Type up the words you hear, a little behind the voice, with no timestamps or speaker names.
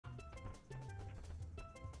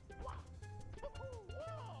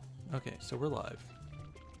Okay, so we're live.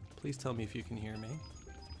 Please tell me if you can hear me.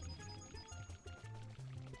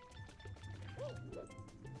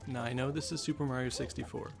 Now, I know this is Super Mario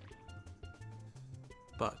 64,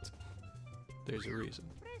 but there's a reason.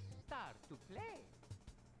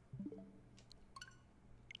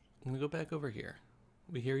 I'm gonna go back over here.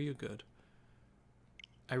 We hear you good.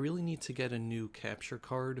 I really need to get a new capture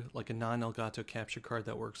card, like a non-Elgato capture card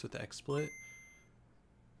that works with XSplit.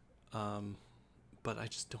 But I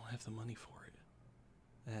just don't have the money for it.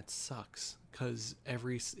 And that sucks, cause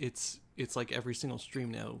it's like every single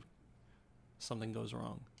stream now, something goes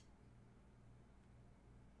wrong.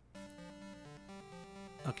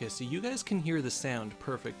 Okay, so you guys can hear the sound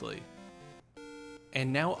perfectly.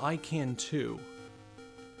 And now I can too.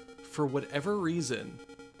 For whatever reason,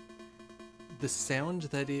 the sound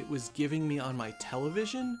that it was giving me on my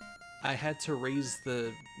television, I had to raise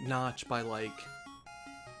the notch by like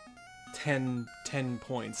 10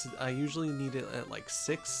 points. I usually need it at like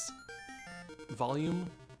 6 volume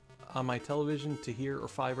on my television to hear, or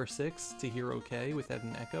 5 or 6 to hear okay without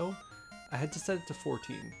an echo. I had to set it to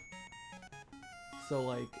 14. So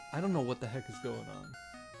like, I don't know what the heck is going on.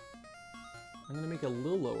 I'm gonna make it a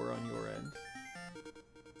little lower on your end.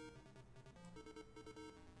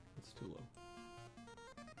 It's too low.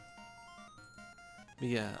 But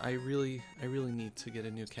yeah, I really need to get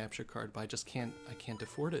a new capture card, but I can't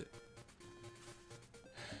afford it.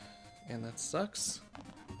 And that sucks.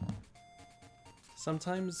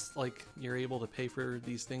 Sometimes, like, you're able to pay for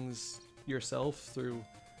these things yourself through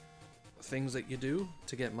things that you do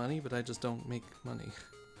to get money, but I just don't make money.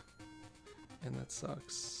 And that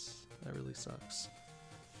sucks. That really sucks.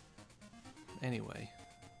 Anyway,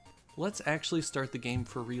 let's actually start the game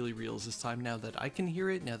for really reals this time, now that I can hear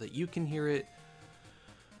it, now that you can hear it,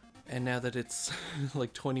 and now that it's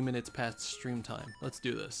like 20 minutes past stream time. Let's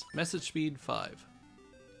do this. Message speed 5.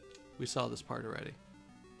 We saw this part already.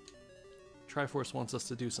 Triforce wants us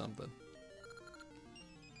to do something.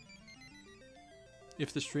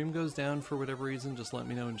 If the stream goes down for whatever reason, just let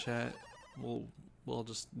me know in chat. We'll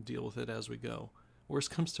just deal with it as we go. Worst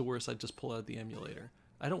comes to worst, I'd just pull out the emulator.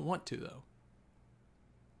 I don't want to, though.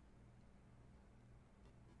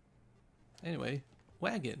 Anyway,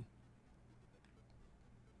 wagon.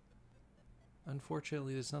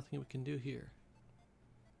 Unfortunately, there's nothing we can do here.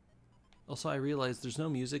 Also, I realized there's no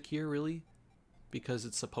music here, really, because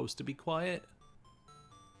it's supposed to be quiet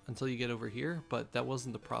until you get over here, but that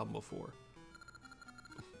wasn't the problem before.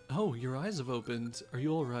 Oh, your eyes have opened. Are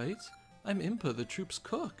you alright? I'm Impa, the troop's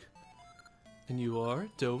cook. And you are?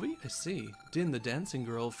 Dovey? I see. Din, the dancing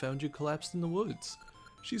girl, found you collapsed in the woods.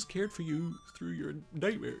 She's cared for you through your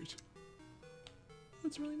nightmares.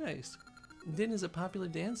 That's really nice. Din is a popular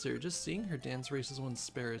dancer. Just seeing her dance raises one's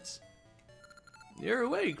spirits. You're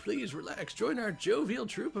awake. Please relax. Join our jovial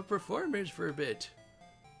troupe of performers for a bit.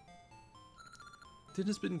 Din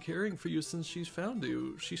has been caring for you since she's found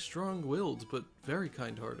you. She's strong-willed, but very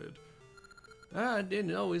kind-hearted. Ah,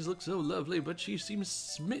 Din always looks so lovely, but she seems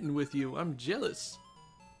smitten with you. I'm jealous.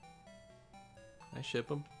 I ship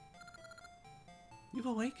him. You've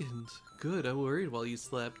awakened. Good, I worried while you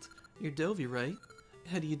slept. You're Dovey, right?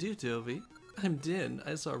 How do you do, Dovey? I'm Din.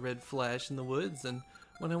 I saw a red flash in the woods, and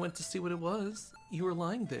when I went to see what it was, you were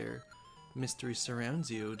lying there. Mystery surrounds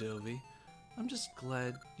you, Dovey. I'm just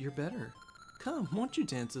glad you're better. Come, won't you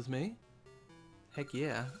dance with me? Heck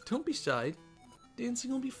yeah. Don't be shy.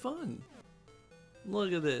 Dancing will be fun.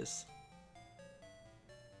 Look at this.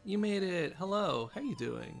 You made it. Hello. How you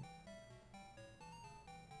doing?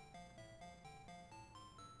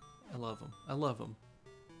 I love him. I love him.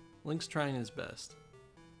 Link's trying his best.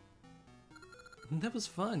 That was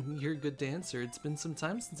fun. You're a good dancer. It's been some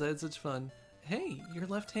time since I had such fun. Hey, your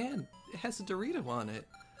left hand. It has a Dorito on it.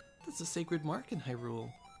 That's a sacred mark in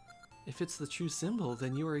Hyrule. If it's the true symbol,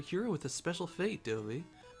 then you are a hero with a special fate, Dovey.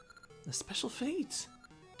 A special fate?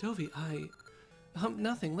 Dovey,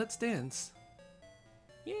 nothing. Let's dance.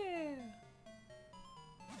 Yeah.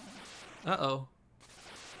 Uh-oh.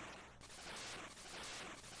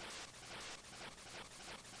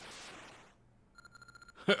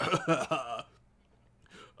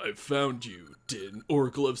 I found you, Din,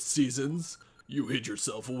 Oracle of Seasons. You hid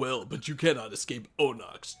yourself well, but you cannot escape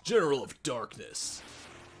Onox, General of Darkness.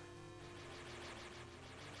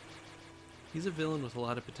 He's a villain with a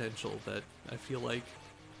lot of potential that I feel like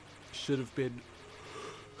should have been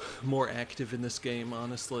more active in this game,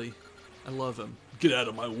 honestly. I love him. Get out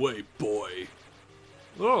of my way, boy.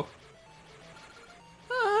 Oh!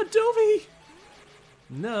 Ah, Dovey!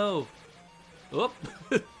 No! Oh!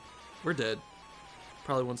 We're dead.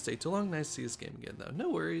 Probably won't stay too long. Nice to see this game again, though. No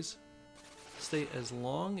worries. Stay as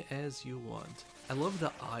long as you want. I love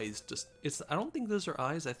the eyes. I don't think those are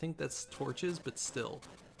eyes. I think that's torches, but still.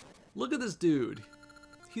 Look at this dude.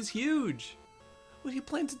 He's huge. What do you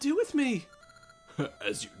plan to do with me?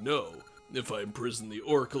 As you know, if I imprison the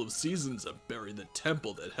Oracle of Seasons and bury the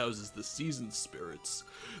temple that houses the season spirits,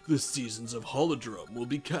 the seasons of Holodrum will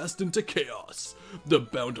be cast into chaos. The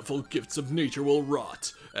bountiful gifts of nature will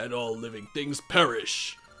rot, and all living things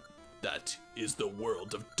perish. That is the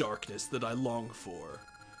world of darkness that I long for.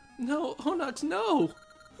 No, Honox, no!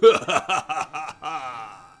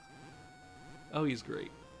 Oh, he's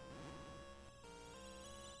great.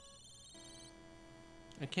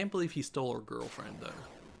 I can't believe he stole our girlfriend, though.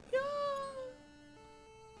 Yeah.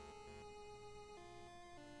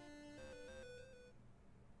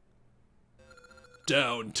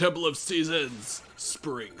 Down, Temple of Seasons!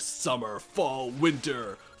 Spring, summer, fall,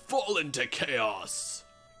 winter, fall into chaos!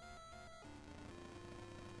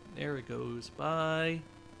 There it goes. Bye.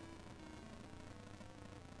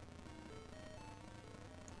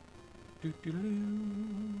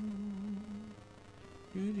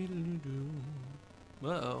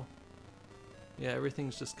 Uh-oh. Yeah,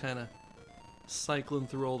 everything's just kind of cycling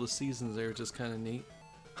through all the seasons there, which is kind of neat.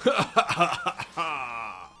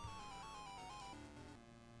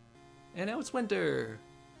 And now it's winter.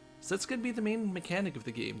 So that's going to be the main mechanic of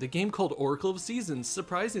the game. The game called Oracle of Seasons,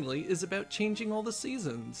 surprisingly, is about changing all the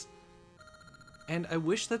seasons. And I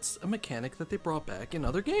wish that's a mechanic that they brought back in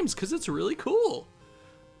other games, because it's really cool.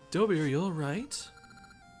 Dobby, are you alright?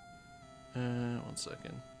 1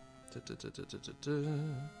 second.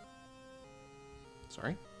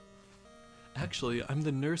 Sorry? Actually, I'm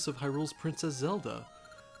the nurse of Hyrule's Princess Zelda.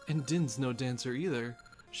 And Din's no dancer either.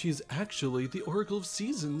 She's actually the Oracle of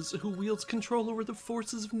Seasons who wields control over the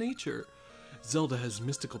forces of nature. Zelda has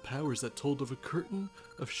mystical powers that told of a curtain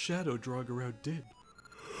of shadow drawing around Din.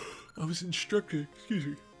 I was instructed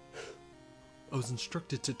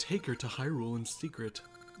to take her to Hyrule in secret.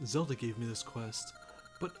 Zelda gave me this quest.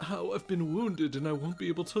 But how? I've been wounded and I won't be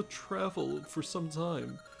able to travel for some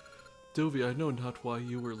time. Dovey, I know not why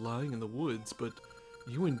you were lying in the woods, but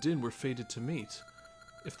you and Din were fated to meet.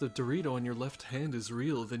 If the Dorito on your left hand is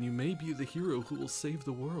real, then you may be the hero who will save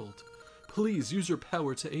the world. Please use your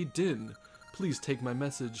power to aid Din. Please take my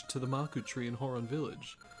message to the Maku Tree in Horon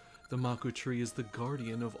Village. The Maku Tree is the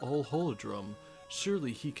guardian of all Holodrum.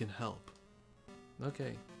 Surely he can help.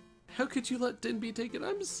 Okay. How could you let Din be taken?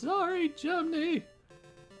 I'm sorry, Jumney.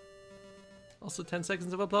 Also 10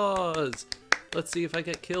 seconds of applause. Let's see if I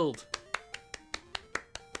get killed.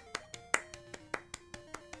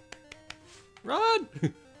 Run!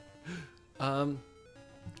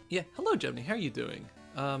 Yeah, hello Jemny, how are you doing?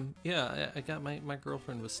 Yeah, I got my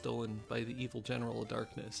girlfriend was stolen by the evil General of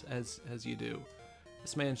Darkness, as you do.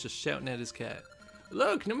 This man's just shouting at his cat.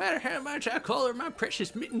 Look, no matter how much I call her, my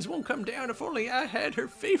precious mittens won't come down. If only I had her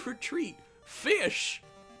favorite treat, fish!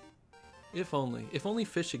 If only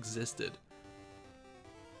fish existed.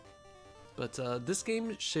 But this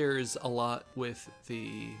game shares a lot with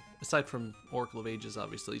the, aside from Oracle of Ages,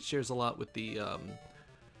 obviously, it shares a lot with the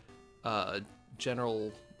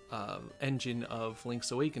general engine of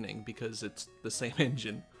Link's Awakening, because it's the same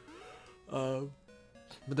engine.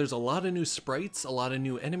 But there's a lot of new sprites, a lot of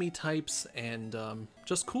new enemy types, and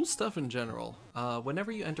just cool stuff in general.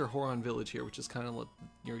 Whenever you enter Horon Village here, which is kind of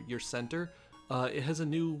your center, it has a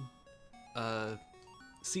new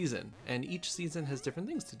season, and each season has different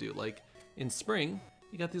things to do. Like in spring,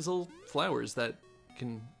 you got these little flowers that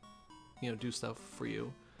can, do stuff for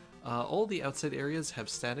you. All the outside areas have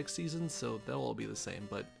static seasons, so they'll all be the same,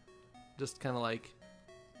 but just kind of like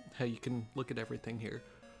how you can look at everything here.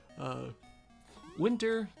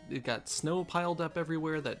 Winter, it got snow piled up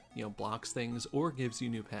everywhere that, blocks things or gives you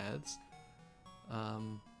new paths.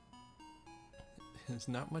 There's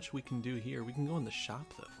not much we can do here. We can go in the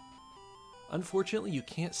shop, though. Unfortunately, you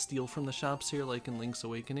can't steal from the shops here like in Link's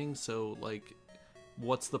Awakening, so,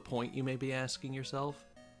 what's the point, you may be asking yourself?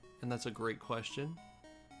 And that's a great question.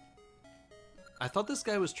 I thought this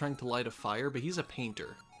guy was trying to light a fire, but he's a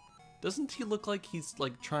painter. Doesn't he look like he's,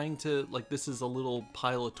 trying to, this is a little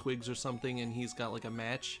pile of twigs or something and he's got, a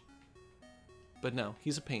match? But no,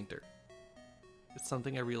 he's a painter. It's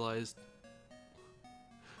something I realized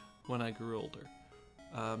when I grew older.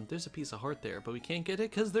 There's a piece of heart there, but we can't get it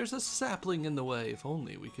because there's a sapling in the way. If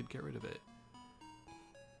only we could get rid of it.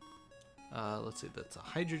 Let's see, that's a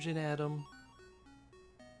hydrogen atom.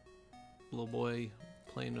 Little boy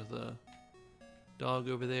playing with a dog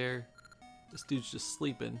over there. This dude's just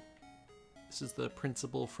sleeping. This is the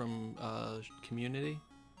principal from Community,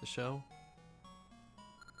 the show.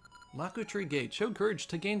 Maku Tree Gate. Show courage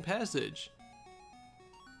to gain passage.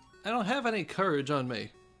 I don't have any courage on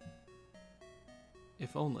me.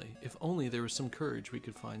 If only there was some courage we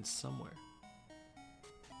could find somewhere.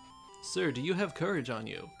 Sir, do you have courage on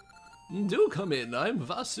you? Do come in, I'm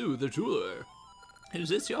Vasu, the jeweler. Is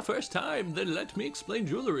this your first time? Then let me explain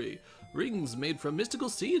jewelry. Rings made from mystical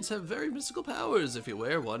seeds have very mystical powers. If you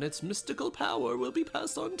wear one, its mystical power will be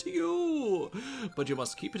passed on to you. But you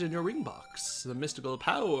must keep it in your ring box. The mystical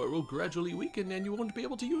power will gradually weaken and you won't be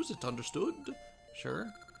able to use it, understood?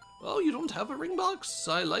 Sure. Oh, you don't have a ring box?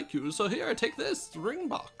 I like you, so here, take this ring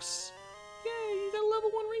box. Yay, you got a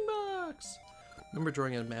level 1 ring box. I remember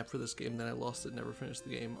drawing a map for this game, then I lost it, never finished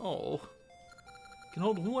the game. Oh. Can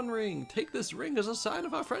hold 1 ring. Take this ring as a sign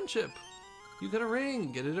of our friendship. You got a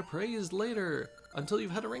ring. Get it appraised later. Until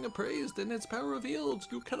you've had a ring appraised and its power revealed,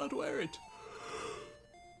 you cannot wear it.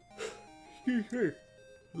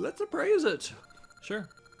 Let's appraise it. Sure.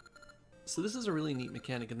 So this is a really neat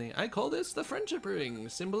mechanic in the... I call this the friendship ring,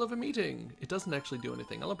 symbol of a meeting. It doesn't actually do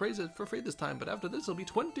anything. I'll appraise it for free this time, but after this it'll be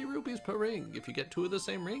 20 rupees per ring. If you get 2 of the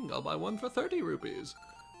same ring, I'll buy 1 for 30 rupees.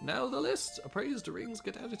 Now the list. Appraised rings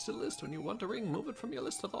get added to the list. When you want a ring, move it from your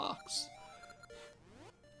list to the box.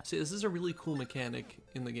 See, this is a really cool mechanic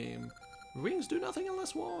in the game. Rings do nothing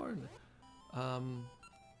unless worn. I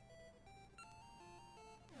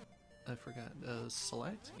forgot.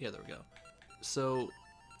 Select? Yeah, there we go. So,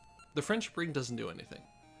 the friendship ring doesn't do anything.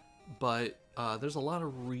 But there's a lot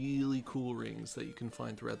of really cool rings that you can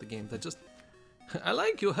find throughout the game that just... I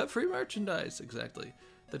like you, have free merchandise! Exactly.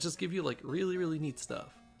 That just give you, like, really, really neat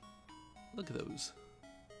stuff. Look at those.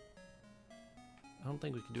 I don't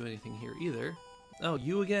think we can do anything here either. Oh,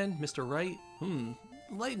 you again? Mr. Wright?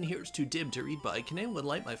 Light in here is too dim to read by. Can anyone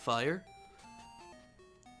light my fire?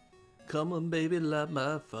 Come on, baby, light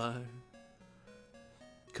my fire.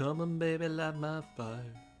 Come on, baby, light my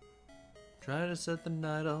fire. Try to set the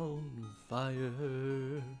night on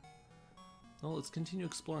fire. Well, let's continue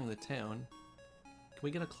exploring the town. Can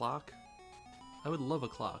we get a clock? I would love a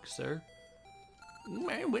clock, sir.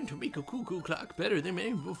 I went to make a cuckoo clock better than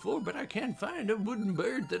mine before, but I can't find a wooden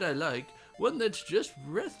bird that I like. One that's just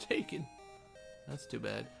breathtaking. That's too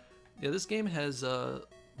bad. Yeah, this game has,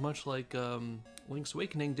 much like Link's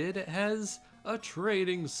Awakening did, it has a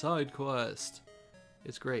trading side quest.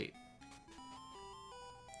 It's great.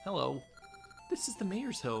 Hello. This is the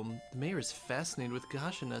mayor's home. The mayor is fascinated with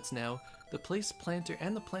gacha nuts now. The place planter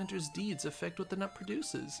and the planter's deeds affect what the nut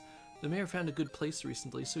produces. The mayor found a good place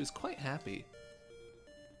recently, so he's quite happy.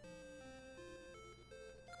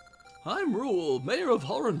 I'm Rule, mayor of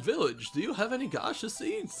Holland Village. Do you have any gacha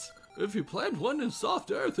seeds? If you plant one in soft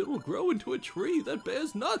earth, it will grow into a tree that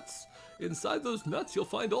bears nuts. Inside those nuts, you'll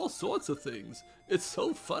find all sorts of things. It's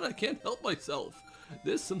so fun, I can't help myself.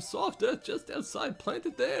 There's some soft earth just outside,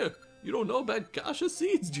 planted there. You don't know about gacha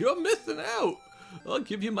seeds? You're missing out. I'll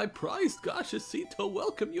give you my prized gacha seed to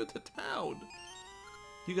welcome you to town.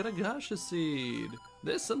 You got a gacha seed.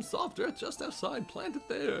 There's some soft earth just outside, planted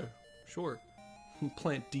there. Sure.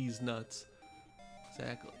 Plant these nuts.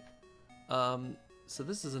 Exactly. So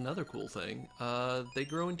this is another cool thing. They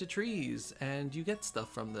grow into trees, and you get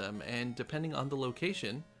stuff from them, and depending on the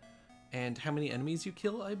location, and how many enemies you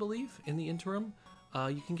kill, I believe, in the interim,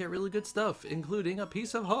 you can get really good stuff, including a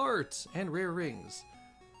piece of heart and rare rings.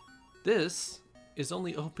 This is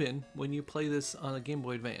only open when you play this on a Game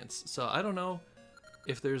Boy Advance, so I don't know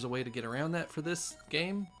if there's a way to get around that for this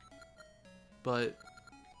game, but...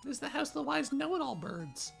 This is the house of the wise know-it-all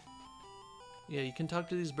birds. Yeah, you can talk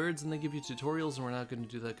to these birds and they give you tutorials, and we're not going to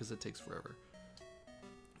do that because it takes forever.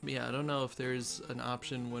 But yeah, I don't know if there's an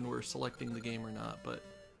option when we're selecting the game or not, but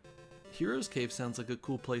Hero's Cave sounds like a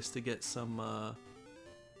cool place to get some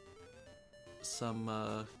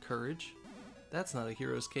courage. That's not a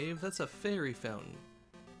Hero's Cave, that's a fairy fountain.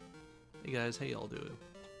 Hey guys, how y'all doing?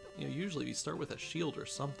 You know, usually you start with a shield or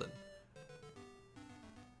something.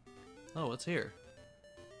 Oh, what's here?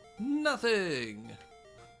 Nothing!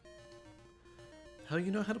 How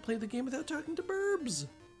you know how to play the game without talking to burbs?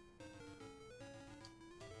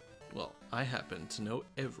 Well, I happen to know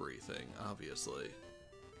everything, obviously.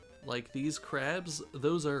 Like these crabs,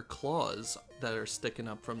 those are claws that are sticking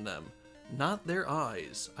up from them, not their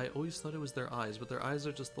eyes. I always thought it was their eyes, but their eyes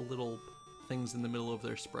are just the little things in the middle of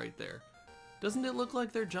their sprite there. Doesn't it look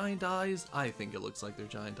like they're giant eyes? I think it looks like they're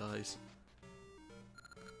giant eyes.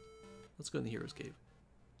 Let's go in the Hero's Cave.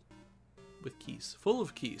 With keys. Full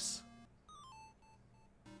of keys.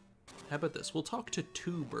 How about this? We'll talk to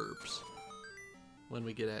 2 burbs when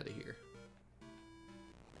we get out of here.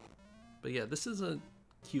 But yeah, this is a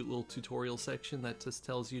cute little tutorial section that just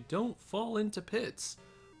tells you don't fall into pits.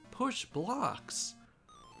 Push blocks.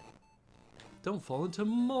 Don't fall into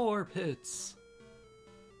more pits.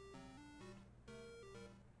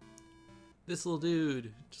 This little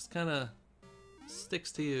dude just kind of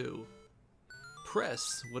sticks to you.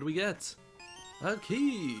 Press. What do we get? A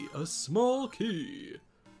key. A small key.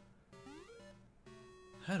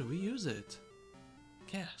 How do we use it?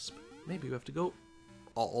 Gasp. Maybe we have to go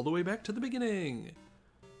all the way back to the beginning.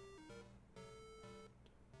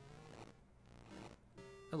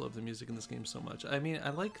 I love the music in this game so much. I mean, I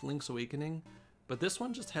like Link's Awakening, but this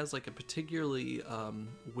one just has like a particularly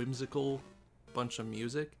whimsical bunch of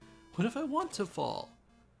music. What if I want to fall?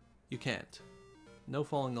 You can't. No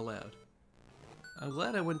falling allowed. I'm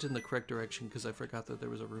glad I went in the correct direction because I forgot that there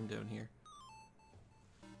was a room down here.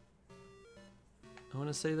 I want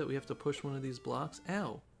to say that we have to push one of these blocks.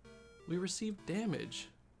 Ow! We received damage.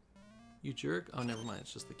 You jerk. Oh, never mind.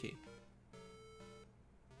 It's just the key.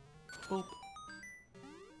 Boop.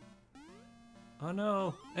 Oh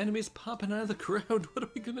no! Enemies popping out of the ground! What are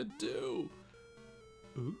we gonna do?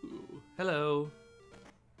 Ooh. Hello.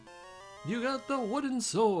 You got the wooden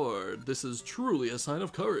sword! This is truly a sign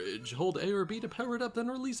of courage. Hold A or B to power it up, then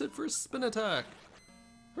release it for a spin attack.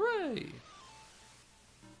 Hooray!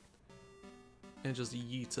 And it just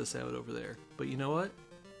yeets us out over there. But you know what?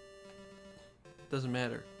 Doesn't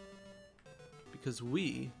matter. Because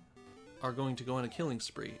we are going to go on a killing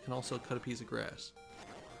spree and also cut a piece of grass.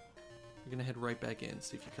 We're gonna head right back in.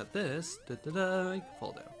 See if you cut this, you can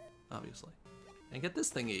fall down, obviously. And get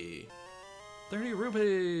this thingy. 30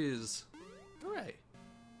 rupees! Hooray!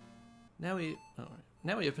 Now we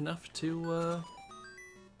have enough to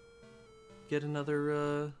get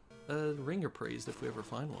another ring appraised if we ever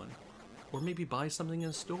find one. Or maybe buy something in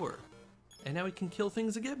a store. And now we can kill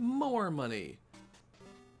things and get more money!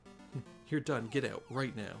 You're done, get out,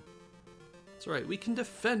 right now. That's right, we can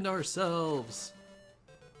defend ourselves!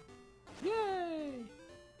 Yay!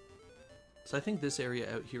 So I think this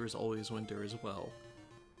area out here is always winter as well.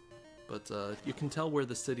 But you can tell where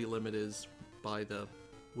the city limit is by the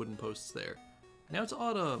wooden posts there. Now it's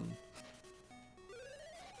autumn!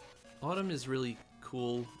 Autumn is really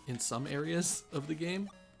cool in some areas of the game.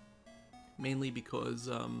 Mainly because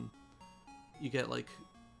you get like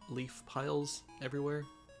leaf piles everywhere.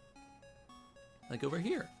 Like over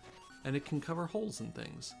here. And it can cover holes and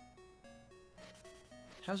things.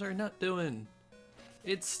 How's our nut doing?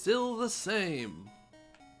 It's still the same.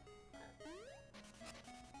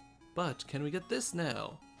 But can we get this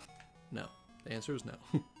now? No. The answer is no.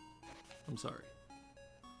 I'm sorry.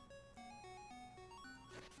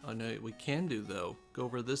 Oh no, we can do though. Go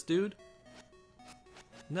over this dude.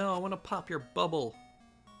 No, I want to pop your bubble.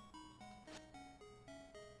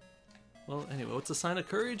 Well, anyway, what's a sign of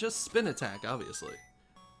courage? A spin attack, obviously.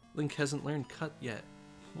 Link hasn't learned cut yet.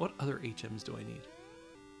 What other HMs do I need?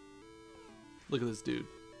 Look at this dude.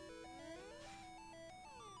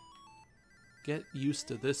 Get used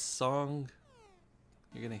to this song.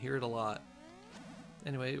 You're gonna hear it a lot.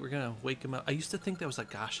 Anyway, we're gonna wake him up. I used to think that was a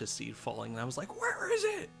Gasha seed falling, and I was like, where is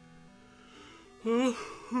it?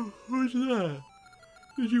 What's that?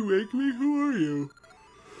 Did you wake me? Who are you?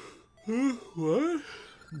 What?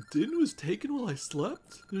 Din was taken while I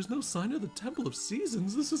slept? There's no sign of the Temple of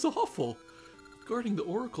Seasons. This is awful. Guarding the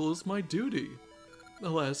Oracle is my duty.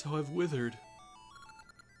 Alas, how I've withered.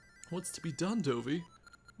 What's to be done, Dovey?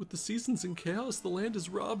 With the seasons in chaos, the land is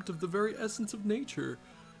robbed of the very essence of nature,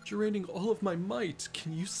 draining all of my might.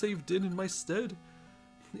 Can you save Din in my stead?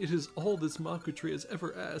 It is all this Makutri has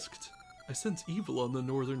ever asked. I sense evil on the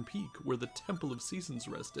northern peak, where the Temple of Seasons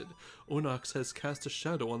rested. Onox has cast a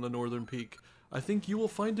shadow on the northern peak. I think you will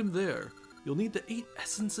find him there. You'll need the 8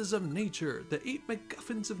 essences of nature, the 8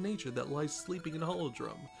 MacGuffins of nature that lie sleeping in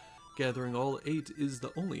Holodrum. Gathering all 8 is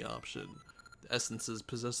the only option. The essences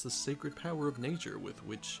possess the sacred power of nature with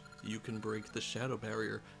which you can break the shadow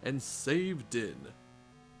barrier and save Din.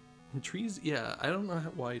 Trees, yeah, I don't know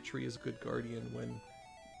why a tree is a good guardian when,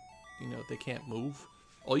 you know, they can't move.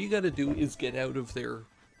 All you gotta do is get out of their,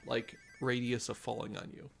 like, radius of falling on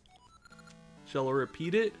you. Shall I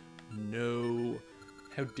repeat it? No.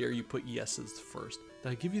 How dare you put yeses first?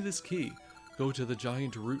 Did I give you this key? Go to the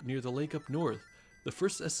giant root near the lake up north. The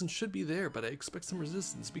first essence should be there, but I expect some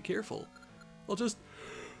resistance. Be careful. I'll just...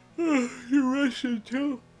 you rush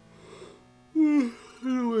until... no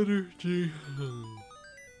energy.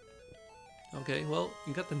 Okay, well,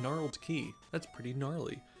 you got the gnarled key. That's pretty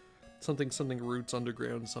gnarly. Something roots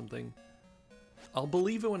underground something. I'll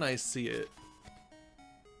believe it when I see it.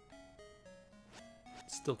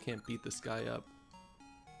 Still can't beat this guy up.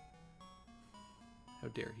 How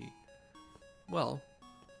dare he? Well,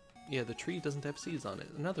 yeah, the tree doesn't have seeds on it.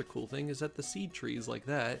 Another cool thing is that the seed trees like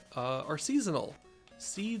that are seasonal.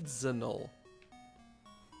 Seasonal.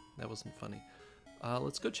 That wasn't funny.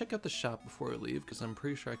 Let's go check out the shop before we leave, because I'm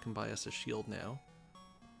pretty sure I can buy us a shield now.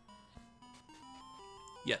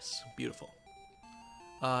 Yes, beautiful.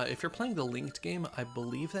 If you're playing the linked game, I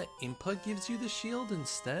believe that Impa gives you the shield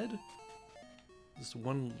instead. Just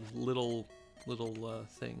one little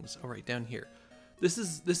things. All right, down here. This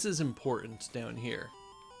is important down here.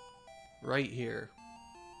 Right here.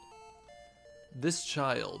 This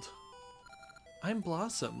child. I'm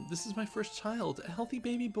Blossom. This is my first child, a healthy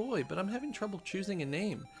baby boy, but I'm having trouble choosing a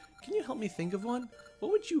name. Can you help me think of one?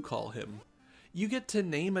 What would you call him? You get to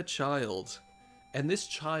name a child, and this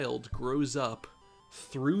child grows up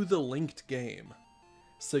through the linked game.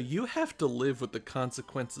 So you have to live with the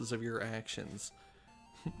consequences of your actions.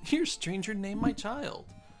 Here, stranger, name my child.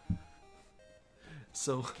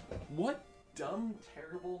 So, what dumb,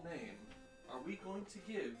 terrible name are we going to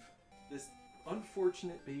give this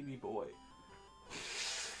unfortunate baby boy?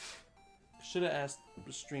 Should have asked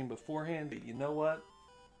the stream beforehand, but you know what?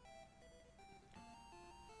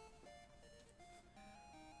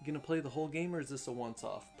 You gonna play the whole game, or is this a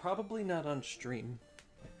once-off? Probably not on stream.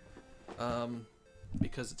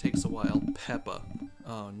 Because it takes a while. Peppa.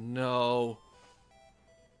 Oh no.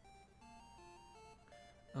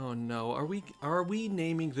 Oh no. Are we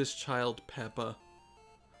naming this child Peppa?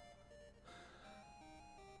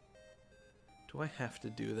 Do I have to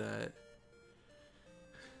do that?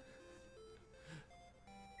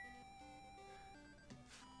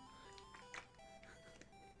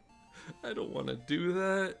 I don't want to do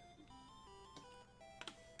that.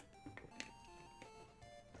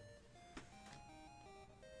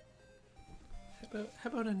 How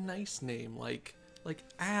about a nice name like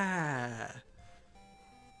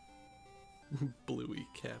Bluey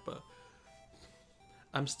Kappa.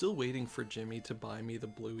 I'm still waiting for Jimmy to buy me the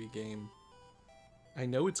Bluey game. I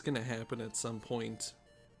know it's gonna happen at some point.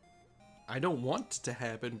 I don't want it to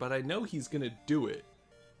happen, but I know he's gonna do it.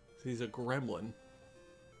 He's a gremlin.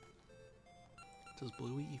 Does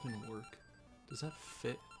Bluey even work? Does that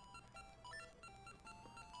fit?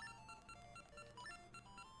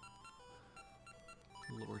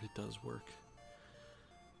 Lord, it does work.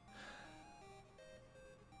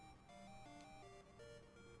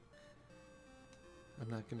 I'm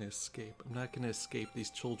not gonna escape. I'm not gonna escape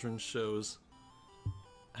these children's shows.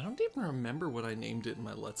 I don't even remember what I named it in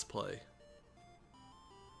my Let's Play.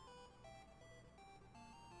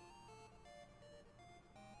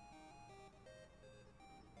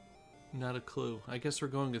 Not a clue. I guess we're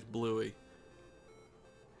going with Bluey.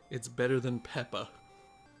 It's better than Peppa.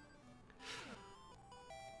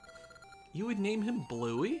 You would name him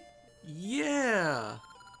Bluey? Yeah!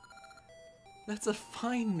 That's a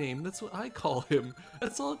fine name. That's what I call him.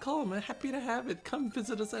 That's all I call him. I'm happy to have it. Come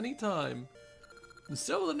visit us anytime.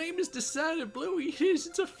 So the name is decided. Bluey is.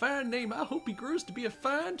 It's a fine name. I hope he grows to be a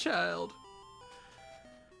fine child.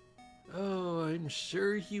 Oh, I'm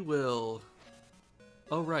sure he will.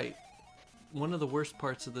 Oh, right. One of the worst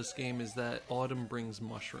parts of this game is that autumn brings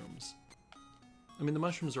mushrooms. I mean, the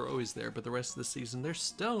mushrooms are always there, but the rest of the season, they're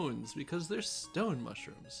stones, because they're stone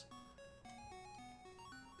mushrooms.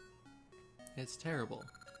 It's terrible.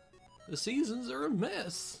 The seasons are a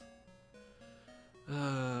mess.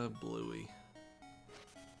 Bluey.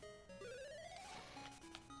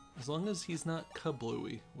 As long as he's not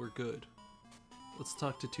Kabluey, we're good. Let's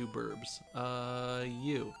talk to two burbs.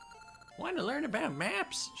 You. Want to learn about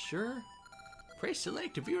maps? Sure. Press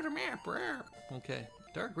select to view the map. Okay.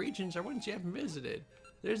 Dark regions are ones you haven't visited.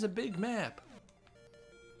 There's a big map.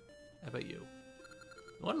 How about you?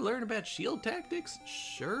 Want to learn about shield tactics?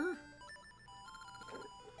 Sure.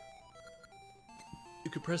 You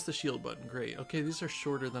could press the shield button. Great. Okay, these are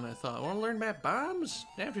shorter than I thought. Want to learn about bombs?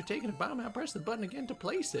 After taking a bomb out, press the button again to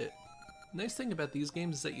place it. The nice thing about these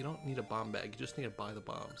games is that you don't need a bomb bag. You just need to buy the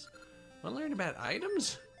bombs. Want to learn about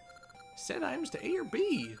items? Set items to A or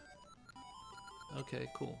B. Okay,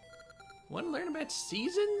 cool. Want to learn about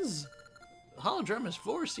seasons? Holodrum has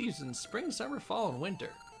 4 seasons: spring, summer, fall, and winter.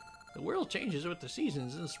 The world changes with the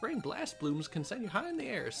seasons. In the spring, blast blooms can send you high in the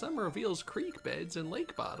air. Summer reveals creek beds and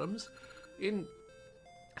lake bottoms. In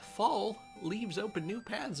fall, leaves open new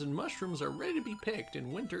paths and mushrooms are ready to be picked.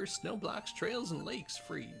 In winter, snow blocks trails and lakes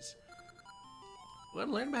freeze. Want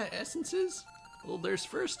to learn about essences? Well, there's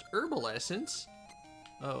first herbal essence.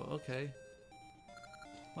 Oh, okay.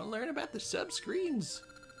 Want to learn about the sub-screens?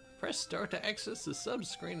 Press start to access the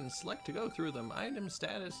sub-screen and select to go through them. Item,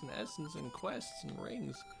 status, and essence, and quests, and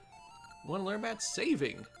rings. Want to learn about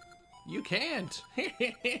saving? You can't!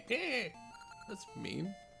 That's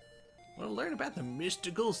mean. Want to learn about the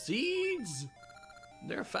mystical seeds?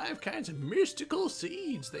 There are 5 kinds of mystical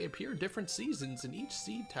seeds. They appear different seasons, and each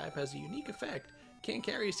seed type has a unique effect. Can't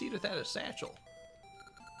carry a seed without a satchel.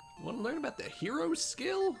 Want to learn about the hero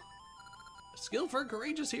skill? Skill for a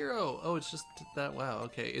courageous hero. Oh, it's just that. Wow.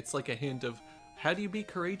 Okay, it's like a hint of how do you be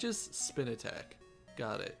courageous? Spin attack.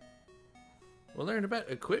 Got it. We'll learn about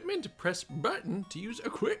equipment. Press button to use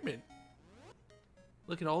equipment.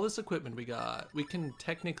 Look at all this equipment we got. We can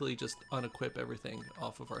technically just unequip everything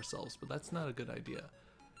off of ourselves, but that's not a good idea.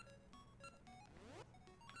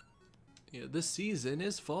 Yeah, this season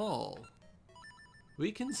is fall.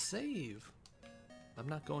 We can save. I'm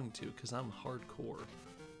not going to, because I'm hardcore.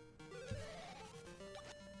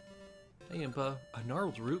 Hey, Impa. A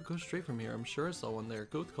gnarled root? Go straight from here. I'm sure I saw one there.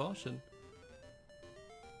 Go with caution.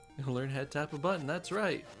 You'll learn how to tap a button. That's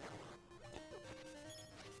right.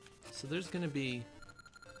 So there's going to be...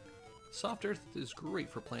 Soft earth is great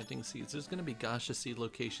for planting seeds. There's going to be gacha seed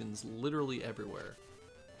locations literally everywhere.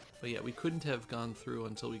 But yeah, we couldn't have gone through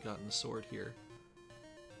until we got in the sword here.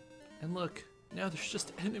 And look, now there's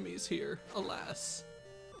just enemies here. Alas.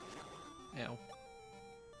 Ow.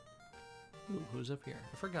 Ooh, who's up here?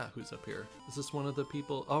 I forgot who's up here. Is this one of the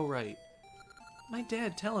people? Oh, right. My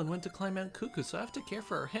dad, Talon, went to climb Mount Cuckoo, so I have to care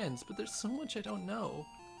for our hens, but there's so much I don't know.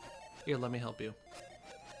 Here, let me help you.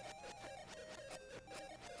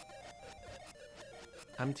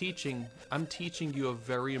 I'm teaching you a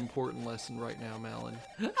very important lesson right now, Malin.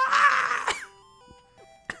 Ah!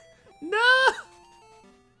 No!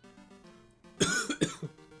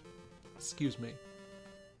 Excuse me.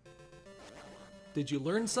 Did you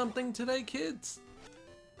learn something today, kids?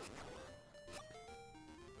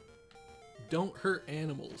 Don't hurt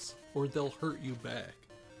animals, or they'll hurt you back.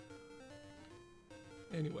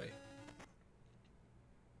 Anyway.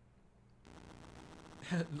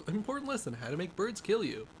 Important lesson, how to make birds kill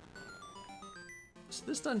you. So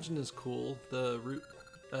this dungeon is cool. The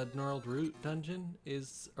gnarled root dungeon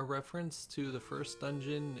is a reference to the first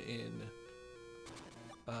dungeon in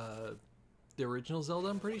the original Zelda,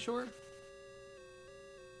 I'm pretty sure.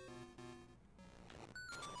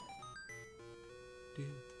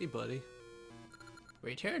 Hey, buddy.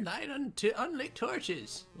 Return light to unlit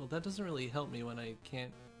torches. Well, that doesn't really help me when I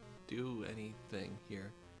can't do anything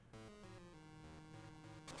here.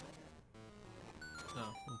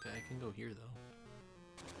 Oh, okay, I can go here,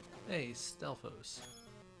 though. Hey, Stelphos.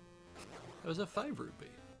 That was a 5 rupee.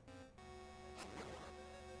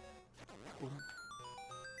 Boom.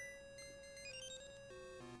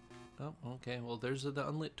 Oh, okay, well, there's the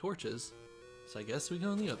unlit torches. So I guess we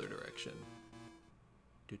go in the other direction.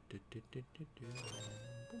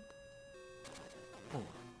 Boom.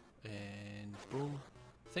 And boom.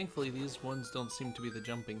 Thankfully, these ones don't seem to be the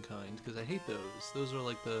jumping kind, because I hate those. Those are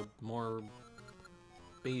like the more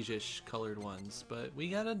beige-ish colored ones. But we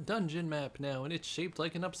got a dungeon map now, and it's shaped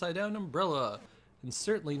like an upside-down umbrella. And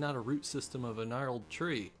certainly not a root system of a gnarled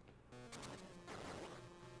tree.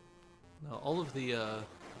 Now, all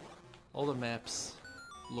the maps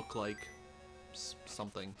look like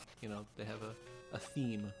something. You know, they have a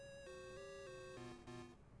theme.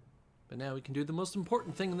 But now we can do the most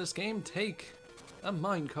important thing in this game, take a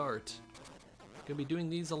minecart. Gonna be doing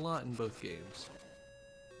these a lot in both games.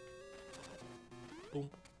 Boom.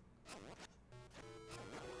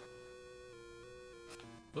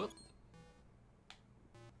 Whoop.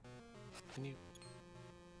 Can you...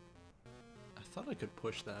 I thought I could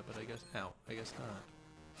push that, but I guess... Ow, I guess not.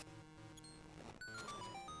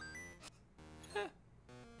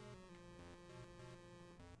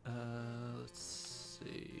 Let's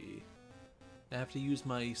see. I have to use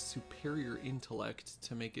my superior intellect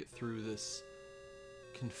to make it through this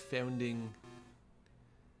confounding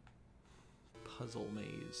puzzle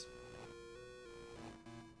maze.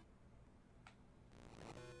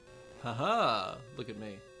 Haha! Look at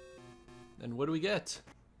me. And what do we get?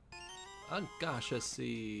 A gacha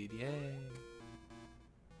seed! Yay!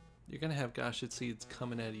 You're gonna have gacha seeds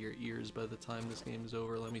coming out of your ears by the time this game is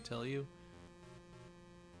over, let me tell you.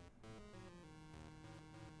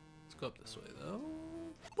 Let's go up this way though.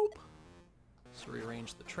 Boop! Let's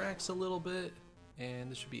rearrange the tracks a little bit. And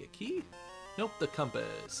this should be a key? Nope, the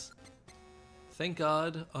compass. Thank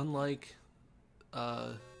God, unlike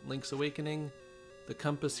Link's Awakening, the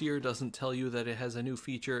compass here doesn't tell you that it has a new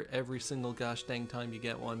feature every single gosh dang time you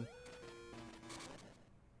get one.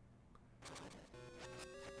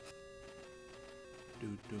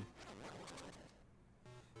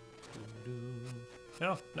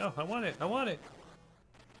 No, no, I want it, I want it!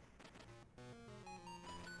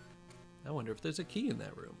 I wonder if there's a key in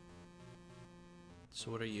that room. So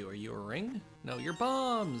what are you? Are you a ring? No, you're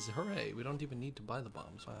bombs! Hooray! We don't even need to buy the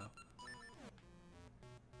bombs. Wow.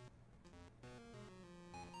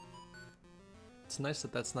 It's nice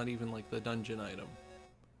that that's not even like the dungeon item.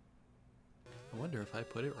 I wonder if I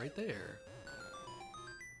put it right there.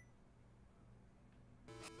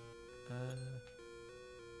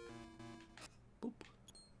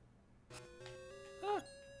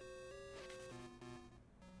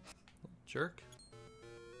 Jerk.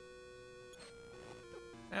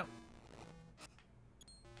 Ow.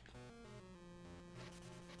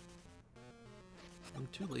 I'm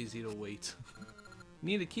too lazy to wait.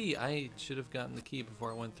 Need a key. I should have gotten the key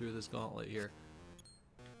before I went through this gauntlet here.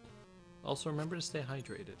 Also, remember to stay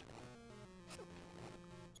hydrated.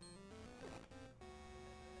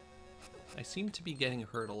 I seem to be getting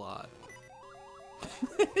hurt a lot.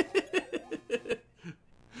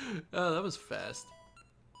 Oh, that was fast.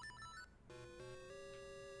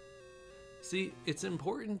 See, it's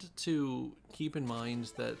important to keep in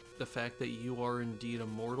mind that the fact that you are indeed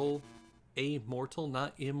immortal, mortal,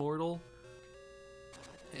 not immortal,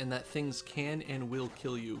 and that things can and will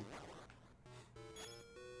kill you.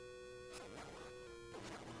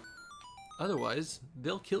 Otherwise,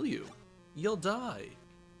 they'll kill you. You'll die.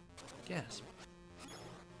 Gasp.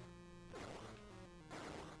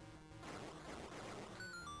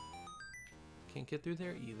 Can't get through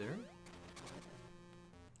there either.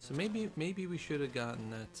 So maybe we should have gotten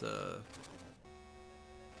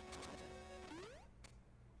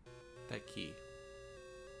that key.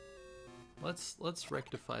 Let's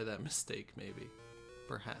rectify that mistake, maybe.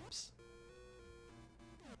 Perhaps.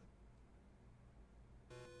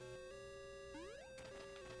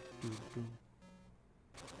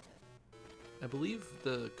 I believe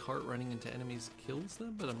the cart running into enemies kills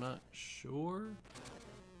them, but I'm not sure.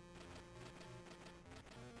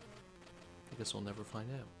 I guess we'll never find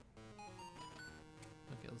out.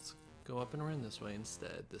 Okay, let's go up and around this way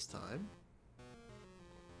instead this time.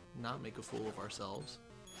 Not make a fool of ourselves.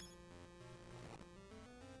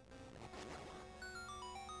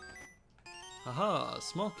 Haha,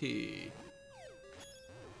 small key.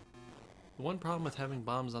 The one problem with having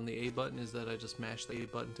bombs on the A button is that I just mash the A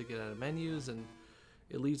button to get out of menus, and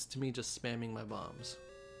it leads to me just spamming my bombs.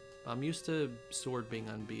 I'm used to sword being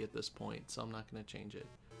on B at this point, so I'm not going to change it.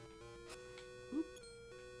 Oop.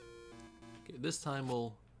 Okay, this time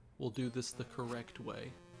we'll do this the correct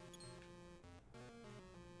way.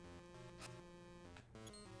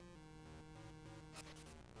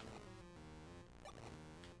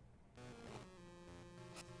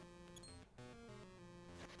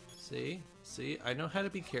 See, I know how to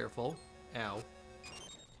be careful. Ow.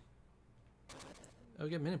 Oh, we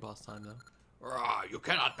get mini boss time though. Rah, you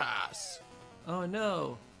cannot pass. Oh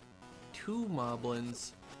no, 2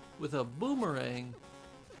 moblins with a boomerang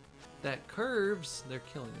that curves. They're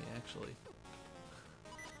killing me actually.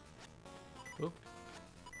 Whoop.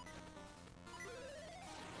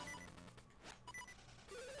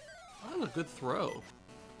 That was a good throw.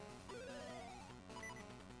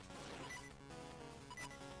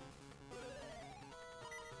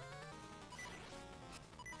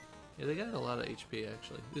 Yeah, they got a lot of HP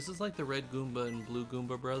actually. This is like the Red Goomba and Blue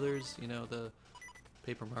Goomba brothers, you know, the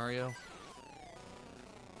Paper Mario.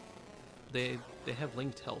 They have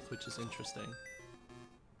linked health, which is interesting.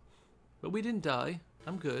 But we didn't die.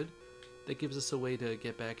 I'm good. That gives us a way to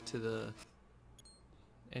get back to the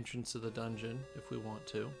entrance of the dungeon if we want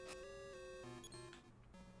to.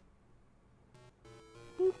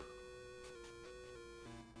 Boop.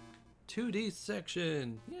 2D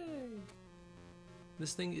section. Yay!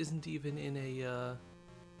 This thing isn't even in a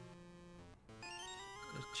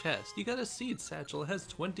chest. You got a seed satchel. It has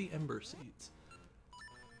 20 ember seeds.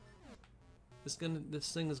 This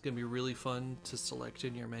thing is gonna be really fun to select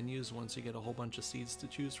in your menus once you get a whole bunch of seeds to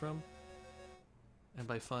choose from. And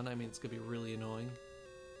by fun, I mean it's gonna be really annoying.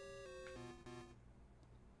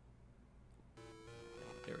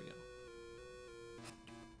 There we go.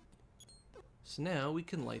 So now we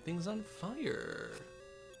can light things on fire.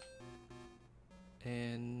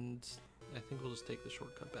 And I think we'll just take the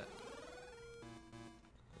shortcut back.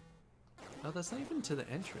 Oh, that's not even to the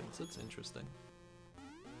entrance. That's interesting.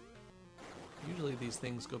 Usually these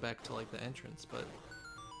things go back to like the entrance, but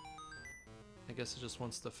I guess it just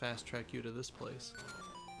wants to fast track you to this place.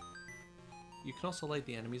 You can also light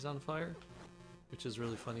the enemies on fire, which is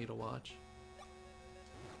really funny to watch.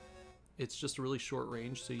 It's just really short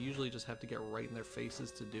range, so you usually just have to get right in their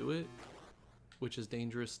faces to do it, which is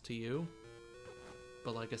dangerous to you.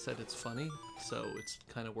 But like I said, it's funny, so it's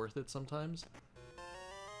kind of worth it sometimes.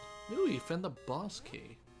 Ooh, you found the boss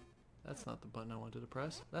key. That's not the button I wanted to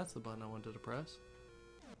press. That's the button I wanted to press.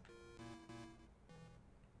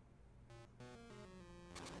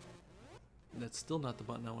 And that's still not the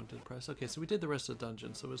button I wanted to press. Okay, so we did the rest of the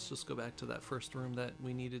dungeon, so let's just go back to that first room that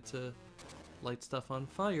we needed to light stuff on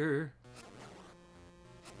fire.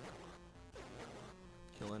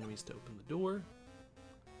 Kill enemies to open the door.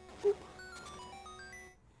 Boop.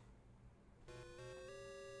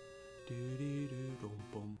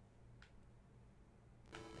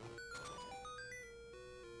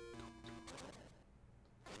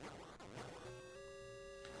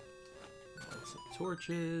 Some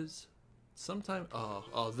torches. Sometime...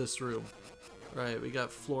 Oh, this room. Right, we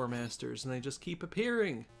got floor masters, and they just keep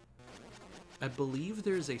appearing. I believe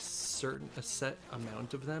there's a set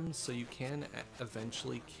amount of them, so you can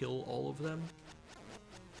eventually kill all of them.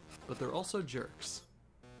 But they're also jerks.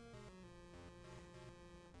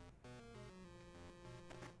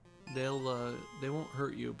 They won't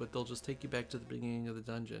hurt you, but they'll just take you back to the beginning of the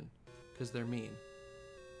dungeon, because they're mean.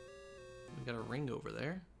 We got a ring over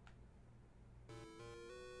there.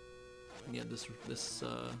 Yeah, this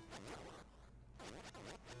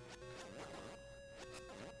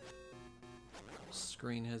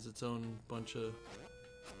screen has its own bunch of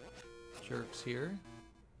jerks here.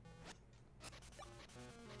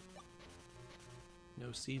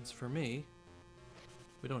 No seeds for me.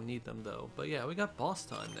 We don't need them though. But yeah, we got boss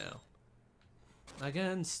time now.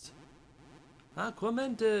 Against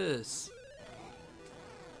Aquamentus.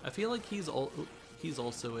 I feel like he's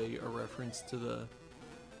also a reference to the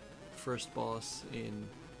first boss in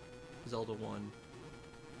Zelda 1,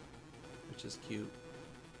 which is cute.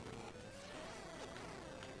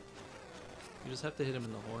 You just have to hit him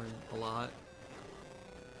in the horn a lot.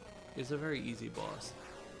 He's a very easy boss.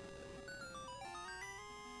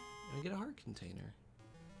 And we get a heart container.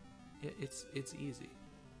 Yeah, it's easy.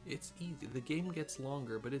 It's easy. The game gets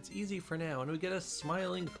longer, but it's easy for now. And we get a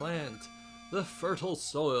smiling plant. The fertile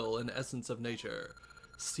soil and essence of nature.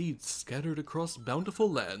 Seeds scattered across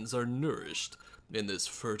bountiful lands are nourished in this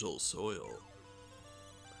fertile soil.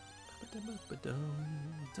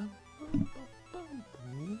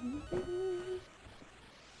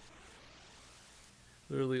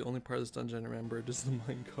 Literally, the only part of this dungeon I remembered is the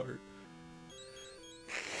minecart.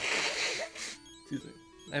 Excuse me.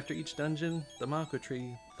 After each dungeon, the Mako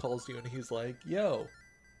tree calls you and he's like, "Yo,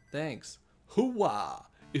 thanks. Hooah!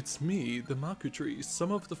 It's me, the Mako tree.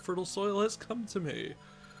 Some of the fertile soil has come to me.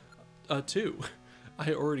 Too.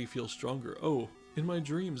 I already feel stronger. Oh, in my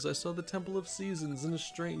dreams I saw the Temple of Seasons in a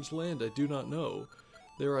strange land I do not know.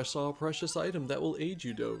 There I saw a precious item that will aid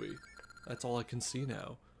you, Dovey. That's all I can see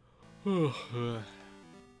now."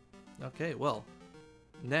 Okay, well,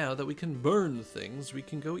 now that we can burn things, we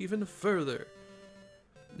can go even further.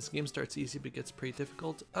 This game starts easy but gets pretty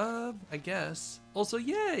difficult. I guess. Also,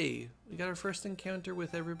 yay! We got our first encounter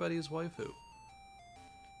with everybody's waifu.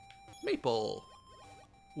 Maple!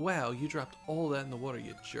 Wow, you dropped all that in the water,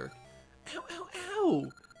 you jerk. Ow, ow,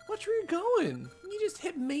 ow! Watch where you're going! You just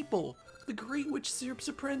hit Maple, the Great Witch Syrup's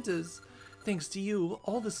apprentice. Thanks to you,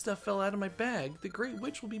 all this stuff fell out of my bag. The Great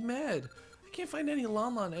Witch will be mad. I can't find any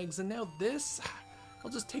Lon eggs, and now this?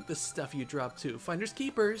 I'll just take the stuff you dropped too. Finders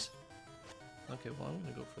keepers! Okay, well, I'm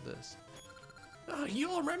gonna go for this. Oh,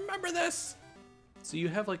 you'll remember this! So you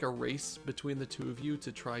have like a race between the two of you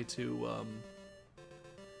to try to,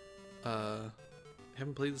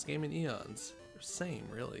 haven't played this game in eons. Same,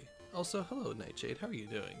 really. Also, hello, Nightshade, how are you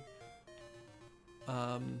doing?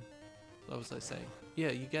 What was I saying?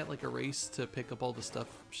 Yeah, you get like a race to pick up all the stuff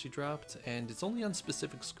she dropped, and it's only on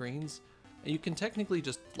specific screens. And you can technically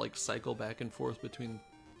just like cycle back and forth between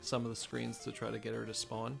some of the screens to try to get her to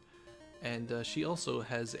spawn. And she also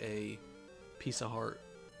has a piece of heart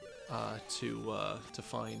to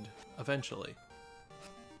find eventually.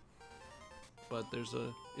 But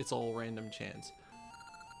it's all random chance.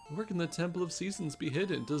 Where can the Temple of Seasons be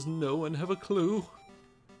hidden? Does no one have a clue?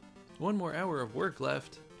 1 more hour of work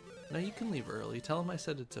left. Now you can leave early. Tell them I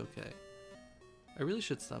said it's okay. I really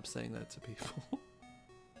should stop saying that to people.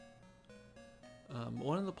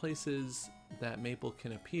 One of the places that Maple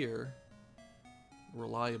can appear,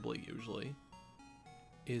 reliably usually,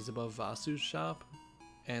 is above Vasu's shop,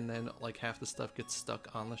 and then like half the stuff gets stuck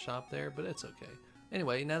on the shop there, but it's okay.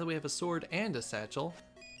 Anyway, now that we have a sword and a satchel,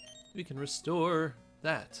 we can restore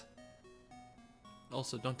that.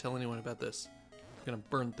 Also, don't tell anyone about this. I'm gonna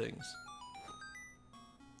burn things.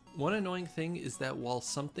 One annoying thing is that while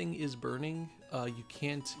something is burning, you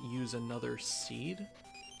can't use another seed.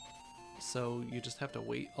 So you just have to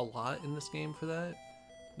wait a lot in this game for that.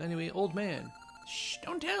 Anyway, old man. Shh,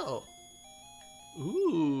 don't tell!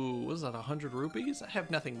 Ooh, was that 100 rupees? I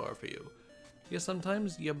have nothing more for you. Yeah,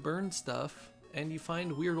 sometimes you burn stuff and you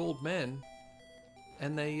find weird old men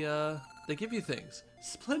and they give you things.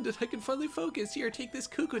 Splendid, I can finally focus. Here, take this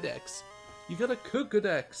Kukudex. You got a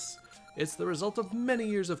Kukudex. It's the result of many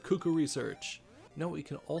years of cuckoo research. You know what we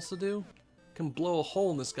can also do? We can blow a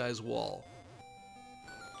hole in this guy's wall.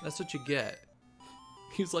 That's what you get.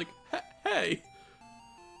 He's like, hey!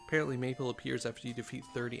 Apparently Maple appears after you defeat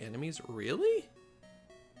 30 enemies. Really?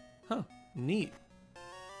 Huh, neat.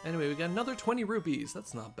 Anyway, we got another 20 rupees.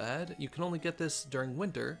 That's not bad. You can only get this during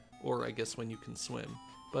winter, or I guess when you can swim.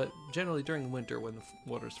 But generally during winter when the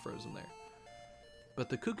water's frozen there. But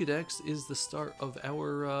the Kukudex is the start of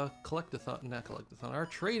our our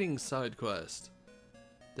trading side quest.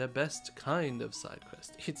 The best kind of side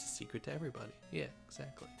quest. It's a secret to everybody. Yeah,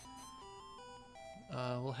 exactly.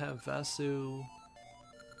 We'll have Vasu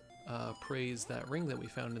praise that ring that we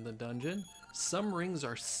found in the dungeon. Some rings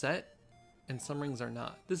are set and some rings are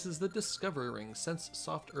not. This is the Discovery Ring. Sense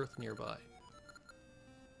soft earth nearby.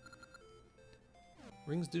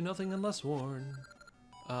 Rings do nothing unless worn.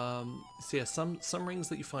 So yeah, some rings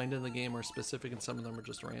that you find in the game are specific and some of them are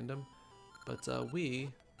just random. But we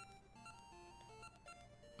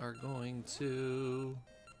are going to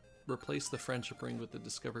replace the Friendship Ring with the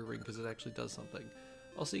Discovery Ring because it actually does something.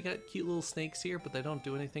 Also, you got cute little snakes here, but they don't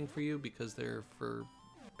do anything for you because they're for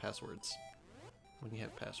passwords. When you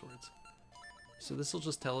have passwords. So this will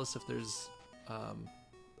just tell us if there's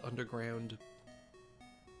underground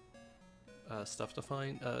stuff to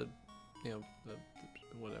find. You know,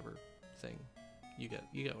 whatever thing. You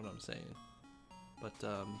get what I'm saying.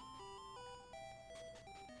 But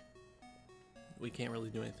we can't really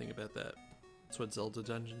do anything about that. That's what Zelda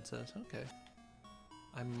Dungeon says. Okay.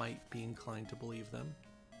 I might be inclined to believe them.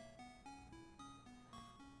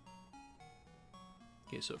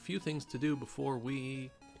 Okay, so a few things to do before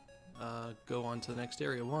we go on to the next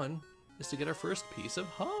area. One is to get our first piece of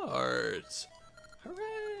heart.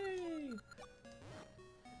 Hooray!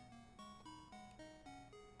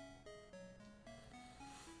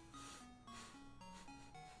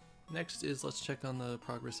 Next is let's check on the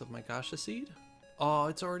progress of my Gasha seed. Oh,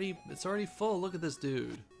 it's already full. Look at this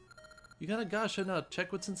dude. You got a Gasha nut.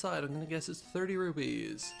 Check what's inside. I'm gonna guess it's 30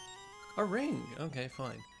 rupees. A ring. Okay,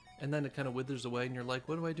 fine. And then it kind of withers away, and you're like,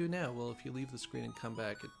 what do I do now? Well, if you leave the screen and come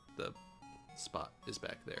back, the spot is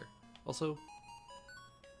back there. Also,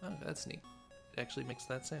 oh, that's neat. It actually makes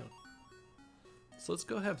that sound. So let's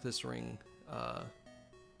go have this ring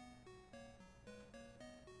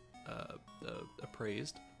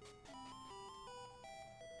appraised.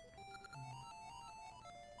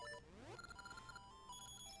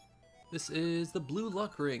 This is the blue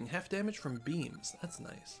luck ring. Half damage from beams. That's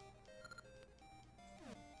nice.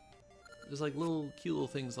 There's like cute little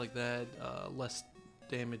things like that. Less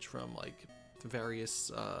damage from like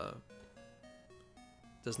various.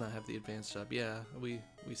 Does not have the advanced job. Yeah, we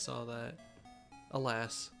saw that.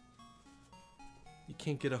 Alas, you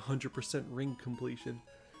can't get 100% ring completion.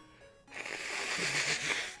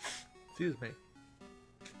 Excuse me.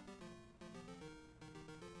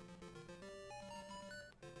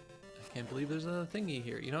 I can't believe there's a thingy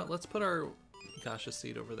here. You know what? Let's put our Gasha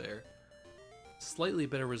seed over there. Slightly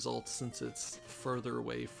better results since it's further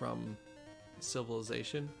away from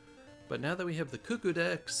civilization. But now that we have the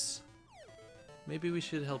Kukudex, maybe we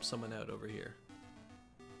should help someone out over here.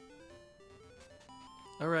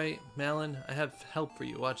 Alright, Malin, I have help for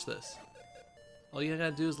you. Watch this. All you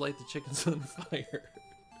gotta do is light the chickens on fire.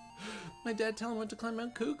 My dad telling me to climb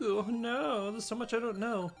Mount Cuckoo. Oh no, there's so much I don't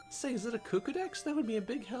know. Say, is it a Kukudex? That would be a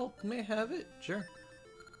big help. May I have it? Sure.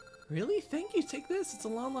 Really? Thank you. Take this. It's a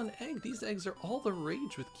Lon egg. These eggs are all the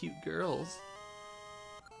rage with cute girls.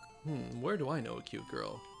 Where do I know a cute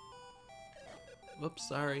girl? Whoops,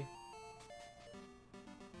 sorry.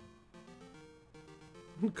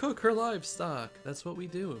 Cook her livestock. That's what we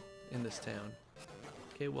do in this town.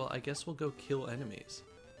 Okay, well, I guess we'll go kill enemies.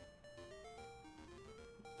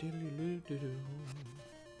 I'm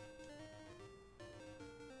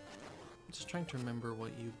just trying to remember what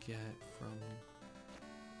you get from...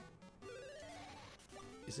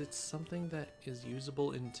 Is it something that is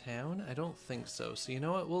usable in town? I don't think so. So you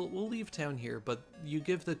know what? We'll leave town here, but you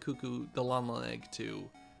give the Lon egg to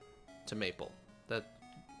Maple. That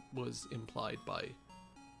was implied by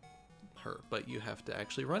her, but you have to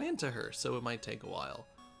actually run into her, so it might take a while.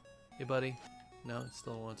 Hey, buddy. No, it's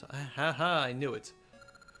still a long time. Haha, I knew it.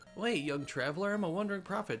 Wait, young traveler, I'm a wandering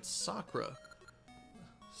prophet, Sakura.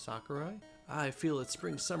 Sakurai? I feel it.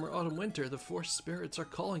 Spring, summer, autumn, winter. The forest spirits are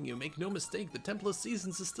calling you. Make no mistake, the Temple of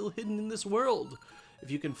Seasons is still hidden in this world.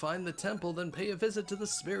 If you can find the temple, then pay a visit to the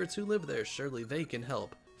spirits who live there. Surely they can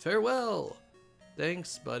help. Farewell!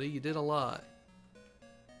 Thanks, buddy. You did a lot.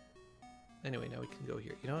 Anyway, now we can go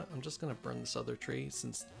here. You know what? I'm just going to burn this other tree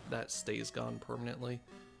since that stays gone permanently.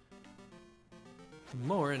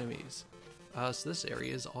 More enemies. So this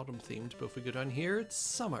area is autumn themed, but if we go down here, it's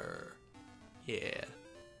summer. Yeah.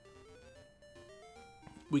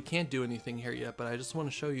 We can't do anything here yet, but I just want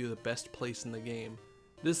to show you the best place in the game.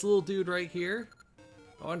 This little dude right here.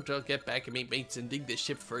 I want to get back at me mates and dig this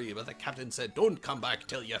ship for you, but the captain said, don't come back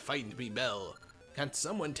till you find me Bell. Can't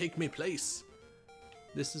someone take me place?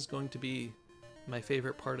 This is going to be my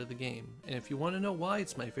favorite part of the game. And if you want to know why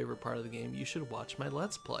it's my favorite part of the game, you should watch my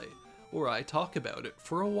Let's Play. or I talk about it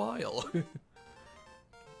for a while.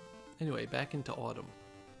 Anyway, back into autumn.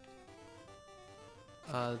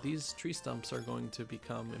 These tree stumps are going to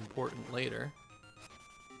become important later,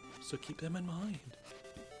 so keep them in mind.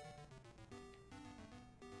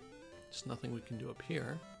 There's nothing we can do up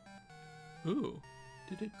here. Ooh.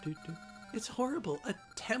 It's horrible. A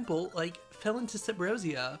temple, like, fell into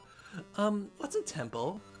Subrosia. What's a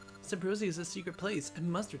temple? Subrosia is a secret place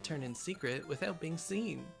and must return in secret without being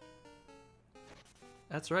seen.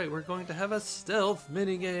 That's right, we're going to have a stealth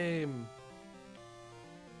minigame.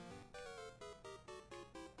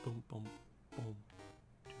 Boom, boom, boom.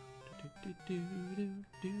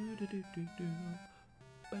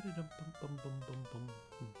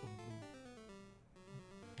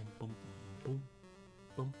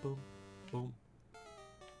 Boom, boom, boom.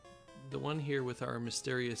 The one here with our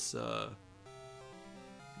mysterious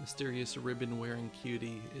ribbon-wearing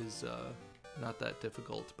cutie is not that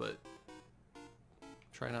difficult, but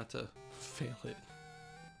try not to fail it.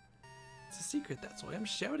 It's a secret, that's why I'm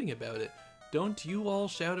shouting about it. Don't you all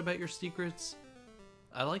shout about your secrets?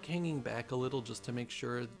 I like hanging back a little just to make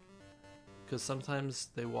sure, because sometimes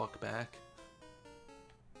they walk back.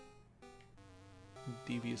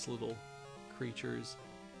 Devious little creatures.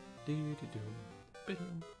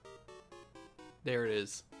 There it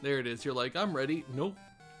is. There it is. You're like, I'm ready. Nope.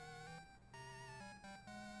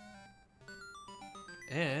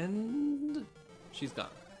 And she's gone.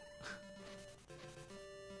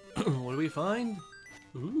 What do we find?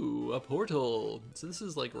 Ooh, a portal. So this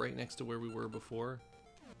is like right next to where we were before,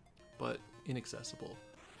 but inaccessible.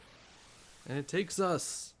 And it takes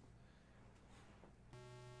us.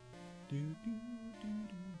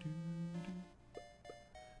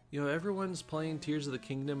 You know, everyone's playing Tears of the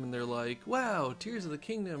Kingdom and they're like, wow, Tears of the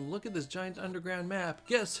Kingdom, look at this giant underground map.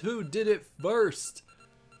 Guess who did it first?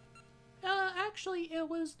 Actually, it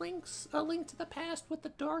was A Link to the Past with the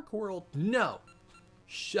Dark World. No!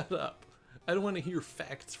 Shut up. I don't want to hear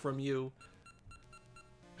facts from you.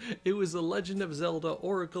 It was The Legend of Zelda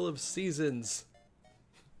Oracle of Seasons.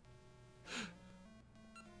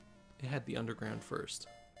 It had the underground first.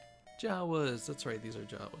 Jawas. That's right, these are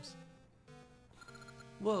Jawas.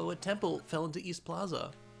 Whoa, a temple fell into East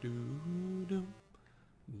Plaza.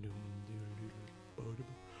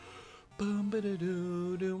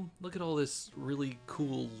 Look at all this really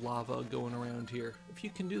cool lava going around here. If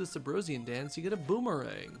you can do the Subrosian dance, you get a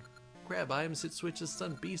boomerang. Grab items, hit switches,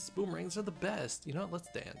 stun beasts, boomerangs are the best. You know what,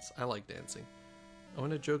 let's dance. I like dancing. I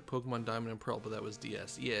want to joke Pokemon Diamond and Pearl, but that was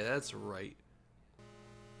DS. Yeah, that's right.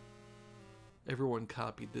 Everyone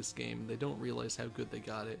copied this game. They don't realize how good they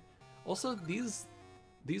got it. Also, these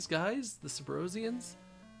guys, the Subrosians,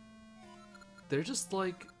 they're just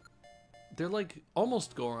like, they're like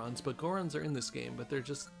almost Gorons, but Gorons are in this game, but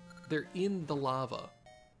they're in the lava.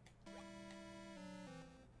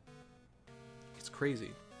 It's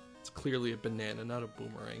crazy. It's clearly a banana, not a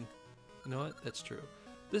boomerang. You know what? That's true.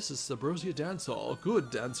 This is Subrosia Dance Hall.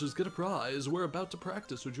 Good dancers get a prize. We're about to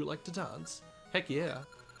practice. Would you like to dance? Heck yeah.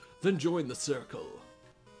 Then join the circle.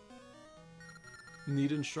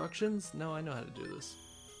 Need instructions? No, I know how to do this.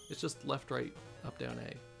 It's just left, right, up, down,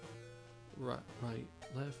 A. Right,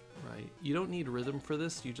 left, right. You don't need rhythm for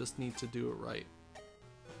this, you just need to do it right.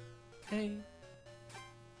 A.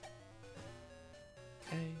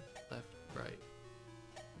 A, left, right.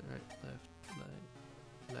 Right,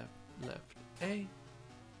 left, left. A.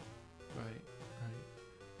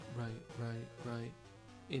 Right.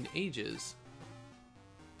 In Ages,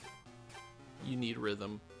 you need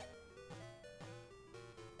rhythm.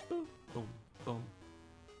 Boom, boom, boom.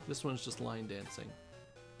 This one's just line dancing.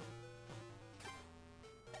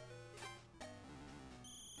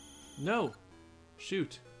 No!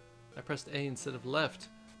 Shoot! I pressed A instead of left.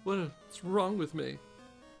 What's wrong with me?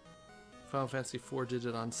 Final Fantasy IV did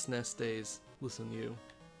it on SNES days. Listen, you.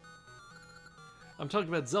 I'm talking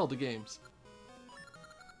about Zelda games.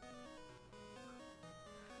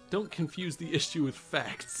 Don't confuse the issue with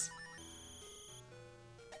facts.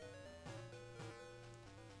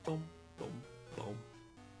 Boom, boom, boom.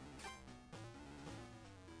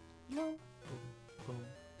 Boom, boom, boom.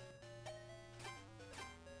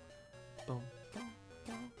 Boom, boom,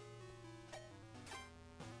 boom.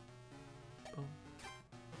 Boom.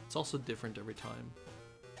 It's also different every time.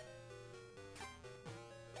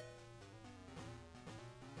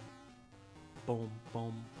 Boom,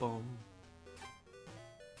 boom, boom.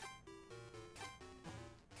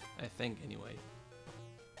 I think, anyway.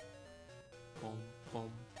 Boom,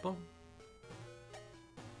 boom, boom.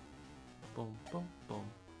 Boom, boom, boom.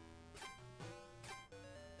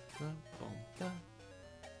 Boom, boom, boom.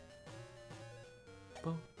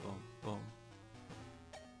 Boom, boom, boom.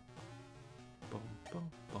 boom,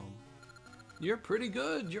 boom. You're pretty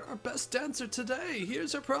good. You're our best dancer today.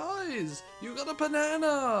 Here's your prize. You got a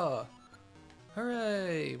banana.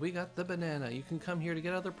 Hooray. We got the banana. You can come here to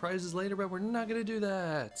get other prizes later, but we're not going to do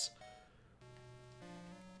that.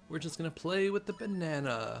 We're just going to play with the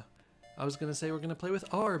banana. I was going to say we're going to play with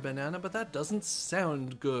our banana, but that doesn't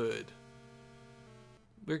sound good.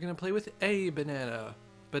 We're going to play with a banana.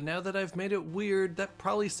 But now that I've made it weird, that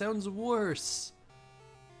probably sounds worse.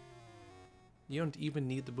 You don't even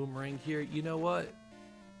need the boomerang here. You know what?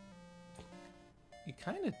 You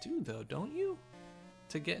kind of do though, don't you?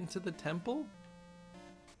 To get into the temple?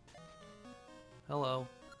 Hello.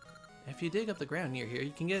 If you dig up the ground near here,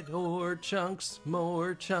 you can get more chunks,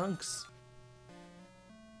 more chunks.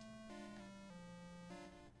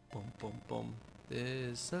 Boom, boom, boom.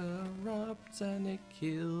 This erupts and it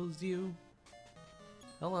kills you.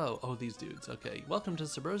 Hello. Oh, these dudes. Okay. Welcome to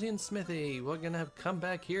Subrosian Smithy. We're gonna come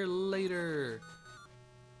back here later.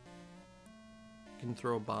 Can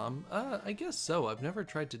throw a bomb? I guess so. I've never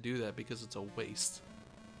tried to do that because it's a waste.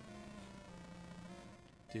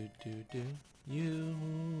 Do. You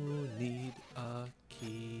need a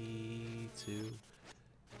key to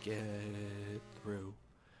get through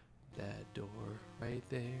that door right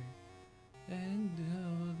there. And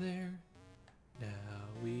go there. Now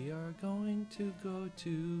we are going to go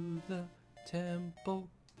to the temple.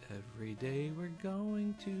 Every day we're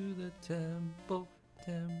going to the temple.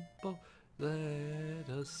 Let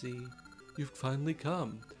us see. You've finally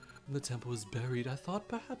come. And the temple is buried. I thought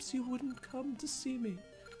perhaps you wouldn't come to see me.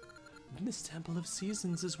 This temple of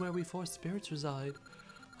seasons is where we four spirits reside.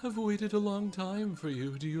 I've waited a long time for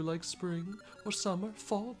you. Do you like spring or summer,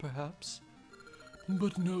 fall perhaps?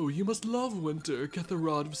 But no, you must love winter, get the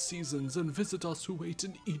Rod of Seasons, and visit us who wait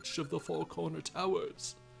in each of the four corner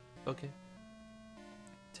towers. Okay.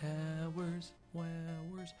 Towers,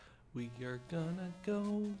 wowers, we are gonna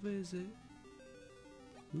go visit.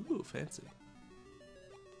 Ooh, fancy.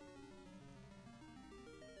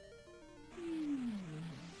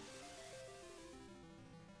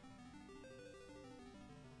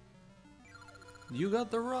 You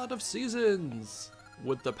got the Rod of Seasons!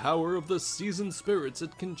 With the power of the season spirits,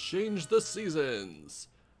 it can change the seasons.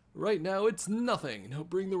 Right now, it's nothing. Now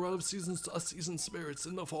bring the Rod of Seasons to us season spirits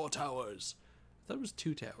in the four towers. I thought it was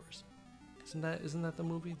 2 towers. Isn't that the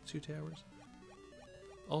movie? 2 towers?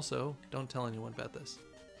 Also, don't tell anyone about this.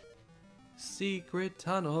 Secret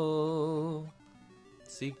tunnel.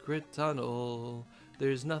 Secret tunnel.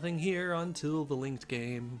 There's nothing here until the linked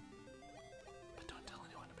game.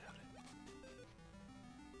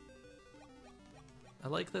 I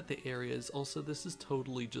like that the areas, also this is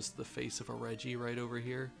totally just the face of a Reggie right over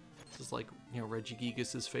here. This is like, you know, Reggie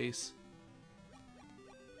Gigas' face.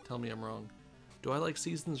 Tell me I'm wrong. Do I like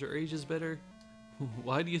Seasons or Ages better?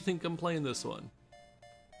 Why do you think I'm playing this one?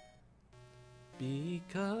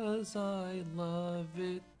 Because I love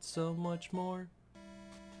it so much more.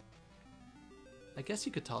 I guess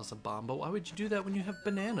you could toss a bomb, but why would you do that when you have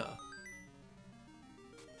banana?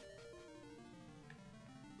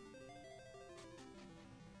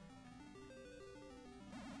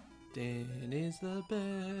 Dan is the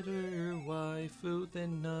better waifu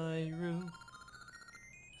than Nairu.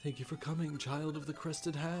 Thank you for coming, child of the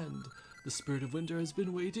crested hand. The spirit of winter has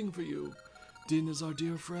been waiting for you. Din is our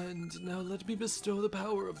dear friend. Now let me bestow the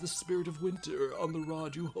power of the spirit of winter on the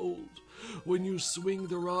rod you hold. When you swing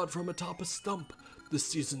the rod from atop a stump, the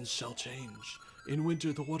seasons shall change. In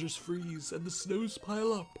winter the waters freeze and the snows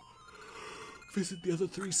pile up. Visit the other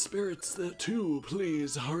 3 spirits too,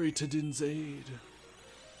 please. Hurry to Din's aid.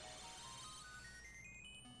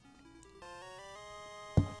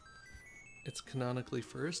 It's canonically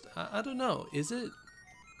first? I don't know. Is it?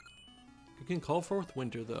 You can call forth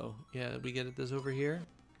winter though. Yeah, we get this over here.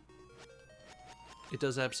 It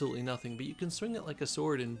does absolutely nothing, but you can swing it like a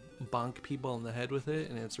sword and bonk people in the head with it,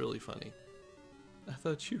 and it's really funny. I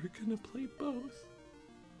thought you were gonna play both.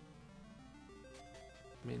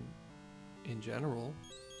 I mean, in general,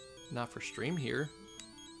 not for stream here.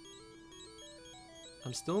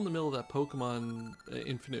 I'm still in the middle of that Pokemon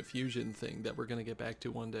Infinite Fusion thing that we're gonna get back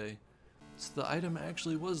to one day. So the item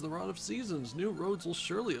actually was the Rod of Seasons. New roads will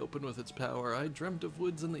surely open with its power. I dreamt of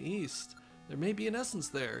woods in the east. There may be an essence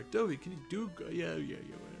there. Dovey, can you do? Yeah,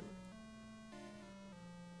 whatever.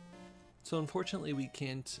 So unfortunately we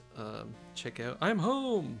can't check out. I'm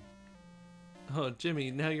home! Oh, Jimmy,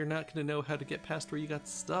 now you're not going to know how to get past where you got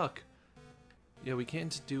stuck. Yeah, we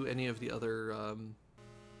can't do any of the other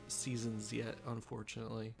seasons yet,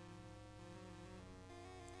 unfortunately.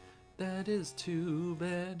 That is too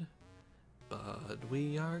bad. But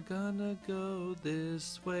we are gonna go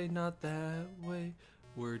this way, not that way.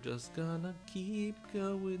 We're just gonna keep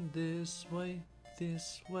going this way,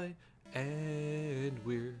 and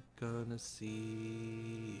we're gonna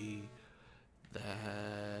see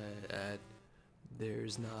that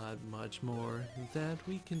there's not much more that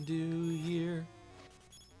we can do here.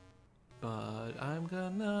 But I'm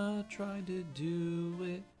gonna try to do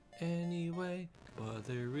it anyway. But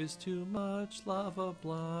there is too much lava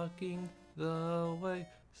blocking the way.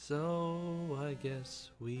 So I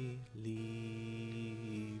guess we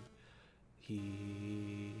leave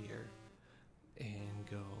here and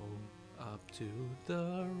go up to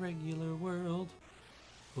the regular world.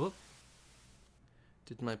 Whoop.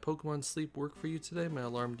 Did my Pokemon sleep work for you today? My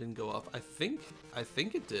alarm didn't go off. I think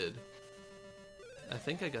it did. I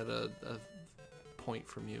think I got a point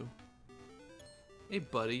from you. Hey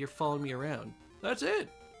buddy, you're following me around. That's it!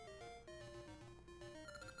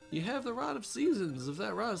 You have the Rod of Seasons. If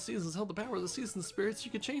that Rod of Seasons held the power of the season spirits,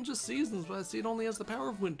 you could change the seasons, but I see it only has the power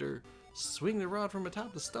of winter. Swing the rod from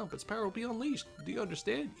atop the stump, its power will be unleashed. Do you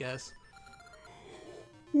understand? Yes.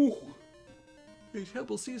 Ooh. The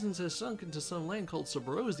Temple Seasons has sunk into some land called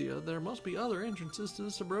Subrosia. There must be other entrances to the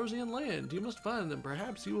Subrosian land. You must find them.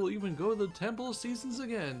 Perhaps you will even go to the Temple Seasons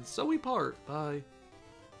again. So we part. Bye.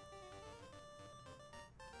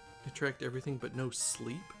 Attract everything but no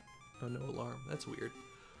sleep? Oh, no alarm. That's weird.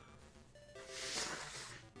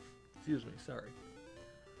 Excuse me, sorry.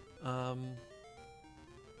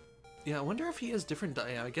 Yeah, I wonder if he has different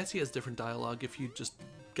I guess he has different dialogue if you just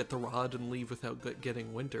get the rod and leave without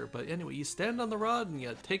getting winter. But anyway, you stand on the rod and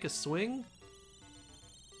you take a swing.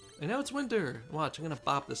 And now it's winter. Watch, I'm gonna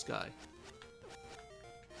bop this guy.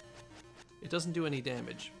 It doesn't do any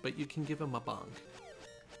damage, but you can give him a bonk.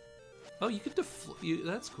 Oh, you could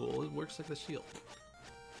that's cool. It works like the shield.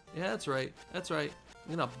 Yeah, that's right. That's right.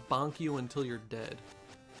 I'm gonna bonk you until you're dead.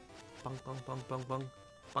 Bonk, bonk, bonk, bonk, bonk.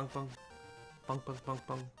 Bonk, bonk. Bonk, bonk, bonk,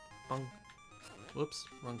 bonk, bonk. Whoops,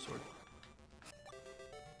 wrong sword.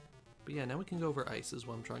 But yeah, now we can go over ice is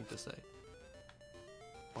what I'm trying to say.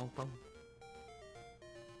 Bonk, bonk.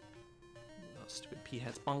 Oh, stupid pea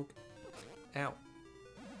hats. Bonk. Ow.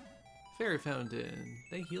 Fairy Fountain.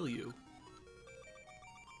 They heal you.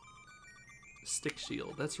 Stick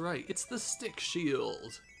shield. That's right. It's the stick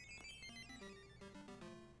shield.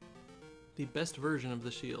 The best version of the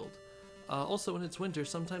shield. Also, when it's winter,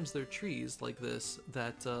 sometimes there are trees like this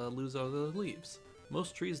that lose all their leaves.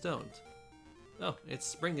 Most trees don't. Oh, it's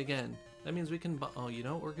spring again. That means we can oh, you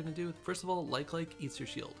know what we're gonna do? First of all, like eats your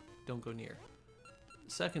shield. Don't go near.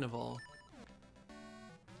 Second of all,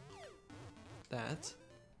 that.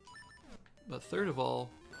 But third of all,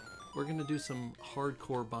 we're gonna do some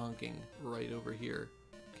hardcore bonking right over here.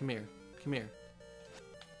 Come here. Come here.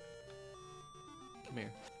 Come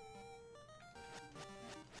here.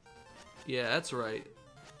 Yeah, that's right.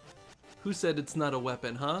 Who said it's not a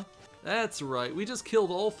weapon, huh? That's right. We just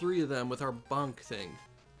killed all three of them with our bonk thing.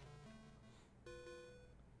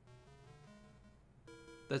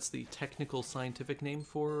 That's the technical scientific name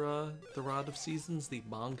for the Rod of Seasons, the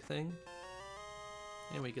bonk thing.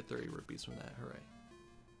 And we get 30 rupees from that. Hooray.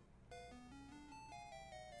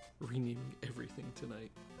 Renaming everything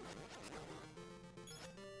tonight.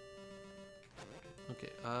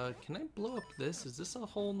 Okay, can I blow up this? Is this a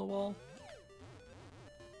hole in the wall?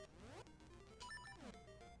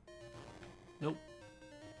 Nope.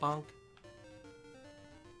 Bonk.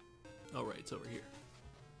 Oh, right, it's over here.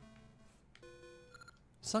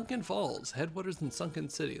 Sunken Falls, headwaters in Sunken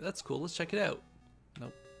City. That's cool, let's check it out.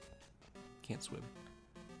 Nope. Can't swim.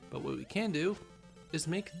 But what we can do is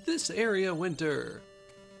make this area winter.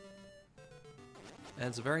 And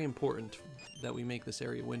it's very important that we make this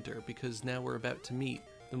area winter because now we're about to meet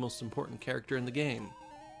the most important character in the game.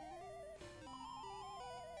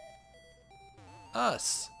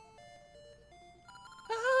 Us.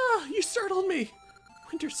 Ah, you startled me.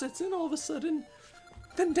 Winter sets in all of a sudden.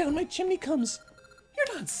 Then down my chimney comes.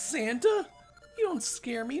 You're not Santa. You don't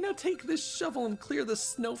scare me. Now take this shovel and clear the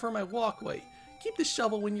snow from my walkway. Keep the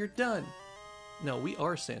shovel when you're done. No, we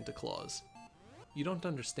are Santa Claus. You don't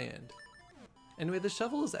understand. Anyway, the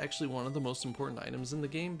shovel is actually one of the most important items in the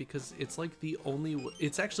game because it's like the only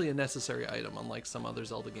it's actually a necessary item, unlike some other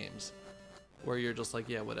Zelda games where you're just like,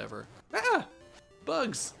 yeah, whatever. Ah!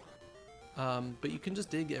 Bugs! But you can just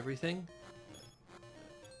dig everything.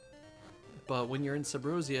 But when you're in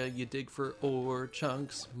Subrosia, you dig for ore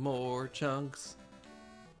chunks, more chunks.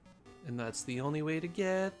 And that's the only way to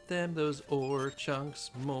get them, those ore chunks,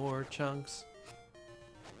 more chunks.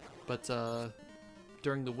 But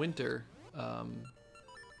during the winter,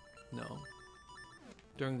 no.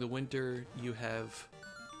 During the winter, you have,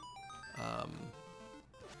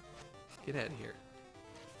 get out of here.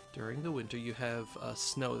 During the winter, you have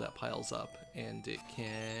snow that piles up, and it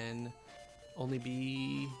can only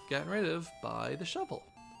be gotten rid of by the shovel.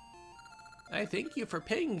 I thank you for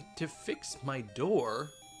paying to fix my door.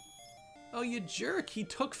 Oh, you jerk, he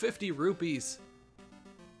took 50 rupees.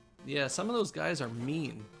 Yeah, some of those guys are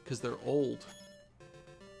mean, because they're old.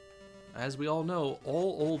 As we all know,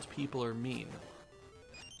 all old people are mean.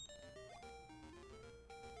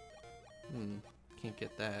 Can't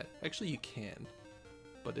get that. Actually, you can,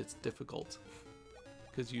 but it's difficult.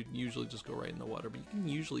 Because you usually just go right in the water, but you can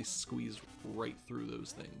usually squeeze right through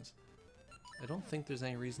those things. I don't think there's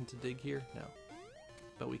any reason to dig here. No.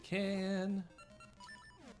 But we can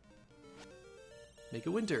make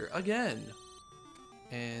a winter again.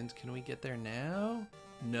 And can we get there now?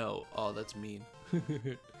 No. Oh, that's mean.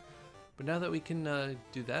 But now that we can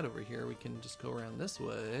do that over here, we can just go around this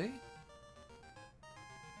way.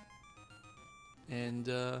 And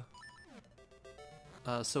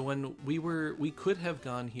so when we could have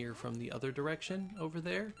gone here from the other direction over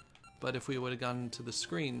there, but if we would have gone to the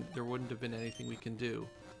screen, there wouldn't have been anything we can do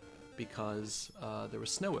because there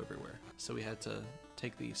was snow everywhere. So we had to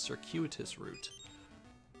take the circuitous route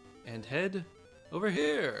and head over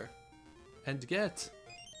here and get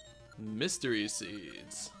mystery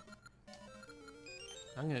seeds.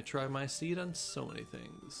 I'm gonna try my seed on so many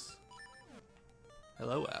things.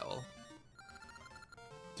 Hello, owl.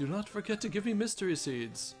 Do not forget to give me mystery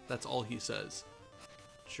seeds. That's all he says.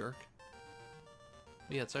 Jerk.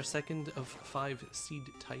 But yeah, it's our second of 5 seed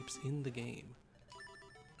types in the game.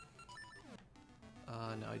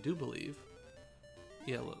 Now I do believe.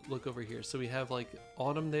 Yeah, look over here. So we have like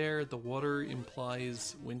autumn there. The water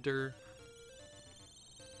implies winter.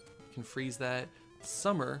 We can freeze that.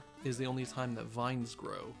 Summer is the only time that vines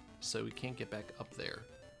grow, so we can't get back up there.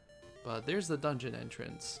 But there's the dungeon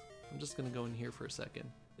entrance. I'm just gonna go in here for a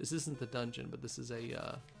second. This isn't the dungeon, but this is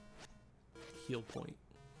a heal point.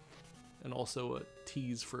 And also a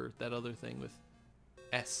tease for that other thing with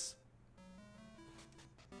S.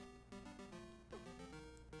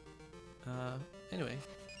 Anyway.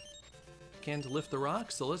 Can to lift the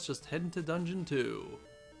rock, so let's just head into dungeon 2.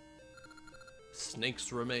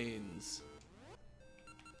 Snake's Remains.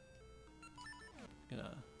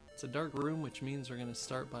 It's a dark room, which means we're gonna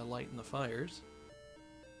start by lighting the fires.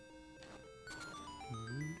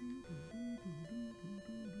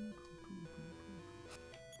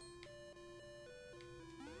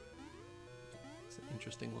 It's an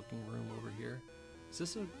interesting looking room over here. Does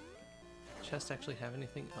this a chest actually have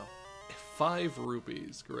anything? Oh, 5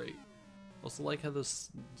 rupees, great. Also like how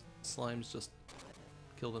those slimes just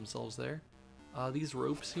kill themselves there. These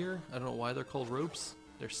ropes here, I don't know why they're called ropes.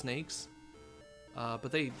 They're snakes.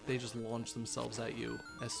 But they just launch themselves at you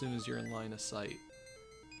as soon as you're in line of sight.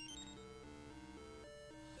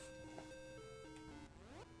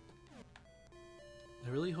 I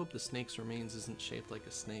really hope the snake's remains isn't shaped like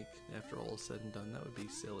a snake after all is said and done. That would be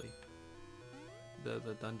silly. The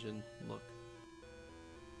dungeon look.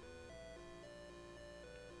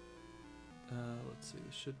 Let's see,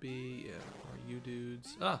 this should be, yeah, are you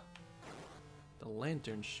dudes? Ah! The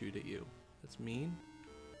lanterns shoot at you. That's mean.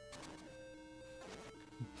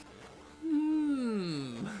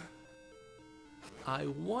 I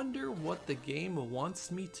wonder what the game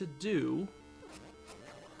wants me to do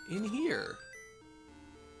in here.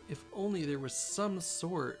 If only there was some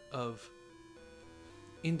sort of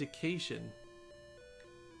indication.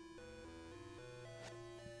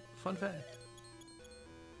 Fun fact.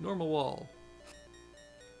 Normal wall.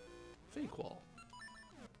 Fake wall.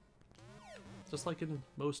 Just like in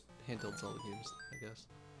most handheld Zelda games, I guess.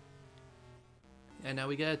 And now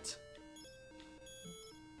we get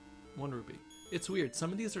 1 rupee. It's weird.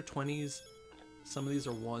 Some of these are 20s. Some of these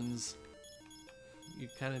are 1s. You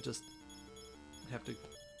kind of just have to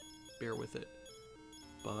bear with it.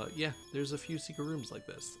 But yeah, there's a few secret rooms like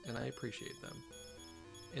this, and I appreciate them.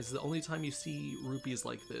 It's the only time you see rupees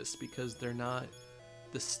like this, because they're not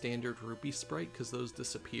the standard rupee sprite, because those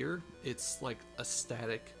disappear. It's like a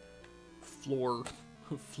static floor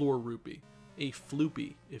rupee. A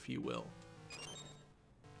floopy, if you will.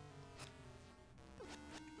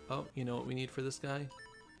 Oh, you know what we need for this guy?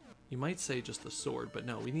 You might say just the sword, but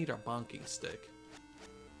no, we need our bonking stick.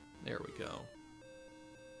 There we go.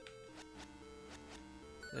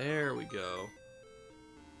 There we go.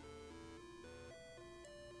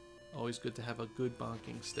 Always good to have a good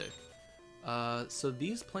bonking stick. So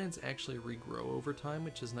these plants actually regrow over time,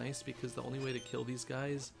 which is nice because the only way to kill these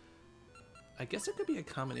guys, I guess it could be a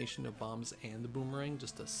combination of bombs and the boomerang,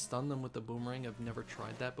 just to stun them with the boomerang. I've never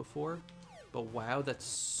tried that before. But wow, that's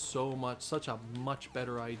such a much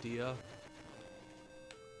better idea.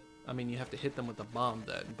 I mean, you have to hit them with the bomb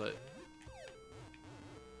then, but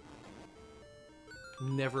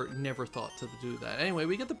never thought to do that. Anyway,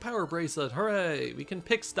 we get the power bracelet. Hooray! We can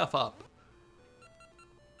pick stuff up.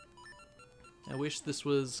 I wish this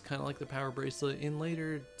was kind of like the power bracelet in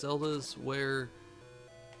later Zeldas where...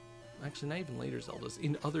 Actually, not even later Zeldas.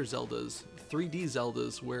 In other Zeldas, 3D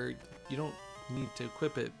Zeldas, where you don't need to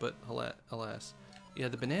equip it, but alas. Yeah,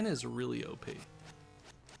 the banana is really OP.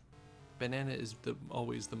 Banana is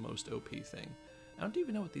always the most OP thing. I don't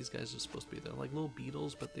even know what these guys are supposed to be. They're like little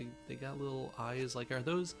beetles, but they got little eyes. Like, are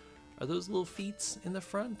those little feet in the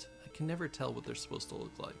front? I can never tell what they're supposed to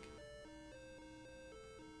look like.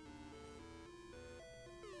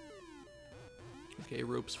 Okay,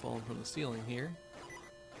 ropes falling from the ceiling here.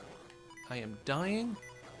 I am dying.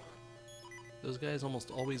 Those guys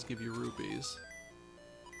almost always give you rupees.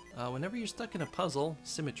 Whenever you're stuck in a puzzle,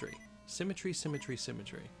 symmetry. Symmetry, symmetry,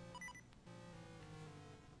 symmetry.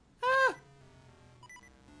 Ah!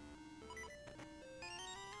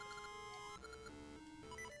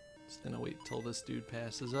 Just gonna wait till this dude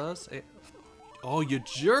passes us. Oh, you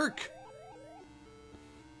jerk!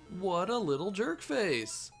 What a little jerk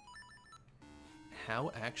face!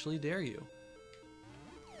 How actually dare you?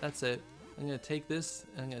 That's it. I'm gonna take this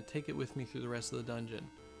and I'm gonna take it with me through the rest of the dungeon.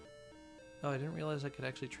 Oh, I didn't realize I could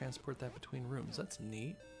actually transport that between rooms. That's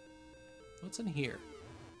neat. What's in here?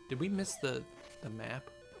 Did we miss the map?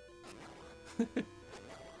 Did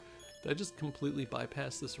I just completely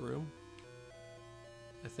bypass this room?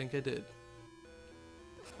 I think I did.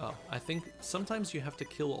 Oh, I think sometimes you have to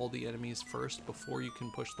kill all the enemies first before you can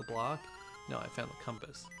push the block. No, I found the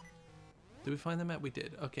compass. Did we find the map? We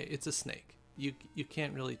did. Okay, it's a snake. You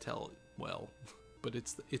can't really tell well, but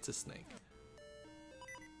it's a snake.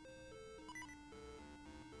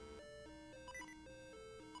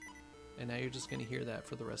 And now you're just gonna hear that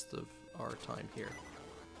for the rest of our time here.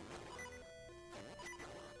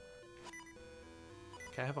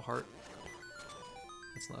 Can I have a heart?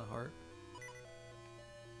 It's not a heart.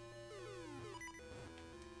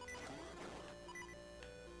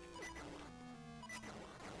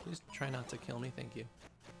 Please try not to kill me, thank you.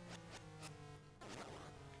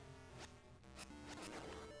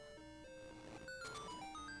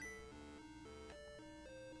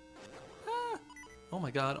 Oh my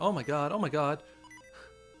god, oh my god, oh my god.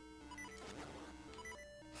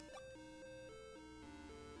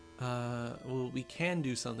 Well, we can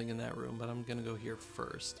do something in that room, but I'm gonna go here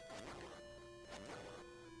first.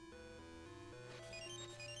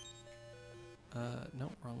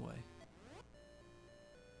 No, wrong way.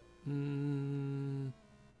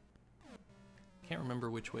 Can't remember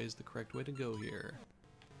which way is the correct way to go here.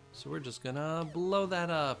 So we're just gonna blow that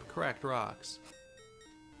up. Correct rocks.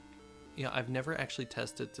 Yeah, I've never actually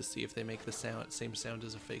tested to see if they make the same sound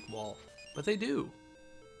as a fake wall, but they do.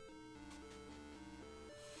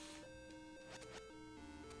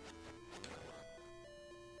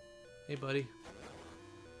 Hey, buddy.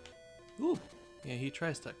 Ooh, yeah, he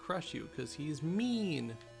tries to crush you because he's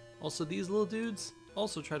mean. Also, these little dudes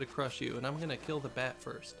also try to crush you, and I'm gonna kill the bat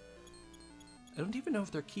first. I don't even know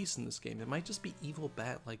if they're keys in this game. It might just be evil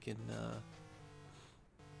bat, like in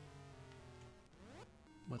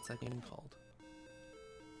what's that game called?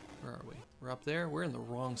 Where are we? We're up there? We're in the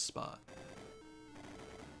wrong spot.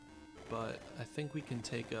 But I think we can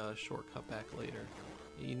take a shortcut back later.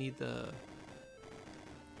 You need to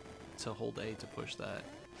hold A to push that.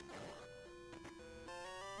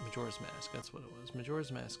 Majora's Mask, that's what it was.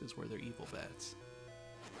 Majora's Mask is where they're evil bats.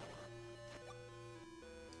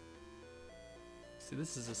 See,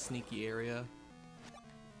 this is a sneaky area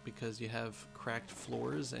because you have cracked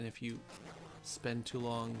floors, and if you spend too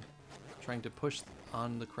long trying to push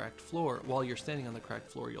on the cracked floor, while you're standing on the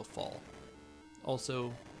cracked floor, you'll fall.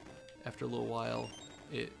 Also, after a little while,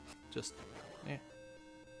 it just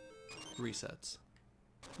resets.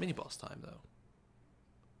 Mini boss time, though.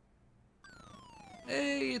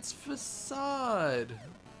 Hey, it's Facade!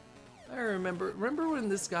 I remember when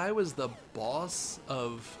this guy was the boss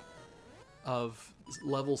of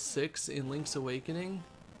level 6 in Link's Awakening?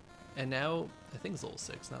 And now, I think it's level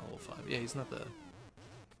 6, not level 5. Yeah, he's not the...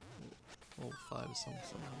 Level 5 is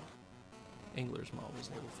something. Angler's Maw was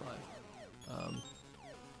level 5.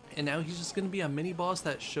 And now he's just gonna be a mini-boss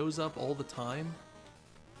that shows up all the time?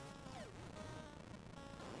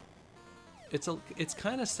 It's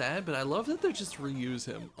kind of sad, but I love that they just reuse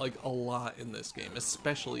him, like, a lot in this game,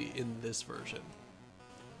 especially in this version.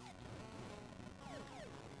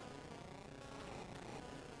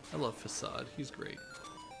 I love Facade, he's great.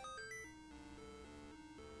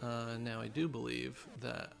 Now I do believe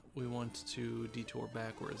that we want to detour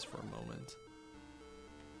backwards for a moment.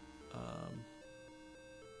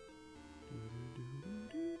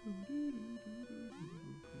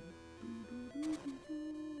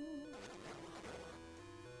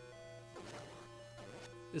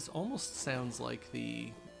 This almost sounds like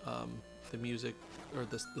the music or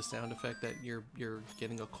the sound effect that you're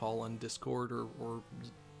getting a call on Discord or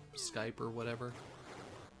Skype or whatever.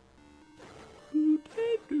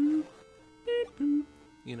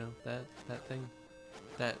 You know, that thing,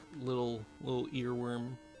 that little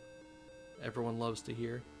earworm everyone loves to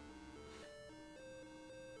hear.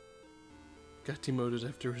 Got demoted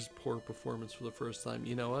after his poor performance for the first time.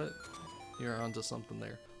 You know what? You're onto something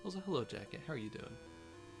there. Also, hello, Jacket. How are you doing?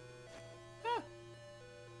 Ah.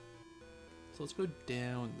 So let's go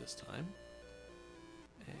down this time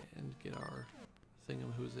and get our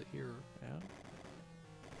who's it here out.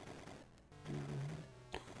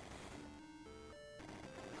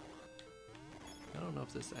 I don't know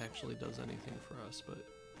if this actually does anything for us, but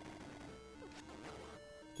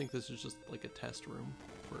I think this is just like a test room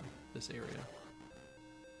for this area.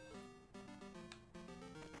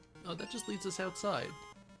 Oh, that just leads us outside.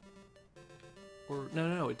 Or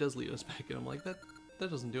no, it does lead us back, and I'm like, that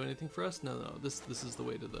doesn't do anything for us. No, this is the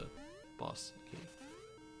way to the boss cave.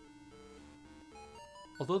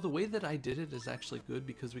 Although the way that I did it is actually good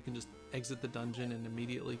because we can just exit the dungeon and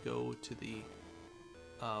immediately go to the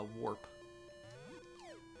warp.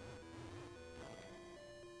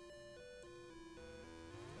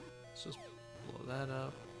 Let's just blow that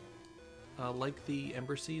up. Like the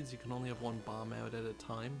Ember Seeds, you can only have one bomb out at a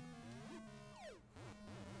time.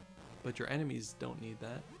 But your enemies don't need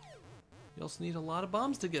that. You also need a lot of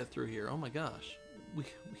bombs to get through here. Oh my gosh. We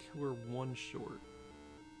were one short.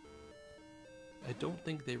 I don't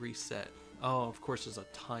think they reset. Oh, of course there's a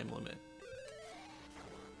time limit.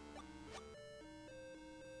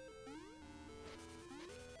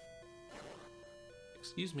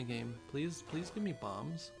 Excuse me, game. Please give me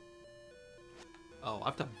bombs. Oh, I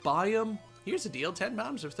have to buy them? Here's the deal. 10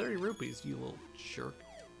 bombs for 30 rupees, you little jerk.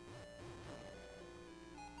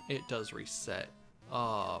 It does reset.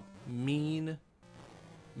 Mean.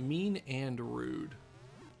 Mean and rude.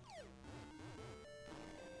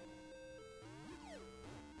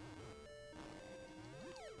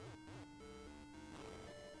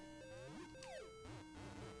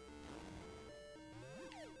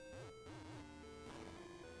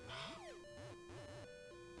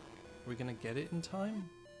 Are we gonna get it in time?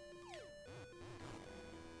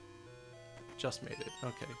 Just made it.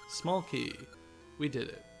 Okay. Small key. We did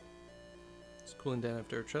it. Just cooling down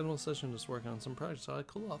after a treadmill session, just working on some projects, so I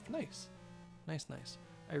cool off. Nice. Nice.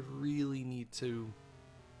 I really need to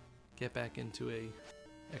get back into a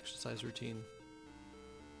exercise routine.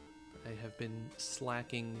 I have been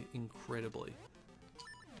slacking incredibly.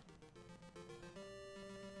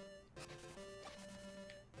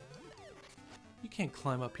 You can't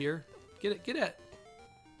climb up here. Get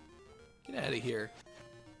out of here.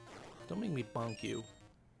 Don't make me bonk you.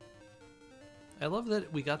 I love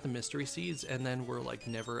that we got the mystery seeds and then we're like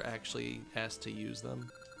never actually asked to use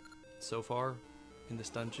them so far in this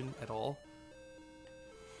dungeon at all.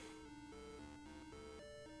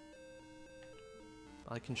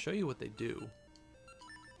 I can show you what they do.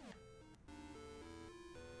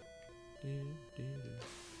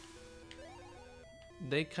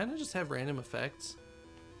 They kind of just have random effects.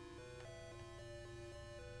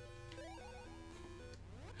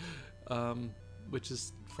 Which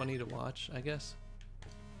is funny to watch, I guess.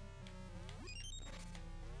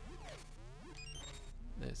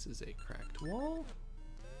 This is a cracked wall.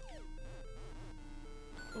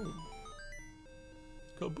 Oh.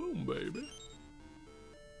 Kaboom, baby.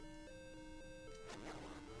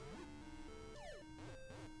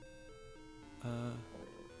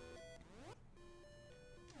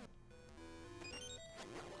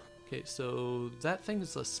 Okay, so that thing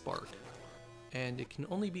is a spark, and it can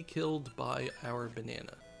only be killed by our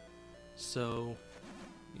banana. So,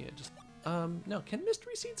 yeah, just, no, can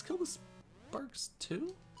mystery seeds kill the sparks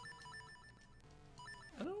too?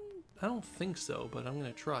 I don't think so, but I'm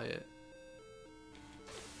gonna try it.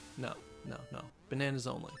 No. Bananas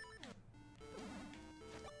only.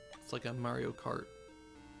 It's like a Mario Kart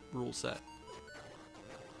rule set.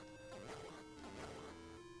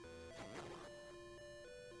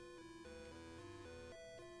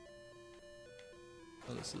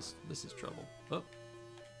 Oh, this is trouble. Oh.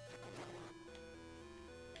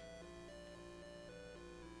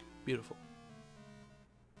 Beautiful.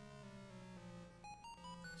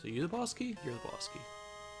 So you're the boss key? You're the boss key.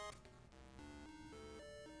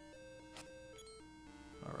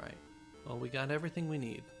 Alright. Well, we got everything we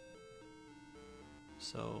need.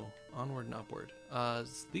 So, onward and upward.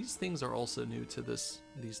 These things are also new to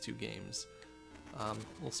these two games.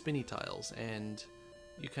 little spinny tiles, and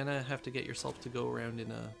you kind of have to get yourself to go around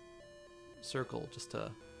in a circle just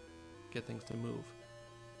to get things to move.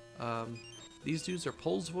 These dudes are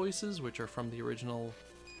Pols voices, which are from the original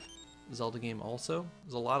Zelda game also.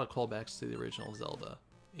 There's a lot of callbacks to the original Zelda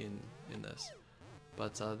in this.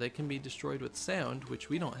 But they can be destroyed with sound, which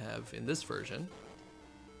we don't have in this version.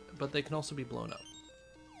 But they can also be blown up.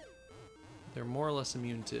 They're more or less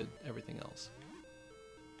immune to everything else.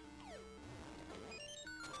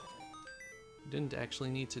 Didn't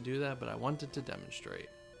actually need to do that, but I wanted to demonstrate.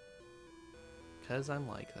 Because I'm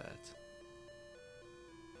like that.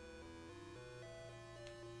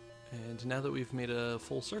 And now that we've made a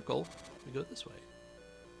full circle, we go this way.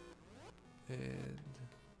 And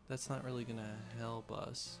that's not really gonna help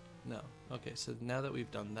us. No. Okay, so now that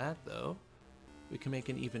we've done that though, we can make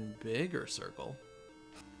an even bigger circle.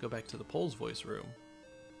 Go back to the Pols voice room.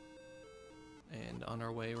 And on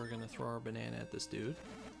our way, we're gonna throw our banana at this dude.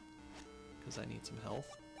 Because I need some health.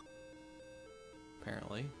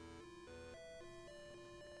 Apparently.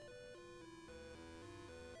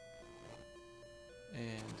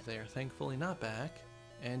 And they are thankfully not back.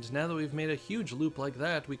 And now that we've made a huge loop like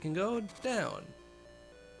that, we can go down.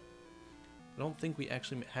 I don't think we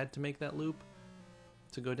actually had to make that loop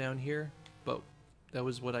to go down here, but that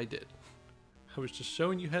was what I did. I was just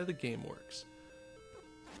showing you how the game works.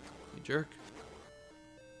 You jerk.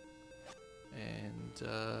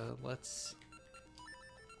 And let's...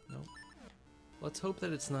 Nope. Let's hope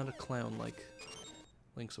that it's not a clown like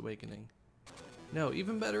Link's Awakening. No,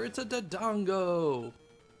 even better, it's a Dodongo!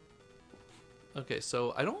 Okay,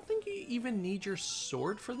 so I don't think you even need your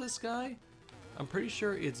sword for this guy. I'm pretty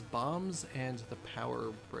sure it's bombs and the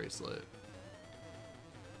power bracelet.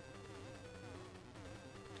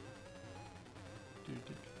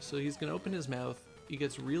 So he's gonna open his mouth, he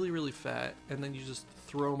gets really, really fat, and then you just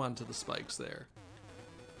throw him onto the spikes there.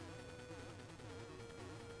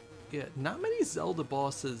 Yeah, not many Zelda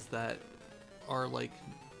bosses that are like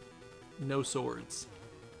no swords.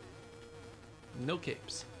 No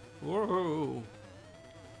capes. Whoa!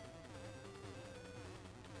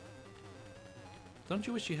 Don't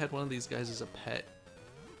you wish you had one of these guys as a pet?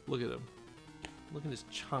 Look at him. Look at his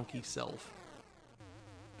chunky self.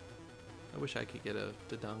 I wish I could get a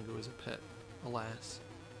Dodongo as a pet. Alas.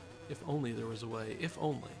 If only there was a way. If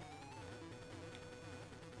only.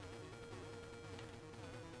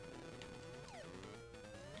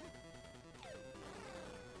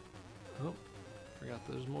 Oh, forgot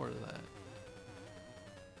there's more to that.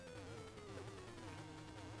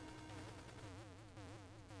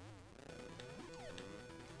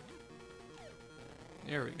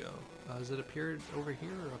 There we go. Has it appeared over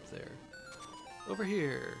here or up there? Over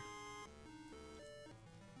here!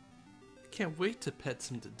 Can't wait to pet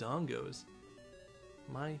some Dodongos.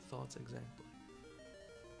 My thoughts exactly.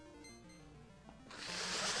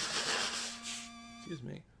 Excuse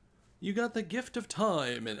me. You got the gift of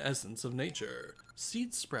time and essence of nature.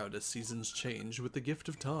 Seeds sprout as seasons change with the gift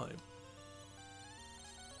of time.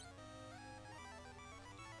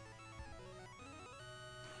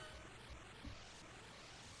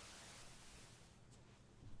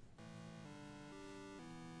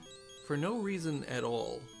 For no reason at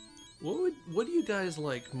all, what do you guys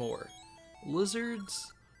like more?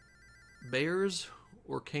 Lizards, bears,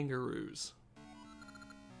 or kangaroos?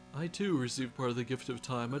 I too received part of the gift of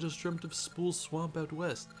time. I just dreamt of Spool Swamp out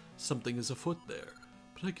west. Something is afoot there,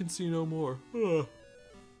 but I can see no more. Ugh.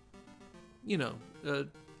 You know,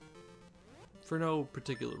 for no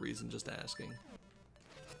particular reason, just asking.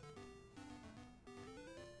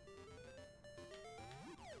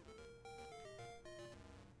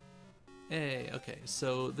 Hey, okay,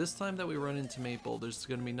 so this time that we run into Maple, there's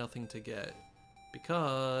gonna be nothing to get.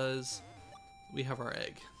 Because we have our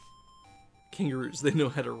egg. Kangaroos, they know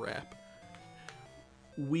how to rap.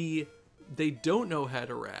 They don't know how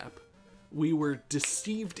to rap. We were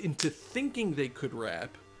deceived into thinking they could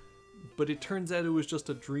rap, but it turns out it was just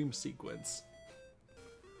a dream sequence.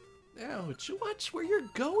 Ouch, watch where you're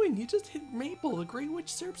going. You just hit Maple, the Grey Witch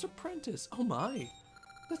Syrup's apprentice. Oh my.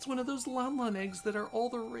 That's one of those Lon Lon eggs that are all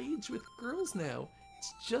the rage with girls now.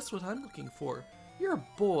 It's just what I'm looking for. You're a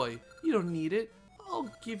boy. You don't need it. I'll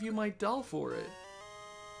give you my doll for it.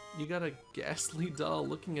 You got a ghastly doll.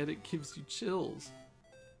 Looking at it gives you chills.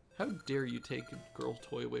 How dare you take a girl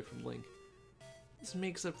toy away from Link? This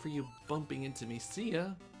makes up for you bumping into me. See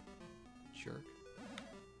ya. Jerk.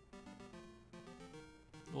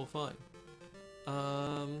 Well, fine.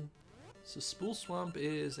 So Spool Swamp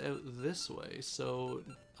is out this way, so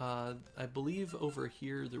I believe over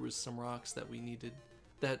here there was some rocks that we needed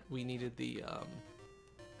the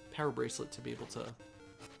power bracelet to be able to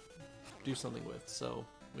do something with, so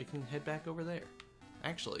we can head back over there.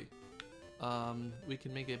 Actually, we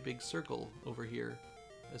can make a big circle over here,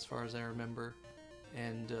 as far as I remember,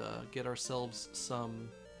 and get ourselves some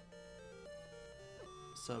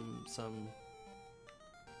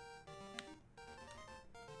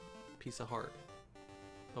piece of heart.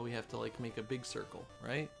 But we have to like make a big circle,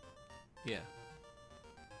 right? Yeah.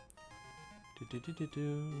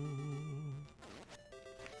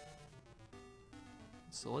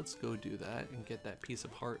 So let's go do that and get that piece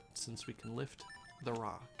of heart since we can lift the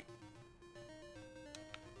rock.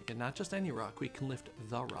 And not just any rock, we can lift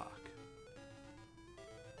the rock.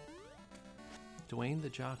 Dwayne the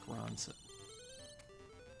Jock Ronson.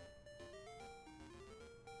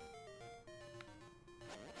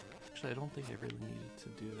 Actually, I don't think I really needed to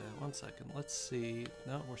do that. 1 second. Let's see.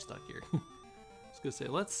 No, we're stuck here. I was going to say,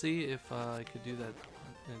 let's see if I could do that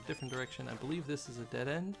in a different direction. I believe this is a dead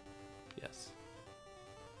end. Yes.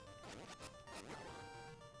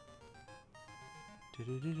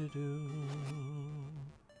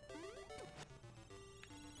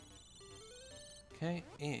 Okay,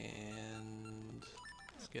 and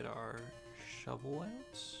let's get our shovel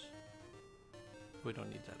out. We don't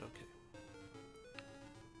need that, okay.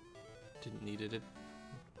 Didn't need it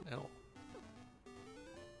at all.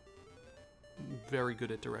 Very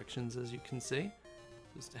good at directions, as you can see.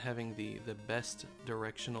 Just having the best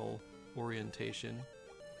directional orientation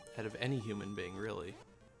out of any human being, really.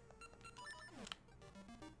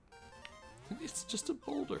 It's just a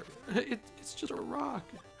boulder. It's just a rock.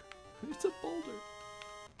 It's a boulder.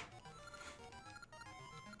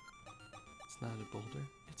 It's not a boulder.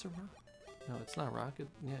 It's a rock. No, it's not a rock.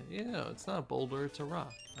 Yeah, it's not a boulder. It's a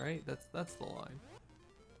rock. Right? That's the line.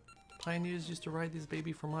 Pioneers used to ride these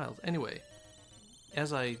baby for miles. Anyway,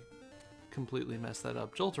 as I completely messed that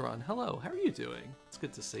up, Jolteron, hello. How are you doing? It's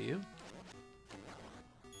good to see you.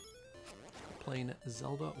 Playing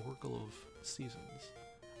Zelda Oracle of Seasons.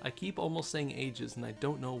 I keep almost saying ages, and I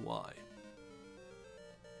don't know why.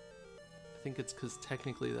 I think it's because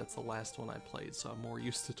technically that's the last one I played, so I'm more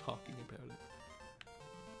used to talking about it.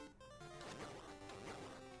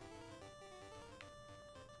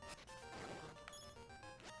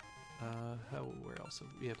 Where else?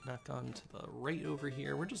 We have not gone to the right over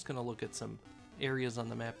here. We're just gonna look at some areas on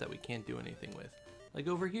the map that we can't do anything with. Like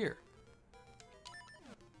over here.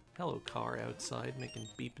 Hello, car outside making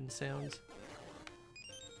beeping sounds.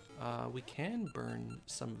 We can burn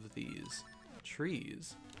some of these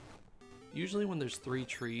trees. Usually when there's 3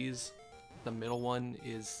 trees, the middle one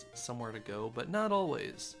is somewhere to go, but not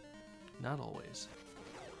always. Not always.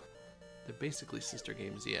 They're basically sister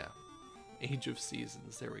games, yeah. Age of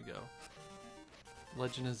Seasons, there we go.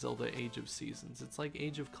 Legend of Zelda Age of Seasons. It's like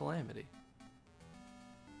Age of Calamity.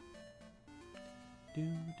 I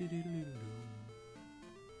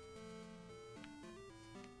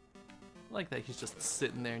like that he's just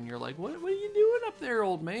sitting there and you're like, what are you doing up there,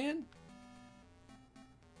 old man?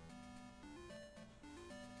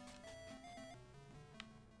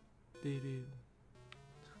 I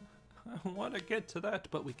want to get to that,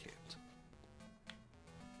 but we can't.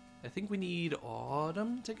 I think we need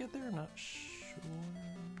autumn to get there, I'm not sure.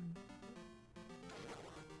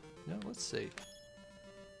 No, let's see.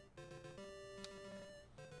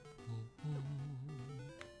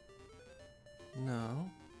 No.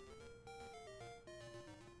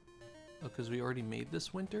 Oh, because we already made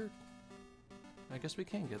this winter? I guess we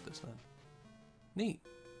can get this then. Neat.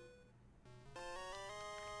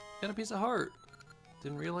 Got a piece of heart.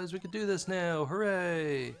 Didn't realize we could do this now.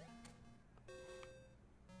 Hooray!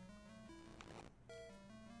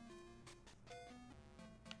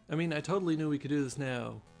 I mean, I totally knew we could do this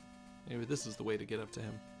now. Anyway, this is the way to get up to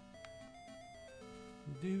him.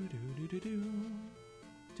 Do do do do do.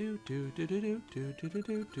 Do do do do do do do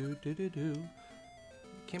do do do do do.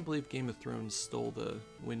 Can't believe Game of Thrones stole the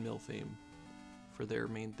windmill theme for their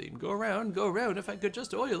main theme. Go around, go around. If I could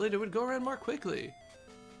just oil it, it would go around more quickly.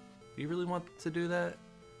 Do you really want to do that?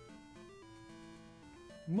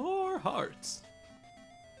 More hearts.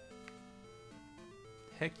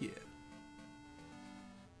 Heck yeah.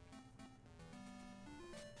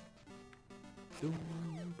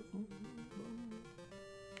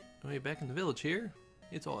 Okay, back in the village here.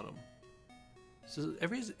 It's autumn. So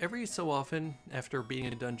every so often, after beating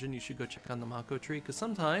a dungeon, you should go check on the Mako tree, because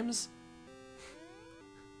sometimes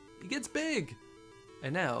it gets big.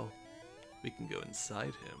 And now we can go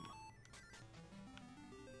inside him.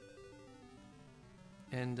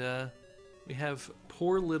 And we have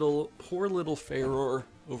poor little Faror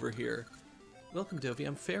over here. Welcome, Dovey.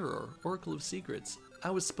 I'm Faror, Oracle of Secrets. I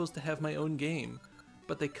was supposed to have my own game,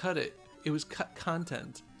 but they cut it. It was cut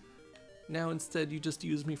content. Now instead you just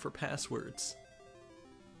use me for passwords.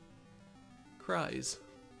 Cries.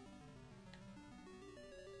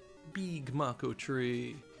 Big Mako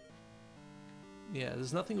tree. Yeah,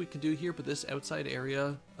 there's nothing we can do here, but this outside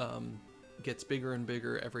area gets bigger and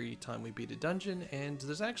bigger every time we beat a dungeon, and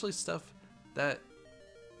there's actually stuff that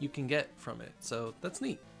you can get from it, so that's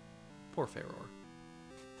neat. Poor Ferror.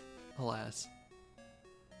 Alas.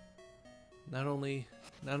 Not only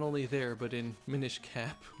there, but in Minish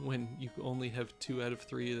Cap, when you only have 2 out of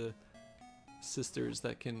 3 of the sisters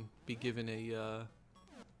that can be given a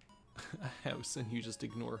house, and you just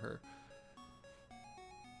ignore her.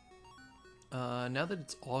 Now that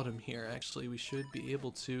it's autumn here, actually, we should be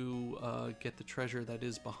able to get the treasure that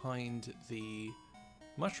is behind the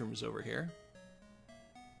mushrooms over here.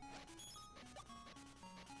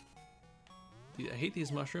 I hate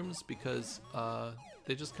these mushrooms because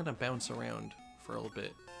they just kind of bounce around for a little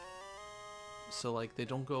bit. So, like, they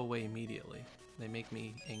don't go away immediately. They make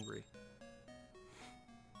me angry.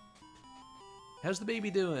 How's the baby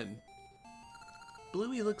doing?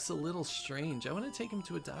 Bluey looks a little strange. I want to take him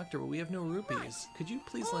to a doctor, but we have no rupees. Could you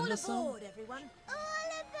please lend us some? All aboard, everyone! All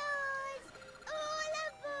aboard!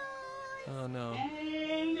 All aboard! Oh no.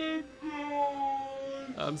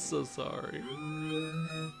 I'm so sorry.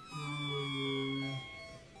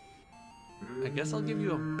 I guess I'll give you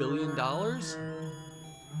 $1 billion?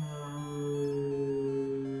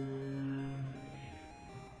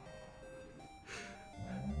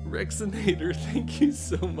 Rexinator, thank you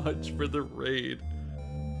so much for the raid.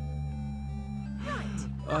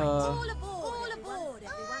 All aboard,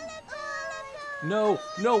 everyone!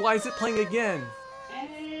 No, why is it playing again?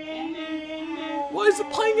 Why is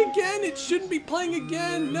it playing again? It shouldn't be playing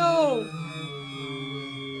again, no!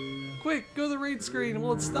 Quick, go to the raid screen,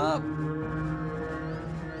 will it stop?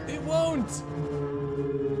 It won't!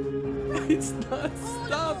 It's not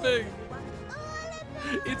stopping!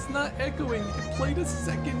 It's not echoing, it played a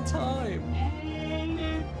second time!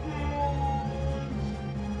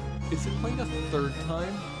 Is it playing a third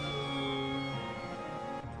time?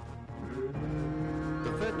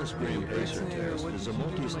 The Fitness Green Pacer test is a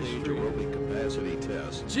multi-stage aerobic capacity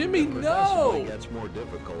test. Jimmy, that no! progressively gets more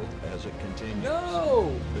difficult as it continues.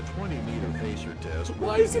 No! The 20-meter pacer test will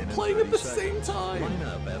Why is it begin in playing at 30 the seconds. same time? Line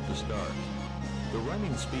up at the start. The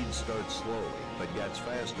running speed starts slowly, but gets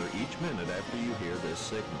faster each minute after you hear this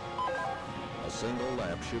signal. A single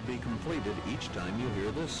lap should be completed each time you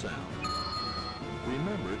hear this sound.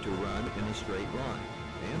 Remember to run in a straight line,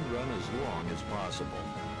 and run as long as possible.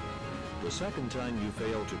 The second time you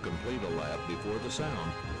fail to complete a lap before the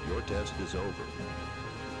sound, your test is over.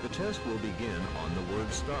 The test will begin on the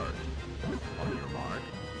word start. On your mark,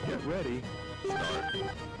 get ready, start.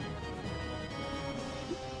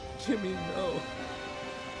 Jimmy, no.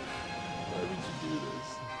 Why would you do this?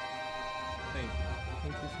 Thank you.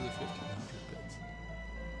 Thank you for the 1,500 bits.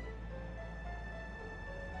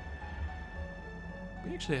 We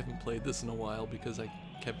actually haven't played this in a while because I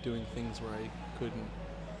kept doing things where I couldn't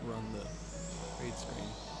run the raid screen.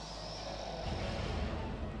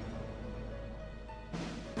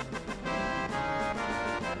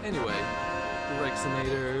 Anyway,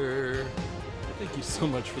 Rexinator, thank you so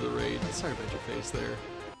much for the raid. Sorry about your face there.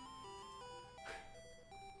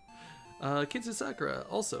 Kitsu Sakura,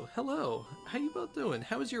 also, hello. How you both doing?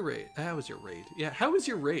 How was your raid? How was your raid? Yeah, how was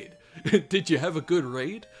your raid? Did you have a good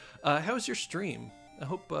raid? How was your stream? I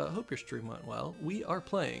hope your stream went well. We are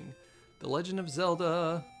playing The Legend of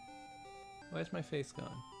Zelda. Why is my face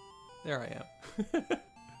gone? There I am.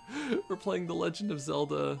 We're playing The Legend of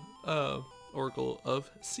Zelda, Oracle of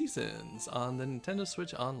Seasons on the Nintendo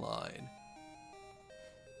Switch Online.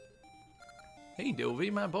 Hey Dovey,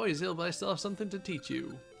 my boy Zil, but I still have something to teach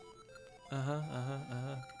you.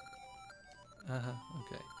 Okay.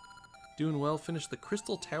 Doing well, finished the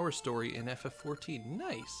Crystal Tower story in FF14.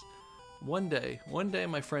 Nice! One day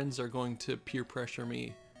my friends are going to peer pressure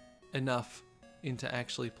me enough into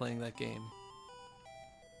actually playing that game.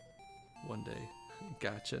 One day.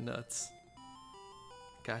 Gotcha nuts.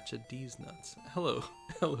 Gotcha D's nuts. Hello.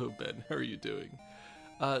 Hello, Ben. How are you doing?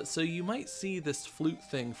 So you might see this flute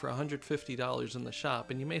thing for $150 in the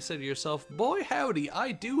shop, and you may say to yourself, boy howdy,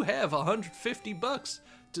 I do have $150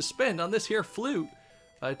 to spend on this here flute.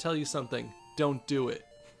 I tell you something, don't do it.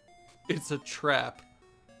 It's a trap.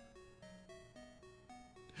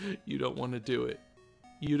 You don't want to do it.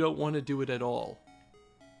 You don't want to do it at all.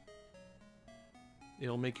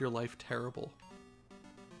 It'll make your life terrible.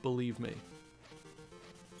 Believe me.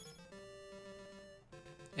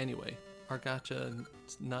 Anyway, our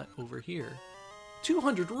gacha's not over here.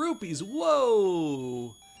 200 rupees!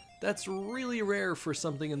 Whoa! That's really rare for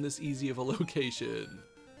something in this easy of a location.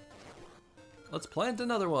 Let's plant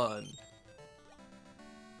another one.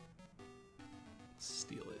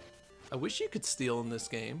 Steal it. I wish you could steal in this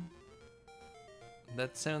game.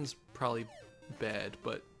 That sounds probably bad,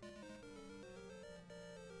 but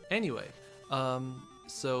anyway.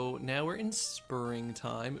 So now we're in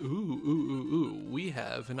springtime. Ooh. We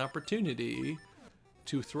have an opportunity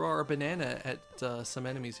to throw our banana at some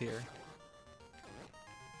enemies here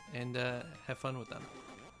and have fun with them.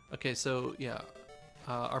 Okay, so yeah,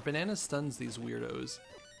 our banana stuns these weirdos,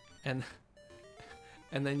 and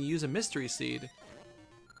then you use a mystery seed,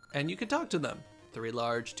 and you can talk to them. 3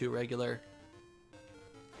 large, 2 regular.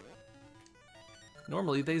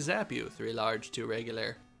 Normally they zap you. 3 large, 2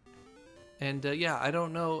 regular. And yeah, I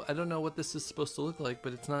don't know what this is supposed to look like,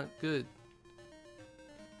 but it's not good.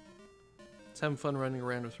 It's having fun running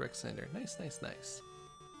around with Rexander. Nice.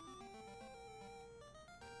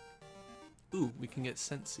 Ooh, we can get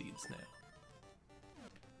scent seeds now.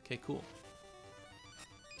 Okay, cool.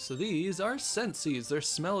 So these are scent seeds. They're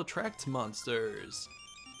smell attract monsters.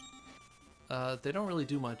 They don't really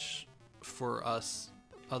do much for us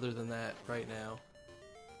other than that right now.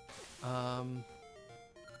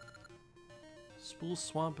 Spool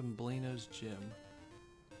Swamp and Blano's Gym.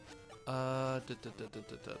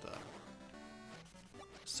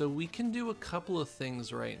 So we can do a couple of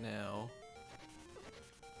things right now.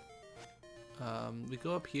 We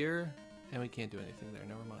go up here, and we can't do anything there.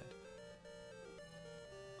 Never mind.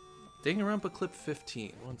 Danganronpa clip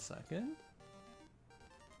 15. 1 second.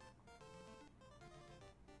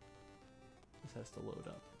 This has to load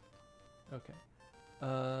up. Okay.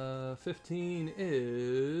 15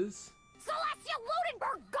 is... Celestia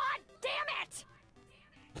Ludenberg, god damn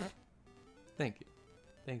it! Thank you.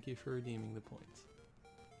 Thank you for redeeming the points.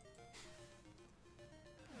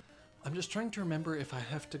 I'm just trying to remember if I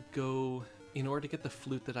have to go, in order to get the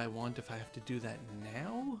flute that I want, if I have to do that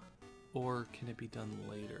now, or can it be done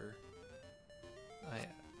later? I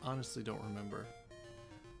honestly don't remember.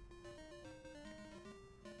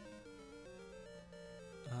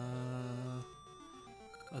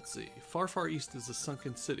 Let's see. Far, far east is a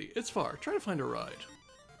sunken city. It's far. Try to find a ride.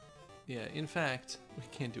 Yeah, in fact, we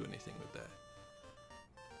can't do anything with that.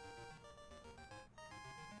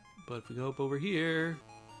 But if we go up over here...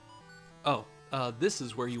 Oh, this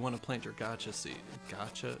is where you want to plant your gacha seed.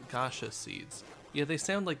 Gacha seeds. Yeah, they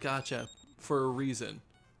sound like gacha for a reason.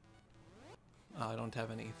 I don't have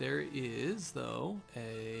any. There is, though,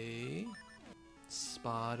 a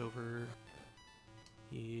spot over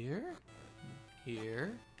here.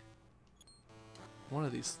 Here. One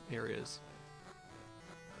of these areas.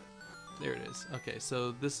 There it is. Okay,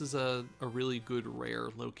 so this is a really good rare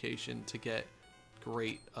location to get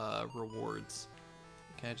great rewards.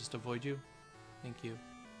 Can I just avoid you? Thank you.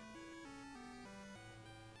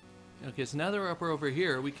 Okay, so now that we're over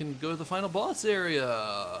here, we can go to the final boss area.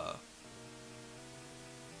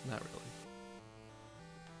 Not really.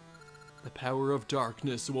 The power of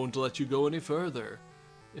darkness won't let you go any further.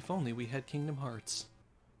 If only we had Kingdom Hearts.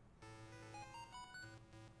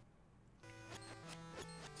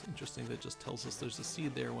 It's interesting that it just tells us there's a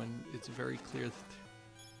seed there when it's very clear that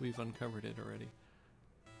we've uncovered it already.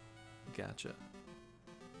 Gotcha.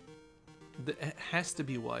 It has to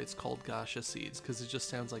be why it's called gacha seeds, because it just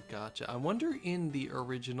sounds like gacha. I wonder in the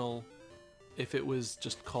original if it was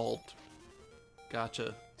just called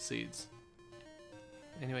gacha seeds.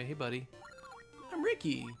 Anyway, hey buddy. I'm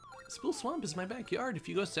Ricky. Spool Swamp is my backyard. If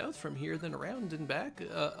you go south from here, then around and back,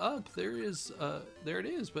 up, there it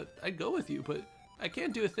is, but I'd go with you, but I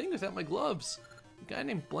can't do a thing without my gloves. A guy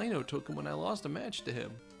named Blano took them when I lost a match to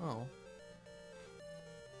him. Oh.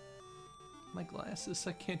 My glasses.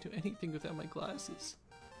 I can't do anything without my glasses.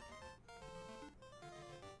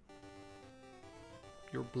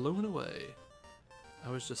 You're blown away. I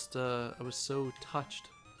was just, I was so touched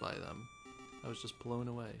by them. I was just blown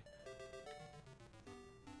away.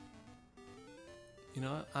 You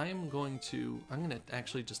know what? I'm gonna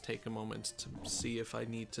actually just take a moment to see if I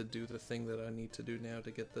need to do the thing that I need to do now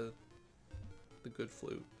to get the good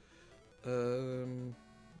flute. 1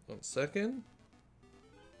 second.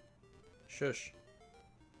 Shush.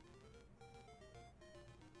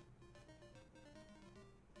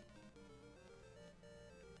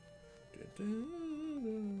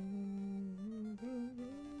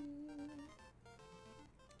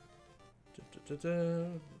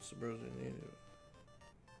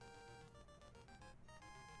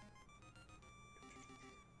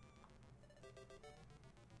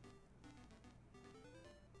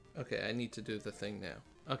 Okay, I need to do the thing now.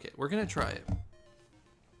 Okay, we're gonna try it.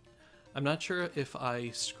 I'm not sure if I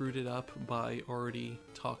screwed it up by already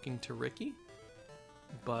talking to Ricky.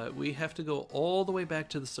 but we have to go all the way back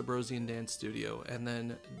to the Subrosian dance studio and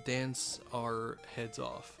then dance our heads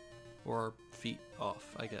off, or our feet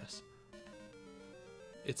off, I guess.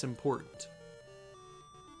 It's important.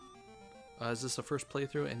 Is this a first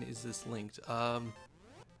playthrough, and is this linked? I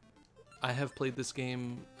have played this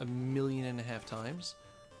game 1.5 million times.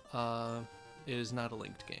 It is not a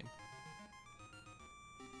linked game.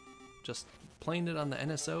 Just playing it on the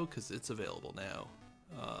NSO because it's available now.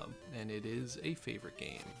 And it is a favorite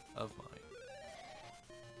game of mine.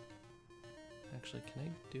 Actually, can I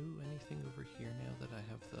do anything over here now that I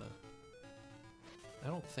have the... I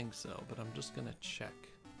don't think so, but I'm just gonna check.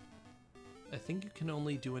 I think you can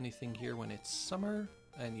only do anything here when it's summer,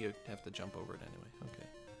 and you have to jump over it anyway. Okay.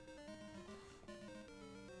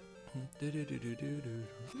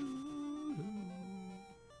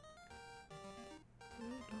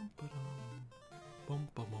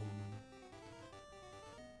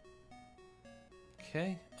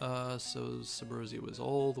 Okay, so Subrosia was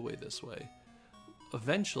all the way this way.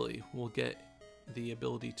 Eventually, we'll get the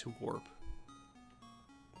ability to warp.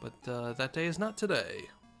 But that day is not today.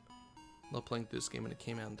 Love playing this game when it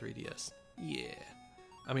came out in 3DS. Yeah.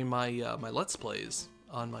 I mean, my Let's Plays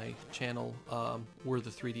on my channel were the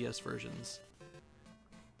 3DS versions.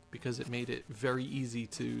 Because it made it very easy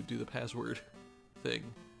to do the password thing.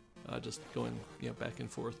 Just going back and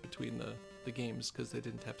forth between the games because they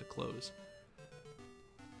didn't have to close.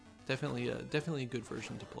 Definitely a good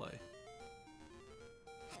version to play.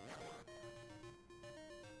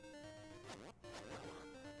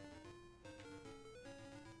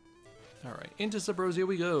 Alright, into Subrosia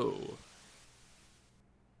we go!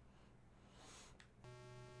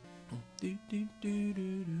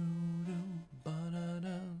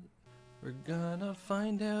 We're gonna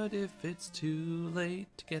find out if it's too late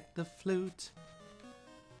to get the flute.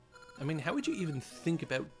 I mean, how would you even think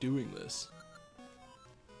about doing this?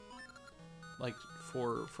 Like,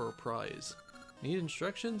 for a prize. Need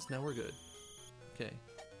instructions? Now we're good. Okay.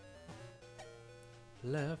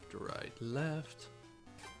 Left, right, left.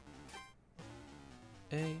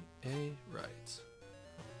 A, right.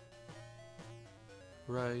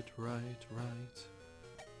 Right, right, right.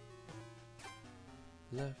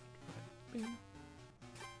 Left, right, bing.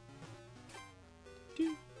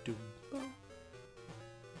 Do, do, bum.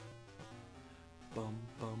 Bum,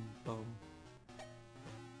 bum, bum.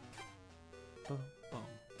 Bum, bum,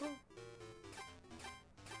 bum.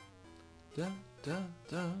 Da, da,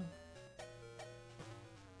 da.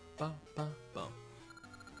 Bum, bum, bum.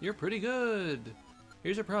 You're pretty good.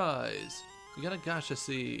 Here's your prize. You got a gacha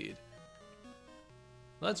seed.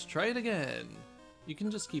 Let's try it again. You can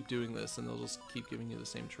just keep doing this and they'll just keep giving you the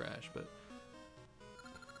same trash, but...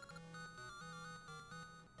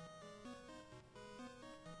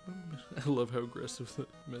 I love how aggressive the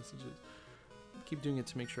message is. Keep doing it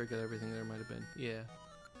to make sure I get everything there might have been. Yeah.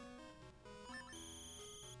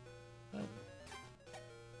 Boom,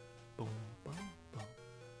 boom, boom.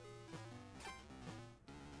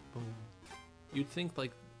 Boom. You'd think,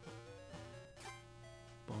 like,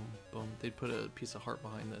 boom, boom, they'd put a piece of heart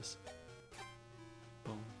behind this.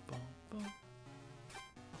 Boom, boom, boom.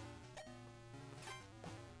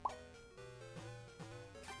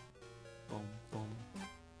 Boom, boom,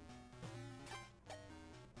 boom.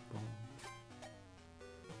 Boom.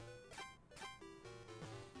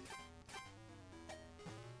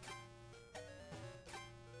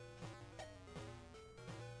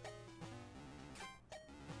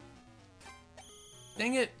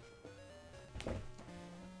 Dang it!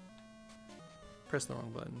 Press the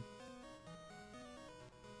wrong button.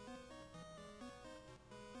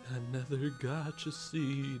 Another gacha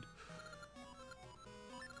seed.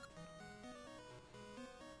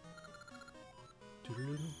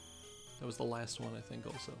 That was the last one, I think,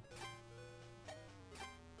 also.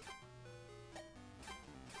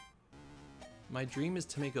 My dream is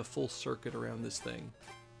to make a full circuit around this thing.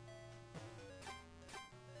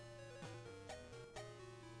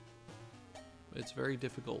 It's very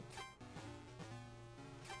difficult.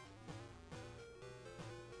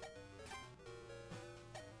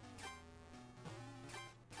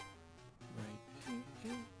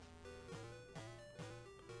 Right.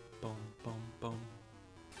 Boom, boom, boom.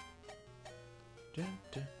 Da,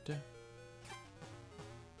 da, da.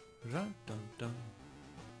 Run, dun, dun.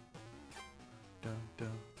 Dun,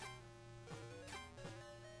 dun.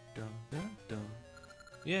 Dun, dun, dun.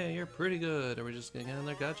 Yeah, you're pretty good. Are we just getting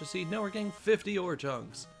another gacha seed? No, we're getting 50 ore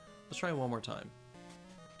chunks. Let's try one more time.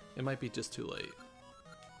 It might be just too late,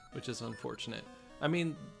 which is unfortunate. I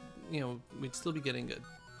mean, we'd still be getting a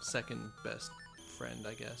second best friend,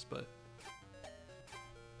 I guess, but...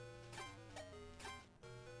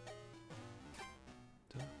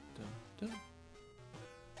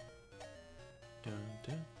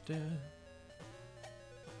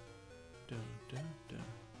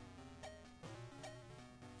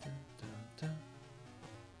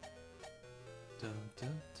 Dun,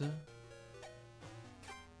 dun, dun.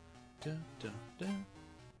 Dun, dun, dun.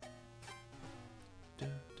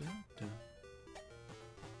 Dun, dun, dun.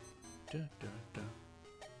 Dun, dun, dun.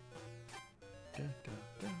 Dun, dun,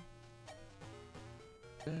 dun.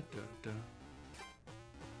 Dun, dun, dun.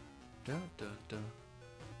 Dun, dun, dun.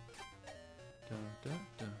 Dun, dun,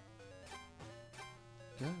 dun.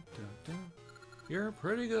 Dun, dun, dun. You're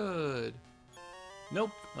pretty good.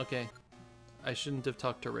 Nope. Okay. I shouldn't have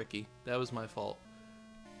talked to Ricky. That was my fault.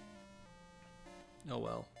 Oh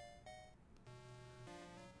well.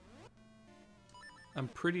 I'm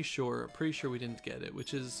pretty sure we didn't get it,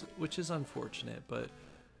 which is unfortunate, but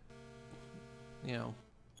you know,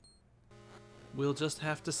 we'll just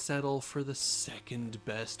have to settle for the second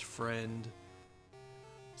best friend.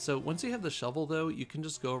 So once you have the shovel though, you can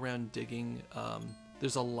just go around digging.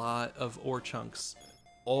 There's a lot of ore chunks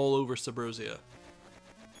all over Subrosia.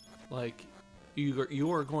 Like,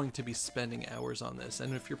 you are going to be spending hours on this,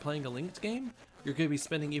 and if you're playing a linked game, you're going to be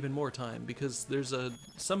spending even more time, because there's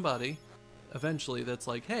somebody eventually that's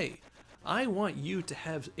like, hey, I want you to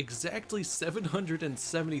have exactly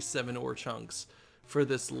 777 ore chunks for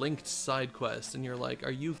this linked side quest, and you're like,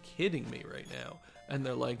 are you kidding me right now? And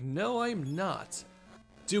they're like, no, I'm not.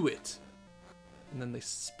 Do it. And then they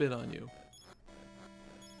spit on you.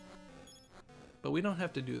 But we don't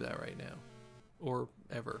have to do that right now, or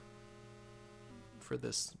ever, for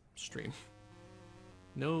this stream.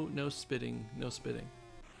 No spitting, no spitting.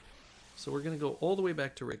 So we're gonna go all the way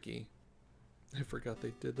back to Ricky. I forgot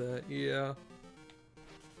they did that, yeah.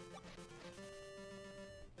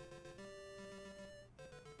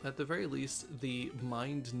 At the very least, the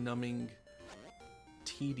mind-numbing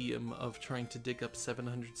tedium of trying to dig up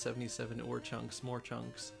 777 ore chunks, more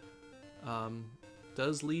chunks,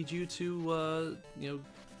 does lead you to, you know,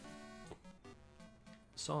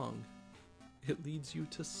 song. It leads you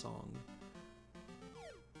to song.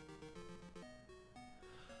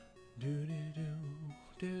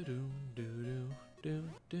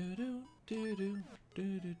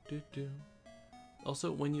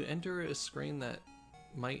 Also, when you enter a screen that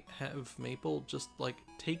might have maple, just like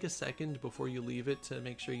take a second before you leave it to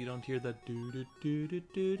make sure you don't hear the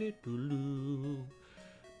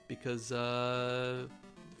because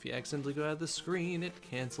if you accidentally go out of the screen, it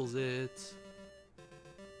cancels it,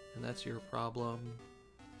 and that's your problem.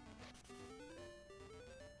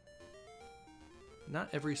 Not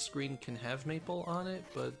every screen can have maple on it,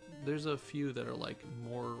 but there's a few that are like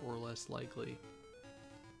more or less likely.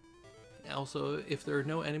 Also, if there are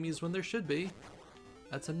no enemies when there should be,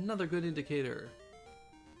 that's another good indicator.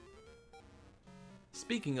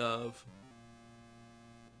 Speaking of,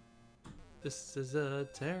 this is a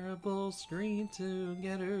terrible screen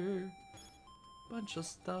together. Bunch of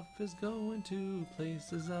stuff is going to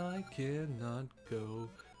places I cannot go.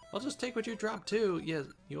 I'll just take what you drop too. Yeah,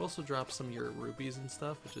 you also drop some of your rubies and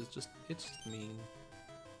stuff, which is just, it's just mean.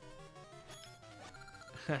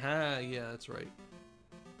 Haha, yeah, that's right.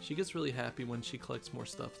 She gets really happy when she collects more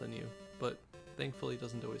stuff than you, but thankfully it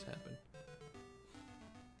doesn't always happen.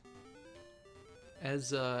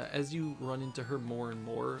 As you run into her more and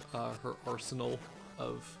more, her arsenal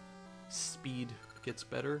of speed gets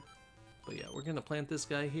better. But yeah, we're gonna plant this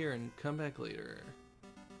guy here and come back later.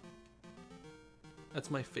 That's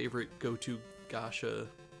my favorite go-to gacha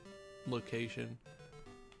location.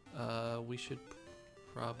 We should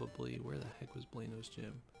probably... Where the heck was Blano's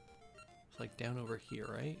gym? It's like down over here,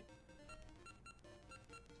 right?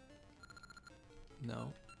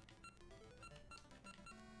 No.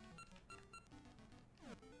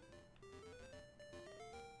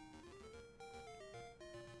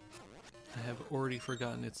 I have already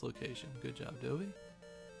forgotten its location. Good job, Dovey.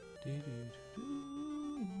 It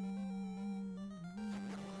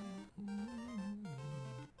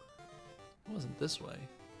wasn't this way.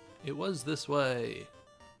 It was this way.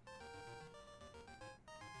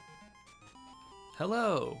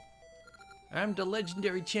 Hello. I'm the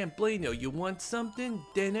legendary champ Blano. You want something?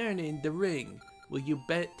 Then earn it in the ring. Will you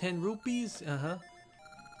bet 10 rupees? Uh-huh.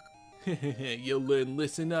 You'll learn,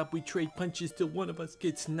 listen up, we trade punches till one of us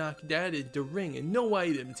gets knocked out in the ring, and no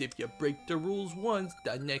items. If you break the rules once,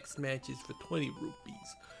 the next match is for 20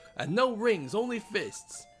 rupees. And no rings, only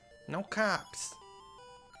fists. No cops.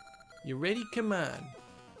 You ready? Come on.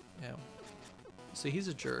 Yeah. So he's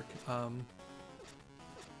a jerk. Can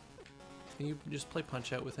you just play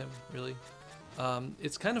Punch Out with him, really?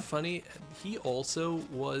 It's kind of funny, he also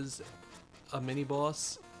was a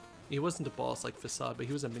mini-boss. He wasn't a boss like Facade, but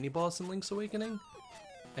he was a mini-boss in Link's Awakening.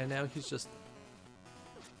 And now he's just...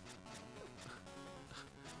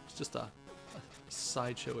 it's just a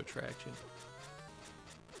sideshow attraction.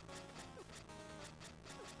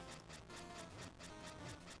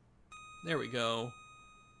 There we go.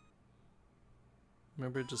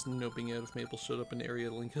 Remember just noping out if Maple showed up in the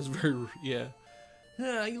area. Link is very... yeah.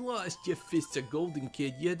 Ah, you lost your fist of golden,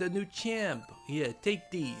 kid. You're the new champ. Yeah, take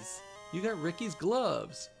these. You got Ricky's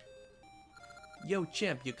gloves. Yo,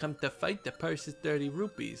 champ, you come to fight? The purse is 30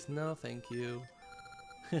 rupees. No, thank you.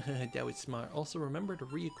 That was smart. Also, remember to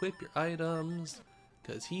re-equip your items,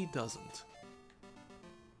 because he doesn't.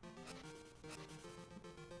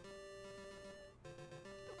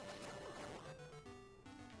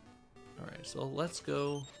 Alright, so let's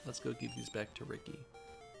go give these back to Ricky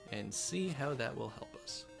and see how that will help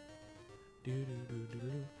us.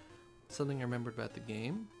 Something I remembered about the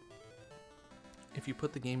game. If you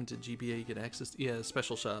put the game into GBA, you get access to, yeah, a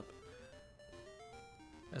special shop.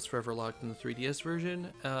 That's forever locked in the 3DS version.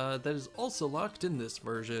 That is also locked in this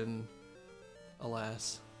version.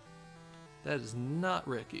 Alas. That is not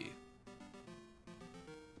Ricky.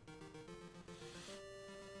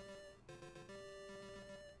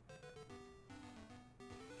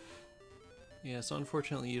 Yeah, so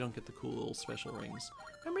unfortunately you don't get the cool little special rings.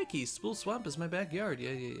 I'm Ricky. Spool Swamp is my backyard.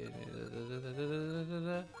 Yeah.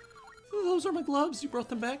 Those are my gloves. You brought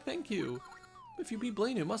them back? Thank you. If you beat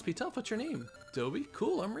Blaine, it must be tough. What's your name? Dovey?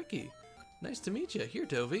 Cool, I'm Ricky. Nice to meet you. Here,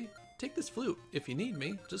 Dovey. Take this flute. If you need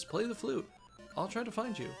me, just play the flute. I'll try to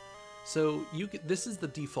find you. So you get, this is the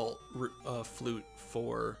default flute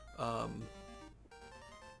for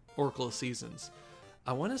Oracle of Seasons.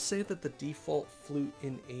 I want to say that the default flute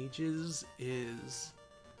in Ages is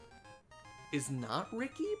not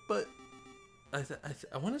Ricky, but I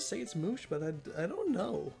want to say it's Moosh, but I don't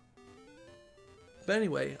know. But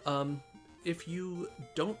anyway, if you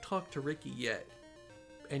don't talk to Ricky yet,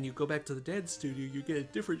 and you go back to the Dad Studio, you get a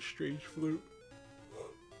different strange flute,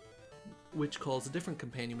 which calls a different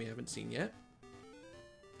companion we haven't seen yet.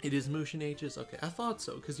 It is Moosh in Ages? Okay, I thought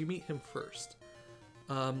so, because you meet him first.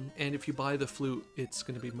 And if you buy the flute, it's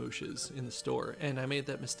going to be Moosh's in the store. And I made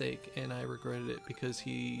that mistake, and I regretted it, because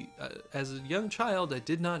he, as a young child, I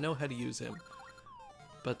did not know how to use him.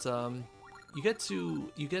 But, you get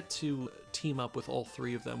to team up with all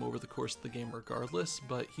three of them over the course of the game regardless,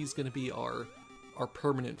 but he's going to be our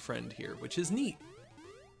permanent friend here, which is neat.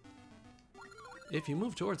 If you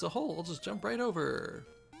move towards a hole, I'll just jump right over.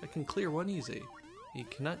 I can clear one easy. You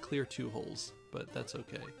cannot clear 2 holes, but that's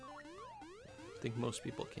okay. I think most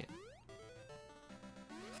people can.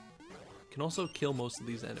 Can also kill most of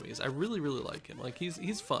these enemies. I really like him. Like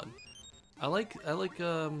he's fun. I like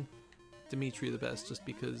Dimitri the best just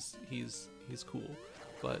because he's cool.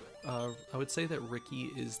 But I would say that Ricky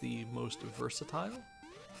is the most versatile.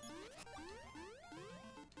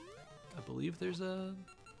 I believe there's a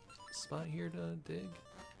spot here to dig.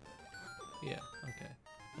 Yeah, okay.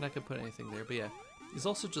 And I could put anything there, but yeah. He's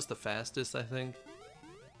also just the fastest, I think.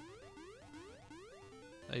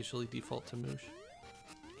 I usually default to Moosh.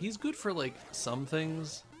 He's good for, like, some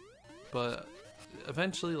things, but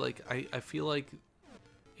eventually, like, I feel like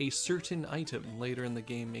a certain item later in the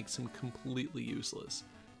game makes him completely useless.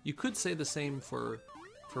 You could say the same for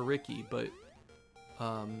Ricky, but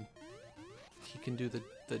he can do the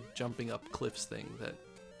jumping up cliffs thing that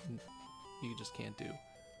you just can't do.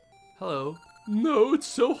 Hello. No, it's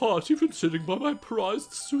so hot. Even sitting by my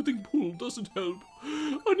prized soothing pool doesn't help.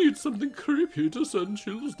 I need something creepy to send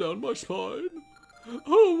chills down my spine.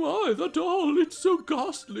 Oh my, the doll, it's so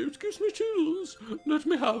ghastly, it gives me chills. Let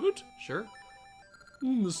me have it. Sure.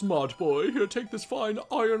 Smart boy, here, take this fine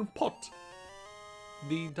iron pot.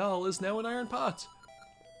 The doll is now an iron pot.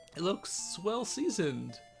 It looks well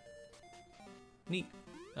seasoned. Neat.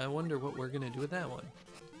 I wonder what we're gonna do with that one.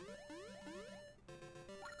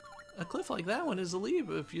 A cliff like that one is a leap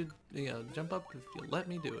if you jump up if you let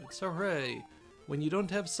me do it. So hooray. When you don't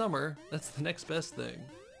have summer, that's the next best thing.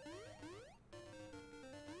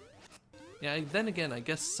 Yeah, then again, I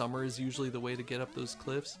guess summer is usually the way to get up those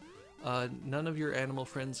cliffs. None of your animal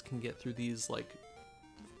friends can get through these, like,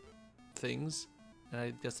 things. And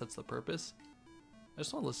I guess that's the purpose. I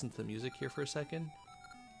just want to listen to the music here for a second.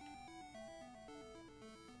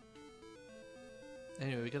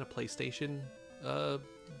 Anyway, we got a PlayStation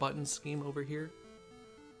button scheme over here.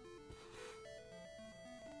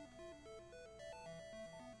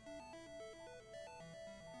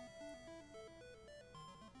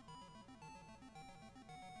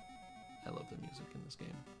 I love the music in this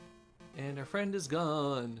game. And our friend is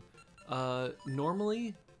gone.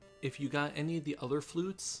 Normally, if you got any of the other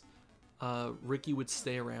flutes, Ricky would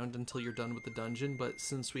stay around until you're done with the dungeon, but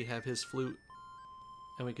since we have his flute,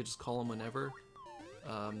 and we could just call him whenever,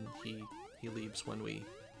 he leaves when we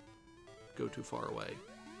go too far away.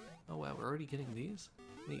 Oh wow, we're already getting these?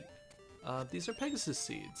 Neat. These are Pegasus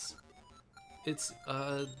seeds. it's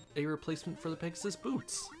a replacement for the Pegasus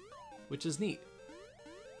boots, which is neat.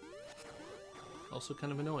 Also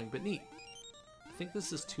kind of annoying, but neat. I think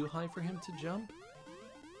this is too high for him to jump.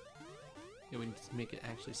 Yeah, we need to make it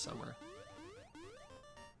actually summer.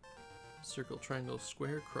 Circle, triangle,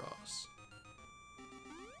 square, cross.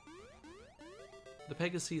 The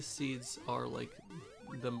Pegasus seeds are like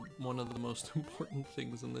one of the most important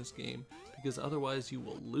things in this game, because otherwise you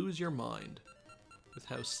will lose your mind with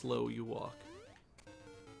how slow you walk.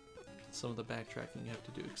 Some of the backtracking you have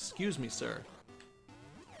to do. Excuse me, sir.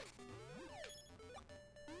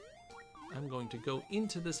 I'm going to go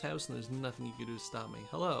into this house and there's nothing you can do to stop me.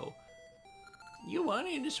 Hello. You want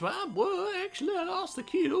in the swamp? Well, actually, I lost the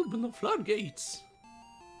key to open the floodgates.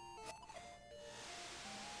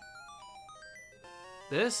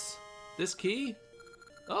 This key?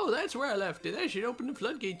 Oh, that's where I left it. I should open the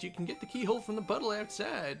floodgates. You can get the keyhole from the puddle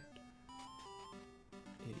outside.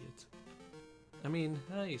 Idiot. I mean,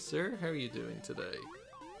 hi, sir. How are you doing today?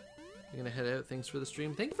 You're gonna head out. Thanks for the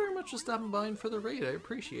stream. Thank you very much for stopping by and for the raid. I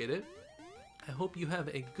appreciate it. I hope you have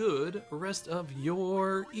a good rest of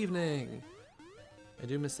your evening. I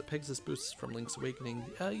do miss the Pegasus boosts from Link's Awakening.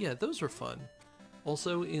 Yeah, those were fun.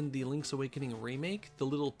 Also, in the Link's Awakening remake, the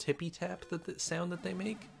little tippy tap sound that they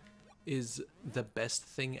make is the best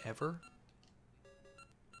thing ever.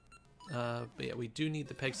 But yeah, we do need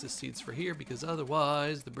the Pegasus seeds for here because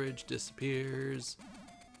otherwise the bridge disappears.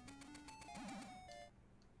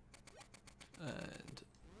 And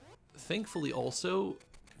thankfully also,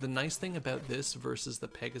 the nice thing about this versus the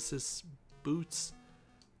Pegasus boots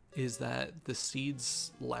is that the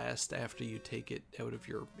seeds last after you take it out of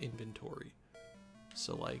your inventory.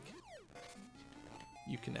 So like,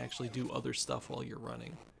 you can actually do other stuff while you're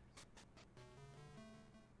running.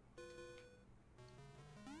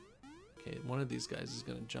 Okay, one of these guys is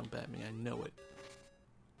gonna jump at me, I know it.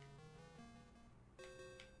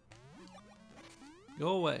 Go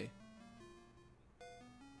away.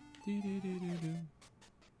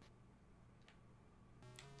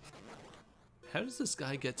 How does this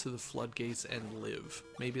guy get to the floodgates and live?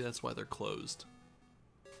 Maybe that's why they're closed.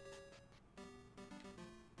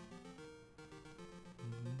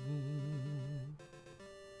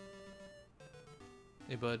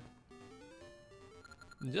 Hey, bud.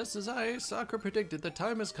 Just as Sakura predicted, the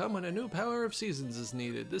time has come when a new power of seasons is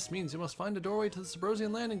needed. This means you must find a doorway to the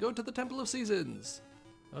Subrosian land and go to the Temple of Seasons.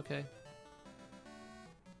 Okay.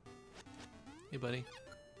 Hey, buddy.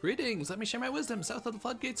 Greetings, let me share my wisdom. South of the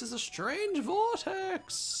floodgates is a strange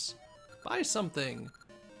vortex. Buy something.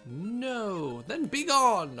 No, then be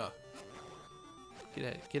gone. Get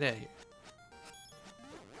out of here.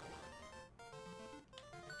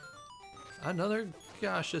 Another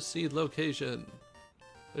Gasha seed location.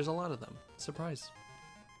 There's a lot of them. Surprise.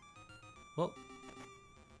 Well,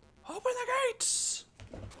 open the gates!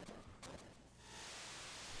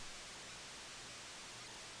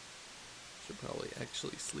 Should probably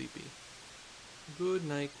actually sleepy. Good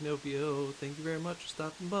night, Pinocchio. Thank you very much for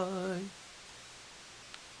stopping by.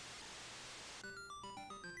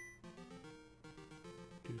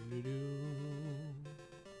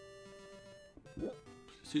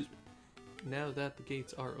 Excuse me. Now that the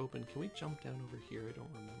gates are open, can we jump down over here? I don't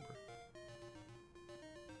remember.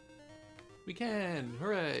 We can!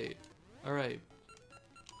 Hooray! Alright.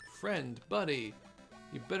 Friend, buddy,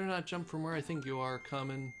 you better not jump from where I think you are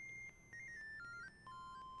coming.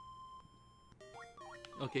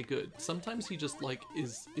 Okay, good. Sometimes he just, like,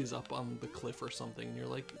 is up on the cliff or something, and you're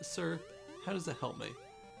like, sir, how does that help me?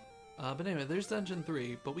 But anyway, there's Dungeon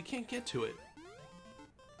 3, but we can't get to it.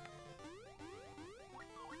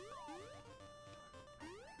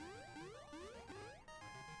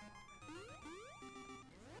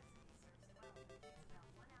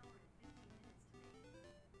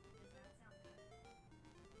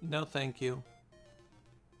 No, thank you.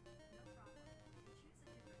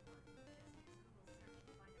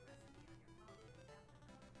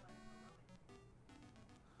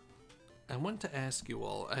 I want to ask you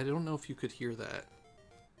all, I don't know if you could hear that.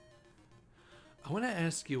 I want to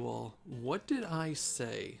ask you all, what did I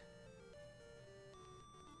say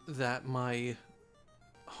that my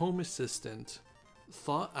home assistant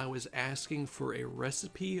thought I was asking for a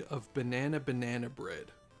recipe of banana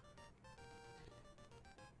bread?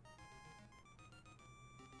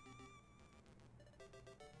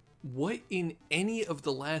 What in any of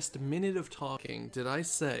the last minute of talking did I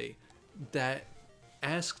say that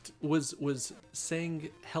was saying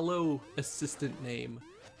hello assistant name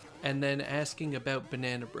and then asking about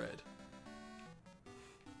banana bread?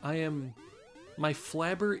 My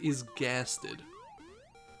flabber is gasted.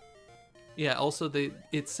 Yeah, also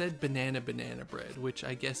it said banana bread, which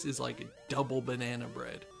I guess is like a double banana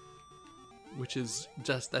bread. Which is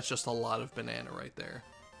that's just a lot of banana right there.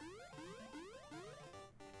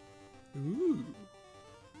 Ooh.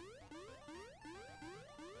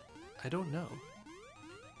 I don't know.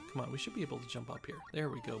 Come on, we should be able to jump up here. There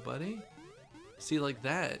we go, buddy. See, like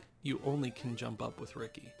that, you only can jump up with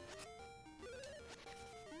Ricky.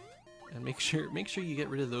 And make sure you get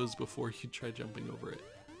rid of those before you try jumping over it.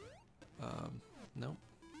 Nope.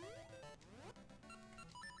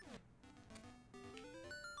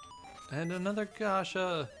 And another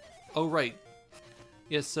Gasha. Oh, right.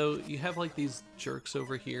 Yeah, so you have like these jerks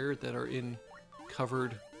over here that are in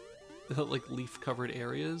covered, like leaf-covered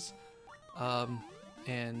areas.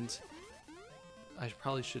 And I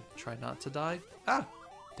probably should try not to die. Ah!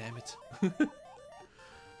 Damn it.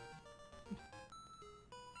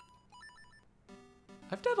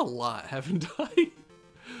 I've done a lot, haven't I?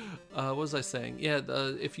 What was I saying? Yeah,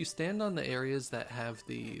 if you stand on the areas that have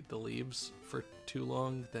the leaves for too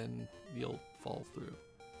long, then you'll fall through.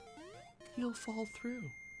 You'll fall through.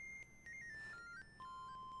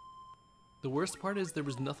 The worst part is there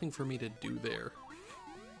was nothing for me to do there.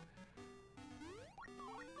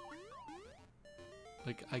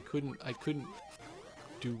 Like I couldn't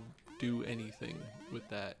do anything with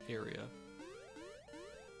that area.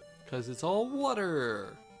 'Cause it's all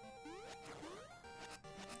water.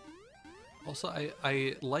 Also,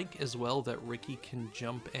 I like as well that Ricky can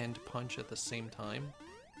jump and punch at the same time.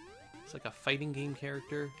 It's like a fighting game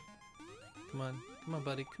character. Come on,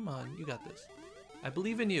 buddy, come on, you got this. I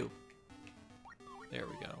believe in you. There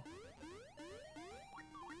we go.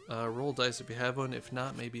 Roll dice if you have one. If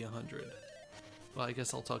not, maybe 100. Well, I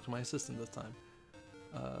guess I'll talk to my assistant this time.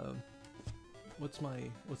 What's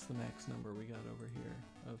the max number we got over here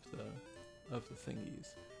of the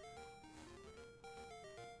thingies?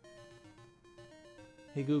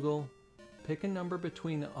 Hey Google, pick a number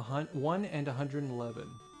between 1 and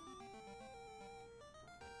 111.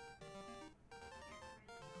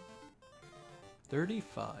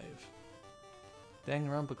 $35.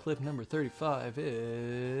 Danganronpa clip number 35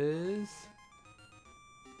 is...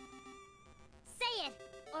 Say it,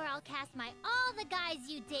 or I'll cast my all the guys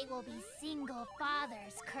you date will be single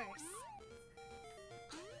fathers curse.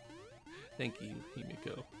 Thank you,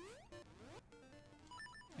 Himiko.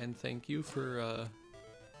 And thank you for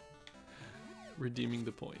redeeming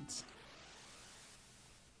the points.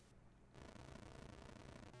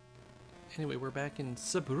 Anyway, we're back in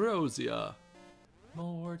Subrosia.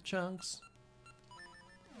 More chunks.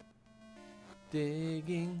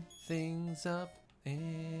 Digging things up,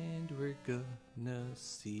 and we're gonna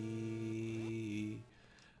see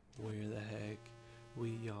where the heck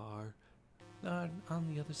we are. Not on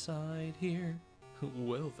the other side here.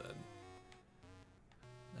 Well then.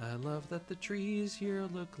 I love that the trees here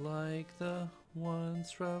look like the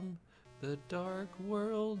ones from the Dark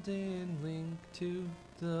World in Link to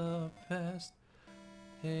the Past.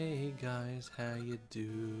 Hey guys, how you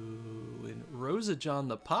doing? Rosa John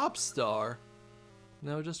the pop star?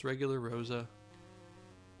 No, just regular Rosa.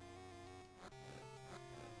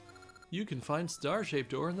 You can find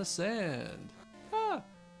star-shaped ore in the sand. Ah!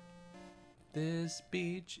 This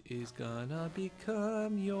beach is gonna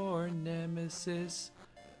become your nemesis.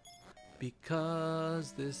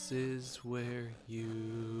 Because this is where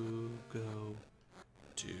you go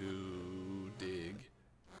to dig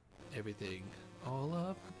everything, all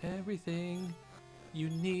up, everything you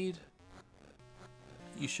need.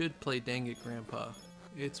 You should play Dang It Grandpa.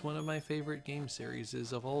 It's one of my favorite game series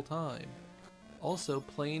of all time. Also,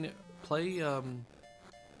 play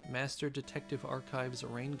Master Detective Archives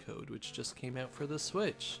Raincode, which just came out for the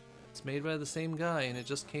Switch. It's made by the same guy, and it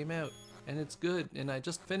just came out. And it's good, and I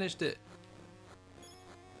just finished it.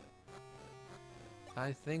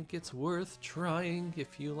 I think it's worth trying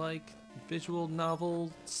if you like visual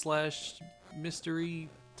novel / mystery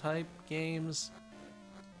type games.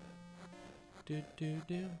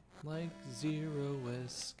 Like Zero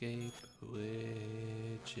Escape,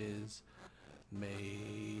 which is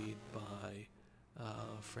made by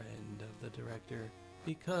a friend of the director,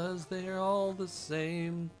 because they're all the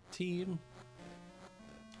same team.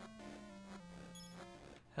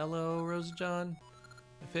 Hello, Rose John.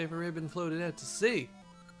 My favorite ribbon floated out to sea.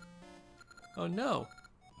 Oh no.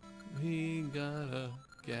 We gotta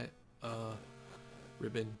get a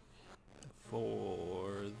ribbon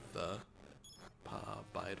for the pop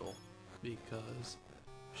idol because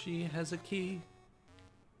she has a key.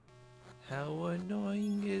 How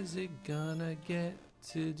annoying is it gonna get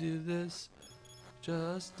to do this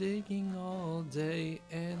Just digging all day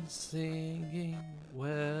and singing.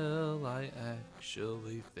 Well, I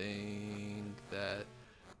actually think that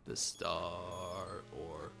the star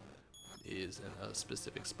or is in a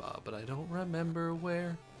specific spot, but I don't remember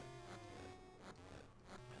where.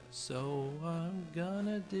 So I'm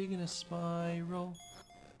gonna dig in a spiral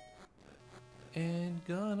and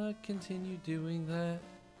gonna continue doing that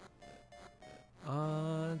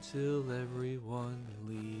until everyone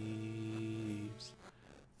leaves.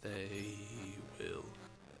 They will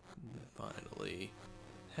finally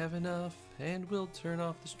have enough and will turn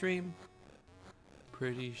off the stream.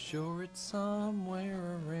 Pretty sure it's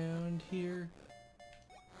somewhere around here.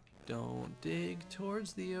 Don't dig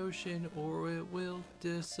towards the ocean or it will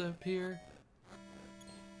disappear.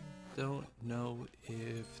 Don't know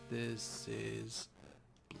if this is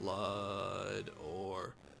blood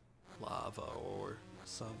or lava or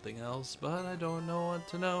something else, but I don't know what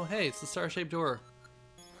to know. Hey, it's the star-shaped door.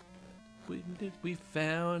 We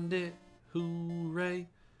found it. Hooray.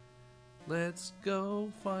 Let's go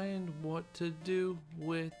find what to do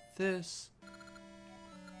with this.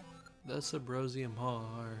 The Subrosium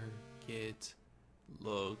Market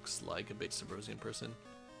looks like a big Subrosium person.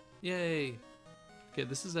 Yay! Okay,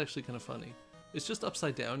 this is actually kind of funny. It's just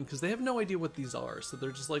upside down because they have no idea what these are, so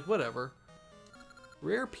they're just like, whatever.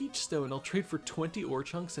 Rare peach stone, I'll trade for 20 ore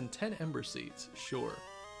chunks and 10 ember seeds. Sure.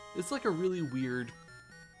 It's like a really weird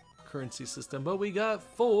currency system, but we got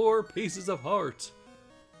 4 pieces of heart.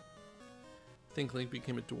 I think Link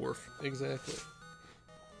became a dwarf. Exactly.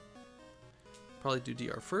 Probably do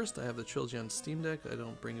DR first. I have the trilogy on Steam Deck. I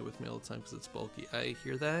don't bring it with me all the time because it's bulky. I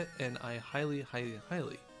hear that, and I highly, highly,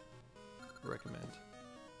 highly recommend.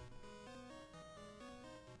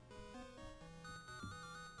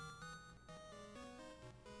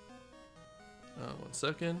 One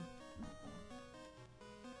second.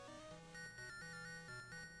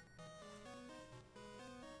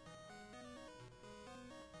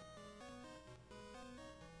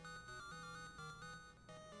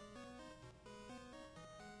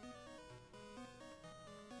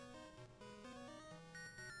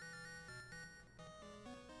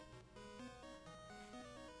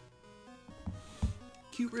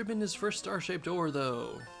 Cute ribbon is for star-shaped ore,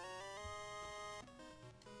 though.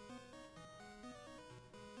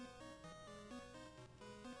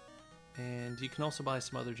 And you can also buy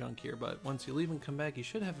some other junk here, but once you leave and come back, you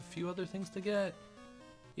should have a few other things to get.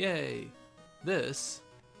 Yay! This.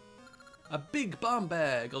 A big bomb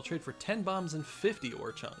bag! I'll trade for 10 bombs and 50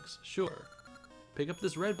 ore chunks. Sure. Pick up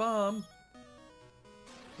this red bomb.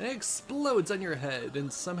 And it explodes on your head,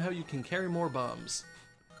 and somehow you can carry more bombs.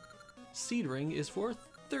 Seed ring is for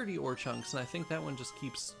 30 ore chunks, and I think that one just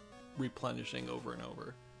keeps replenishing over and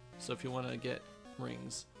over. So if you want to get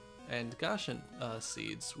rings. And Gashan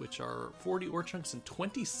seeds, which are 40 ore chunks and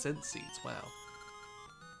 20 cent seeds. Wow.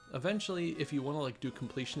 Eventually, if you want to like do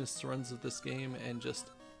completionist runs of this game and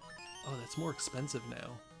just... Oh, that's more expensive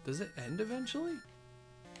now. Does it end eventually?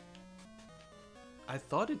 I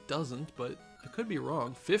thought it doesn't, but I could be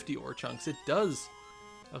wrong. 50 ore chunks, it does.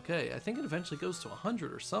 Okay, I think it eventually goes to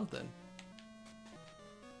 100 or something.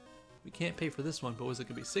 We can't pay for this one, but was it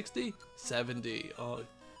gonna be 60? 70. Oh,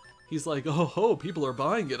 he's like, oh ho, people are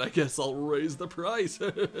buying it. I guess I'll raise the price.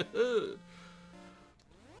 I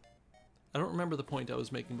don't remember the point I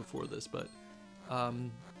was making before this, but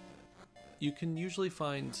you can usually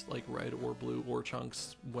find like red or blue ore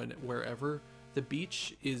chunks wherever. The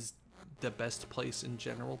beach is the best place in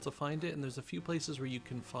general to find it, and there's a few places where you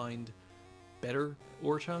can find better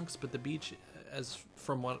ore chunks, but the beach, as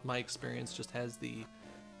from what my experience, just has the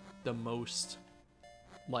most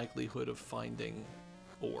likelihood of finding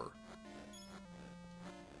ore.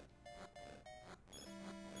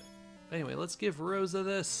 Anyway, let's give Rosa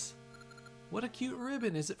this. What a cute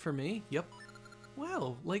ribbon. Is it for me? Yep.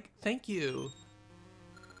 Wow, like, thank you.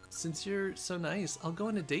 Since you're so nice, I'll go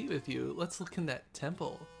on a date with you. Let's look in that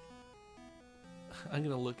temple. I'm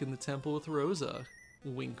gonna look in the temple with Rosa.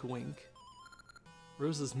 Wink, wink.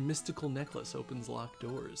 Rosa's mystical necklace opens locked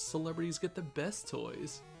doors. Celebrities get the best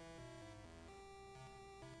toys.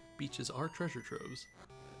 Beaches are treasure troves.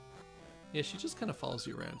 Yeah, she just kind of follows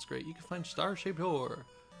you around. It's great. You can find star-shaped ore.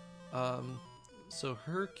 So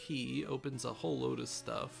her key opens a whole load of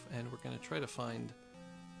stuff, and we're going to try to find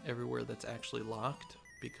everywhere that's actually locked,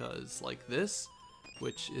 because like this,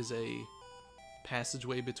 which is a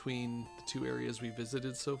passageway between the 2 areas we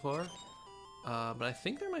visited so far. But I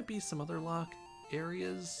think there might be some other locked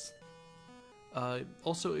areas.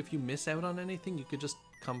 Also, if you miss out on anything, you could just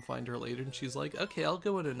come find her later, and she's like, okay, I'll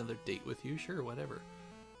go on another date with you, sure, whatever.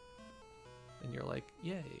 And you're like,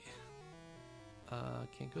 yay.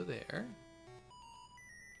 Can't go there.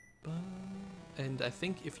 And I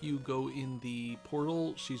think if you go in the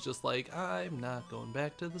portal, she's just like, I'm not going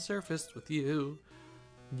back to the surface with you.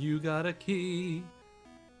 You got a key.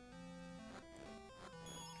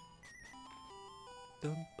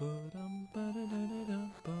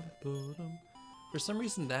 For some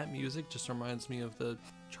reason, that music just reminds me of the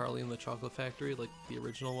Charlie and the Chocolate Factory, like the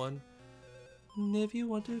original one. And if you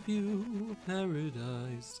want to view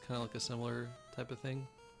paradise, kind of like a similar type of thing.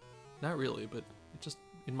 Not really, but just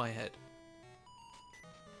in my head.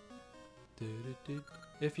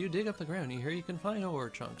 If you dig up the ground here, you can find ore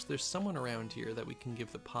chunks. There's someone around here that we can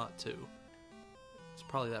give the pot to. It's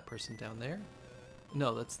probably that person down there.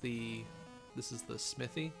 No, that's the... This is the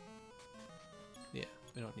smithy. Yeah,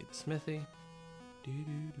 we don't need the smithy. I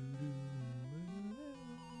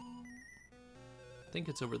think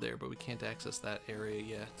it's over there, but we can't access that area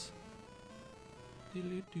yet. I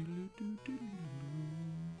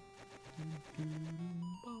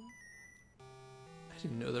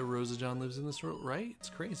didn't know that Rosa John lives in this world, right? It's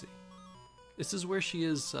crazy. This is where she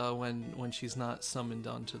is when she's not summoned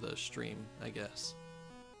onto the stream, I guess.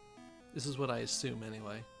 This is what I assume,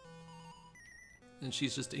 anyway. And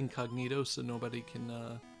she's just incognito, so nobody can,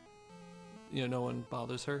 you know, no one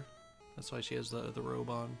bothers her. That's why she has the robe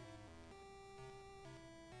on.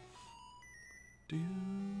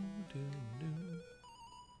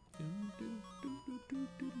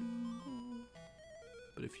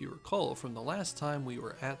 But if you recall from the last time we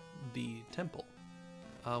were at the temple,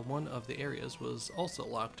 one of the areas was also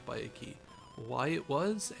locked by a key. Why it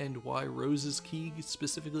was and why Rose's key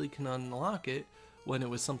specifically can unlock it when it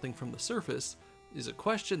was something from the surface is a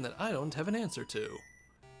question that I don't have an answer to.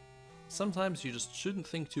 Sometimes you just shouldn't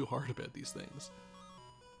think too hard about these things.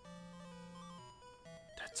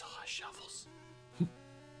 That's all I shovels.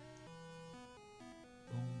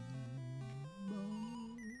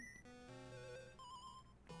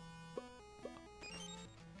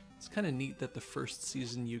 It's kind of neat that the first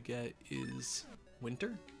season you get is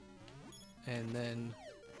winter, and then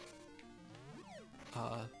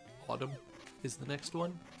autumn is the next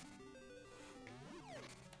one.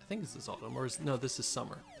 I think this is autumn, or no, this is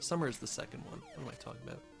summer. Summer is the second one. What am I talking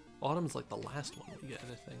about? Autumn is like the last one we get,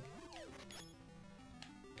 I think.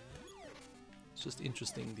 It's just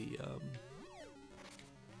interesting, the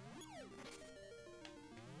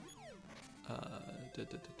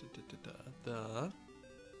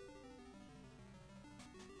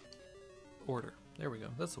order. There we go.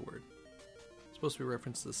 That's the word. It's supposed to be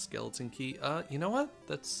referenced to the skeleton key. You know what?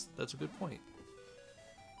 That's a good point.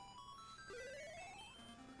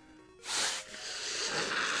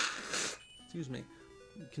 Excuse me.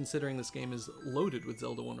 Considering this game is loaded with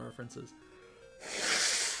Zelda 1 references.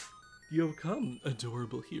 You have come,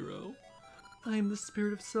 adorable hero. I am the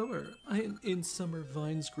spirit of summer. In summer,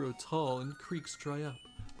 vines grow tall and creeks dry up.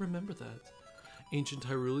 Remember that. Ancient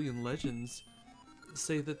Hyrulean legends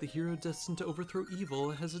say that the hero destined to overthrow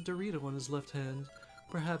evil has a Dorito on his left hand.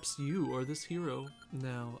 Perhaps you are this hero.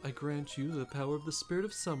 Now, I grant you the power of the spirit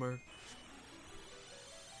of summer.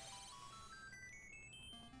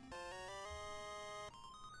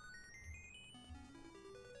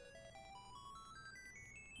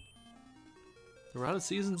 The route of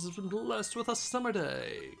seasons has been blessed with a summer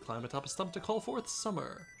day. Climb atop a stump to call forth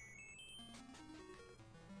summer.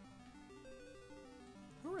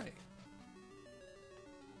 Alright.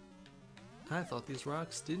 I thought these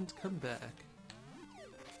rocks didn't come back.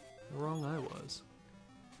 Wrong I was.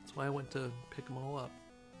 That's why I went to pick them all up.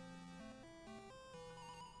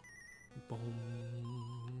 Boom,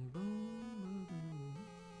 boom.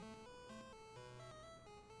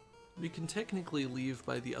 We can technically leave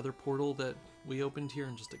by the other portal that we opened here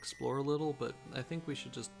and just explore a little, but I think we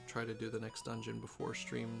should just try to do the next dungeon before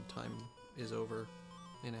stream time is over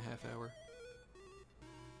in a half hour.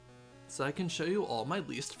 So I can show you all my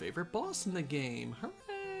least favorite boss in the game. Hooray!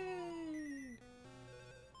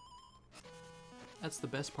 That's the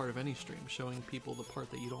best part of any stream, showing people the part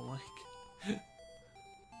that you don't like.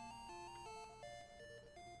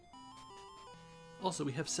 Also,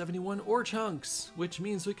 we have 71 ore chunks, which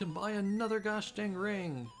means we can buy another gosh dang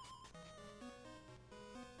ring.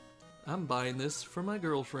 I'm buying this for my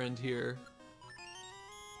girlfriend here.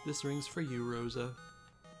 This ring's for you, Rosa.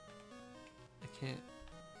 I can't.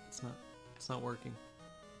 It's not working.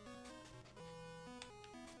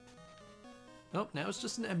 Oh, now it's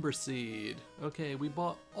just an ember seed. Okay, we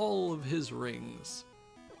bought all of his rings.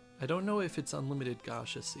 I don't know if it's unlimited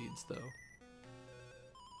Gasha seeds, though.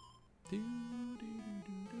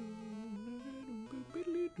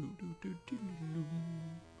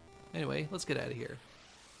 Anyway, let's get out of here.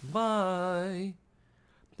 Bye!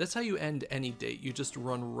 That's how you end any date. You just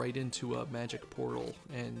run right into a magic portal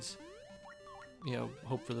and, you know,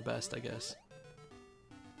 hope for the best, I guess.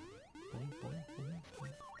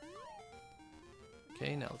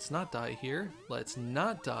 Okay, now let's not die here. Let's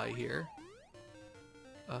not die here.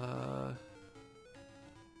 Oh,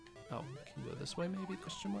 we can go this way maybe,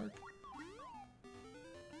 question mark?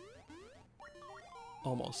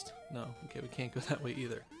 Almost. No, okay, we can't go that way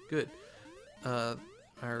either. Good. I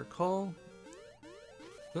recall...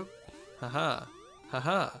 Oh, haha.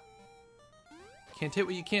 Haha. Can't hit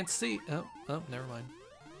what you can't see. Oh, never mind.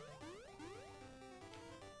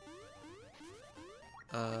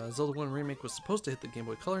 Zelda 1 Remake was supposed to hit the Game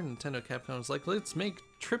Boy Color. Nintendo Capcom was like, let's make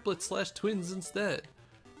triplets/twins instead.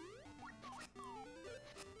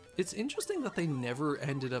 It's interesting that they never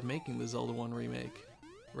ended up making the Zelda 1 Remake,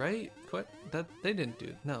 right? They didn't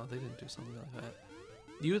do something like that.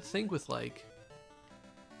 You would think with like,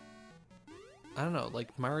 I don't know, like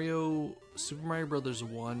Super Mario Brothers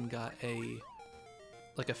 1 got a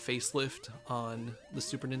facelift on the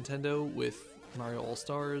Super Nintendo with Mario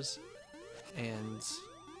All-Stars, and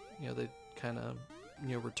you know, they kind of,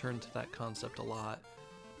 you know, returned to that concept a lot.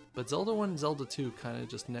 But Zelda 1 and Zelda 2 kind of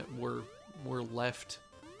just were left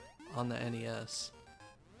on the NES.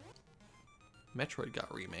 Metroid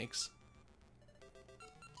got remakes.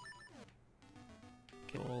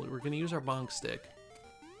 Okay, well, we're gonna use our bonk stick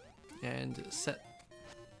and set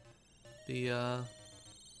the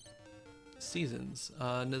seasons.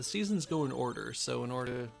 Now the seasons go in order, so in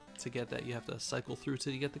order to get that, you have to cycle through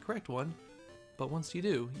till you get the correct one. But once you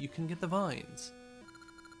do, you can get the vines.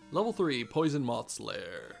 Level 3, Poison Moth's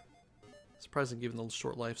Lair. Surprising given the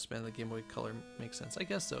short lifespan of the Game Boy Color makes sense. I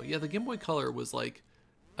guess so. Yeah, the Game Boy Color was like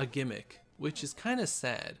a gimmick, which is kind of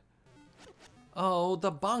sad. Oh,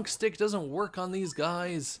 the bonk stick doesn't work on these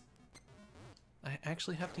guys. I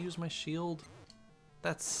actually have to use my shield?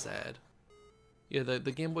 That's sad. Yeah, the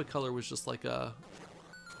Game Boy Color was just like a...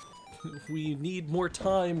 we need more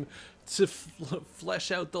time to flesh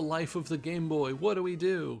out the life of the Game Boy. What do we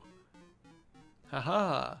do?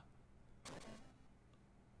 Haha.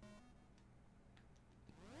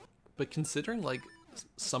 But considering like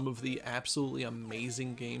some of the absolutely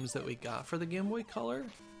amazing games that we got for the Game Boy Color,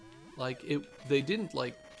 like they didn't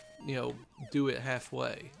like, you know, do it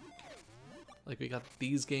halfway. Like we got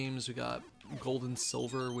these games, we got Gold and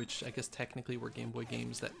Silver, which I guess technically were Game Boy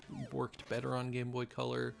games that worked better on Game Boy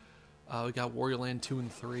Color. We got Wario Land 2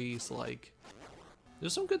 and 3, so like,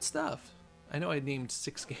 there's some good stuff. I know I named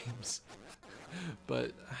 6 games,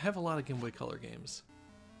 but I have a lot of Game Boy Color games.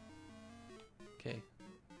 Okay.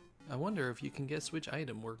 I wonder if you can guess which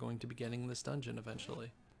item we're going to be getting in this dungeon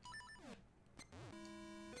eventually.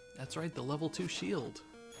 That's right, the level 2 shield.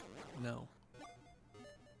 No.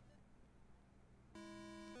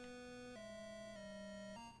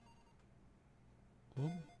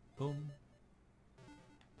 Boom, boom.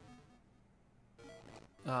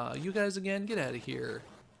 You guys again, get out of here.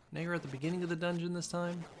 Now you're at the beginning of the dungeon this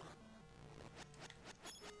time.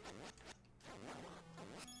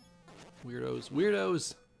 Weirdos,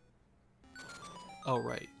 weirdos! Oh,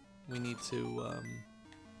 right. We need to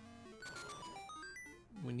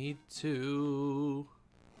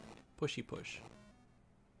pushy push.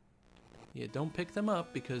 Yeah, don't pick them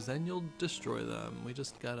up because then you'll destroy them. We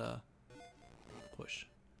just gotta push.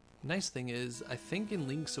 Nice thing is, I think in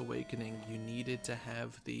Link's Awakening you needed to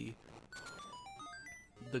have the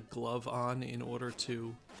glove on in order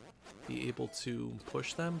to be able to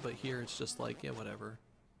push them, but here it's just like, yeah, whatever.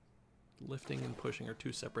 Lifting and pushing are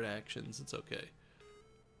 2 separate actions, it's okay.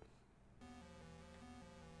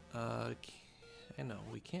 I know,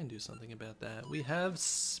 we can do something about that. We have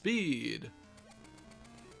speed!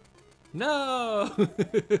 No!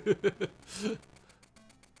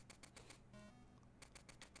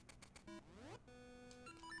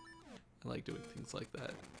 I like doing things like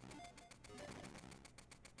that.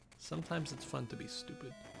 Sometimes it's fun to be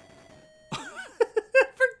stupid. I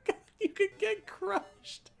forgot you could get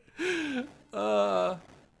crushed!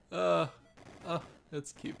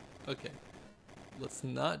 That's cute. Okay. Let's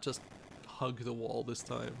not just hug the wall this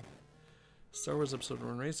time. Star Wars Episode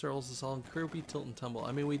 1 Racer also saw Kirby Tilt and Tumble.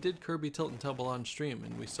 I mean, we did Kirby Tilt and Tumble on stream,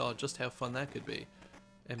 and we saw just how fun that could be.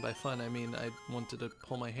 And by fun, I mean I wanted to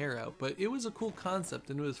pull my hair out, but it was a cool concept,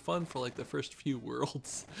 and it was fun for like the first few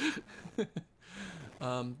worlds. But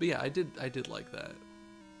yeah, I did like that.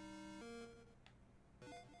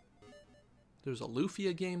 There was a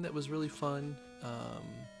Lufia game that was really fun. I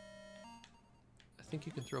think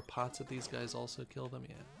you can throw pots at these guys also, kill them,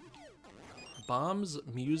 yeah. Bombs,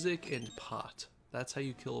 music, and pot. That's how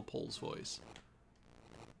you kill a Pole's voice.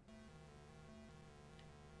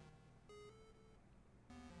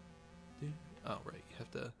 Oh, right. You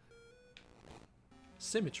have to...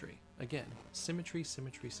 Symmetry. Again. Symmetry,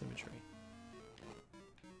 symmetry, symmetry.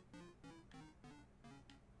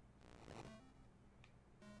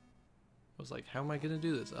 I was like, how am I going to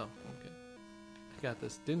do this? Oh, okay. I got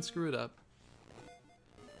this. Didn't screw it up.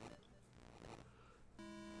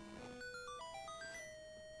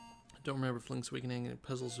 I don't remember Flink's Awakening and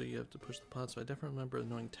puzzles where you have to push the pod, so I definitely remember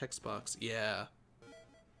annoying text box. Yeah.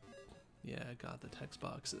 Yeah, I got the text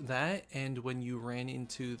box. That, and when you ran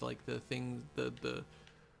into, like, the thing,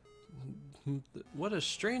 what a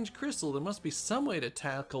strange crystal. There must be some way to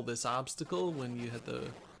tackle this obstacle when you had the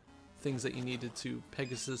things that you needed to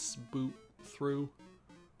Pegasus boot through.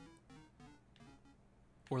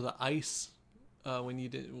 Or the ice, when you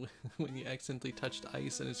accidentally touched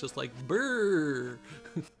ice and it's just like, brrr!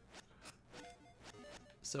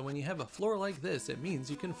 So when you have a floor like this, it means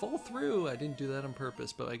you can fall through. I didn't do that on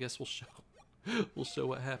purpose, but I guess we'll show we'll show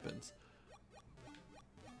what happens.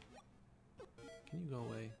 Can you go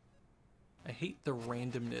away? I hate the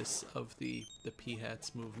randomness of the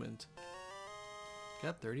P-Hats movement.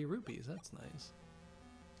 Got 30 rupees, that's nice.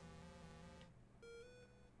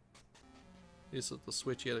 Yes, with the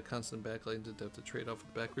Switch you had a constant backlight and didn't have to trade off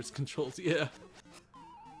with the backwards controls. Yeah.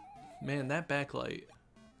 Man, that backlight.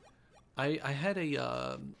 I had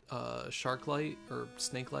a shark light or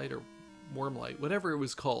snake light or worm light, whatever it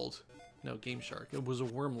was called. No, Game Shark. It was a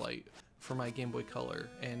worm light for my Game Boy Color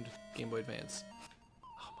and Game Boy Advance.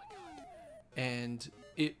 Oh my god. And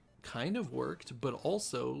it kind of worked, but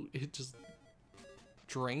also it just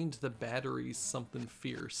drained the batteries something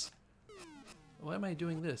fierce. Why am I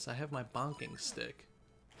doing this? I have my bonking stick.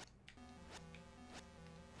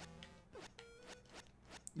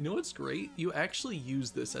 You know what's great? You actually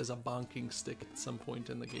use this as a bonking stick at some point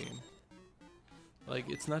in the game. Like,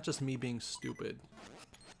 it's not just me being stupid.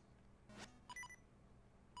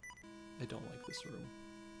 I don't like this room.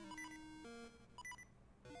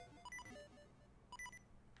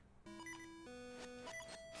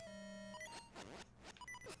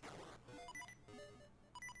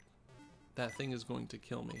 That thing is going to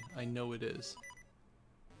kill me. I know it is.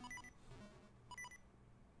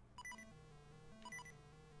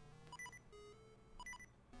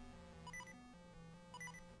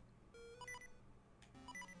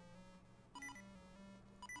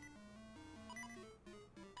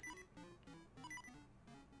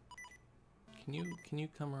 Can you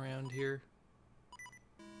come around here?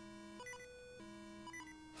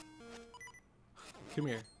 Come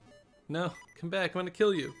here. No, come back. I'm gonna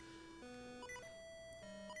kill you.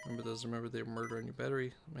 Remember those? Remember they were murdering your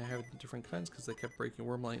battery? I have different kinds because they kept breaking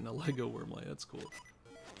Wormlight and a Lego Wormlight. That's cool.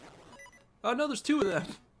 Oh no, there's two of them.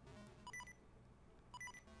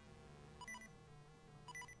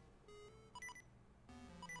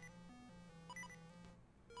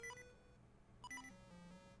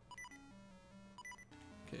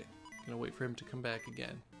 Okay, gonna wait for him to come back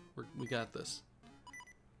again. We got this.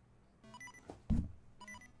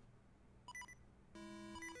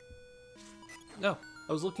 No.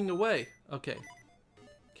 I was looking away. Okay.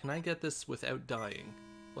 Can I get this without dying?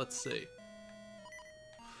 Let's see.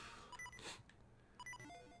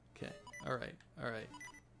 Okay. Alright. Alright.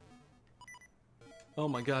 Oh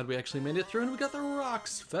my god, we actually made it through and we got the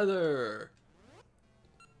Roc's Feather!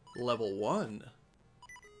 Level 1.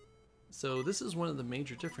 So this is one of the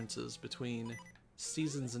major differences between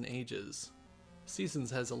Seasons and Ages.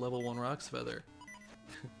 Seasons has a level 1 Roc's Feather.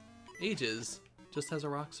 Ages just has a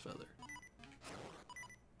Roc's Feather.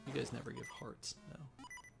 You guys never give hearts, no.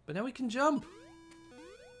 But now we can jump!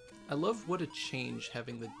 I love what a change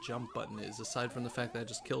having the jump button is, aside from the fact that I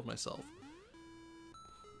just killed myself.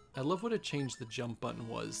 I love what a change the jump button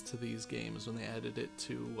was to these games when they added it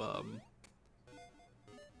to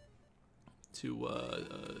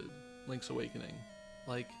Link's Awakening.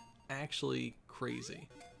 Like, actually crazy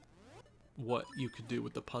what you could do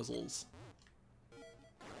with the puzzles.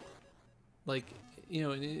 Like, you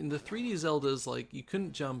know, in the 3D Zeldas, like, you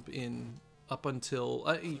couldn't jump in up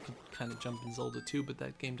until... you could kind of jump in Zelda 2, but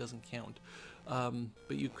that game doesn't count.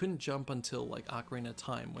 But you couldn't jump until, like, Ocarina of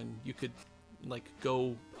Time, when you could, like,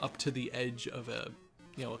 go up to the edge of a,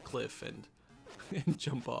 you know, a cliff and, and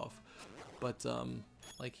jump off. But,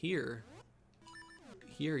 like, here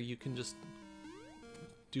you can just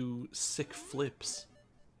do sick flips.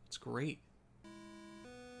 It's great.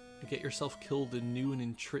 Get yourself killed in new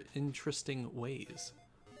and interesting ways.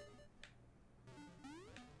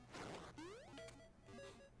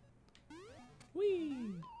 Whee!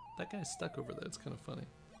 That guy's stuck over there. It's kind of funny.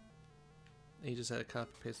 He just had to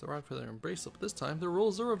copy paste the Rock Feather and Bracelet, but this time the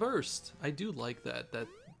rules are reversed. I do like that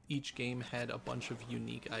each game had a bunch of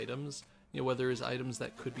unique items, You know, whether it's items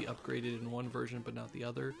that could be upgraded in one version but not the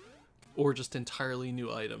other, or just entirely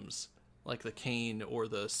new items, like the cane or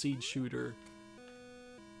the seed shooter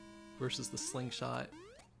versus the slingshot.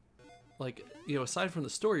 Like, you know, aside from the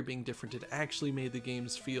story being different, it actually made the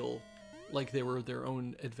games feel like they were their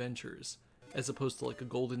own adventures, as opposed to like a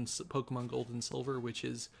Pokemon Gold and Silver, which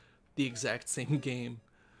is the exact same game,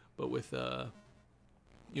 but with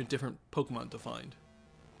you know, different Pokemon defined.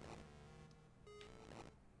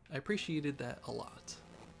 I appreciated that a lot,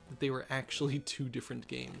 that they were actually two different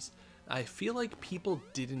games. I feel like people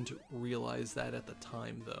didn't realize that at the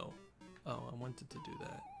time, though. Oh, I wanted to do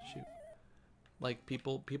that. Shoot. Like,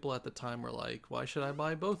 people at the time were like, why should I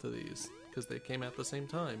buy both of these? Because they came at the same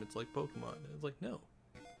time. It's like Pokemon. It's like, no.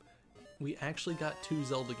 We actually got two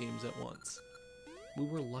Zelda games at once. We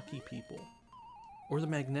were lucky people. Or the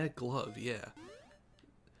magnetic glove, yeah.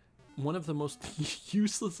 One of the most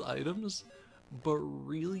useless items, but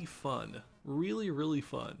really fun. Really, really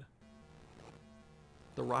fun.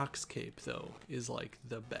 The Rocks Cape, though, is like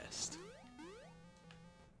the best.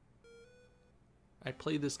 I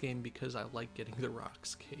play this game because I like getting the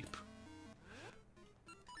Rocks Cape.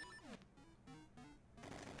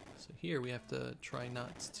 So here we have to try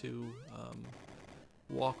not to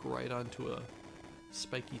walk right onto a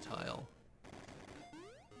spiky tile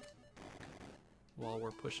while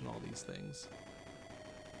we're pushing all these things.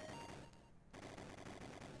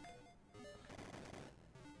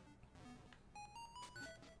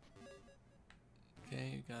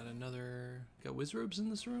 Okay, got Wizrobes in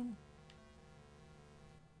this room?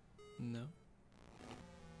 No.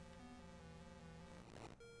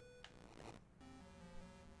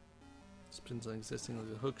 Spins on existing, like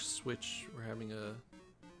the hook switch. We're having a...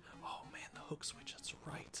 Oh man, the hook switch, that's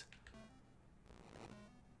right.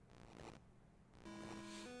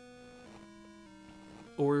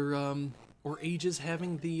 Or Ages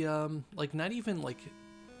having the, like, not even, like,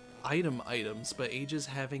 items, but Ages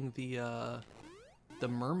having the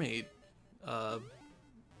mermaid,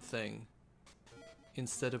 thing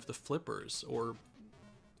instead of the flippers, or,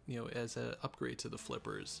 you know, as an upgrade to the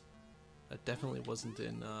flippers. That definitely wasn't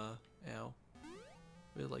in, ow.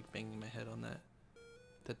 Really like banging my head on that.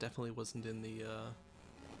 That definitely wasn't in the,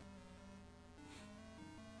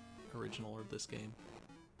 original of this game.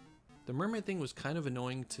 The mermaid thing was kind of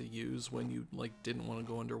annoying to use when you, like, didn't want to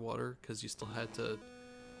go underwater, because you still had to,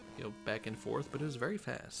 you know, back and forth, but it was very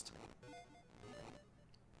fast.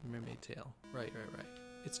 Mermaid tail. Right.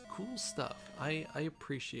 It's cool stuff. I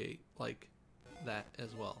appreciate, like, that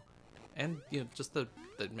as well. And, you know, just the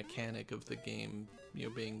mechanic of the game, you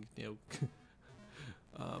know, being, you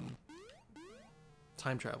know,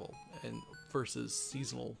 time travel and versus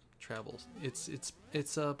seasonal travel. It's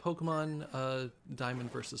Pokemon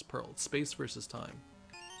Diamond versus Pearl. It's space versus time.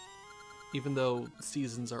 Even though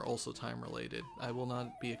seasons are also time related, I will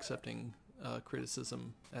not be accepting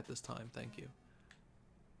criticism at this time. Thank you.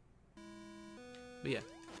 But yeah,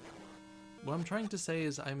 what I'm trying to say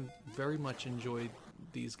is I'm very much enjoyed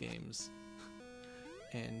these games,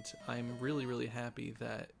 and I'm really, really happy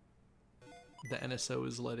that the NSO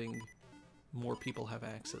is letting more people have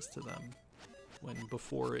access to them, when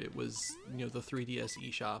before it was, you know, the 3DS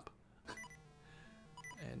eShop,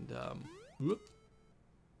 and whoop,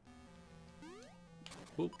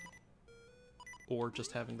 or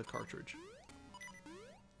just having the cartridge.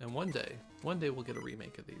 And one day we'll get a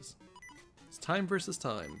remake of these. It's time versus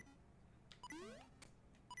time.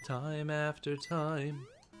 Time after time.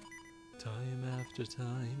 Time after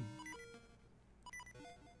time.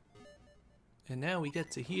 And now we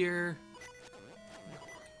get to hear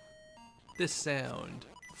this sound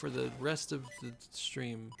for the rest of the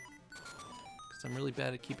stream, because I'm really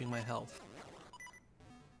bad at keeping my health.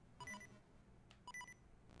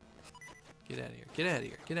 Get out of here. Get out of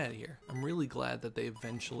here. Get out of here. I'm really glad that they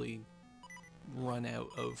eventually run out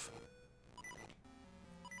of,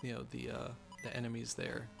 you know, the enemies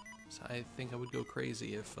there. So I think I would go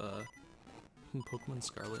crazy if Pokemon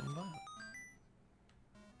Scarlet and Violet.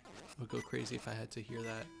 I would go crazy if I had to hear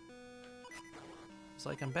that. It's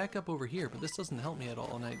like, I'm back up over here, but this doesn't help me at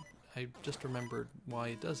all, and I just remembered why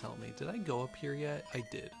it does help me. Did I go up here yet? I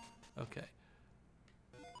did. Okay.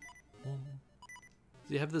 So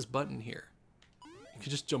you have this button here. You can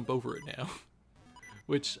just jump over it now.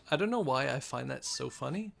 Which, I don't know why I find that so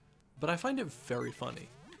funny, but I find it very funny.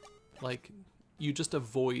 Like, you just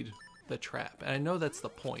avoid the trap. And I know that's the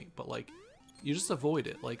point, but like, you just avoid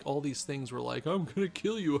it. Like, all these things were like, I'm gonna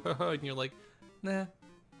kill you, and you're like, nah,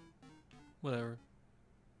 whatever.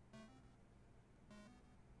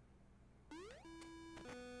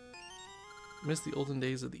 Miss the olden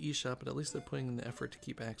days of the eShop, but at least they're putting in the effort to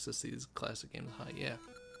keep access to these classic games high. Yeah,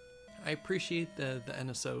 I appreciate the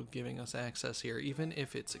NSO giving us access here, even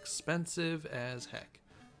if it's expensive as heck.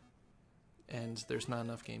 And there's not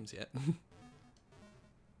enough games yet.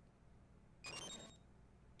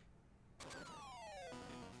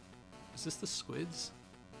 Is this the squids?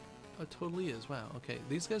 Oh, it totally is. Wow, okay.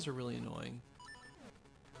 These guys are really annoying.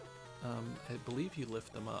 I believe you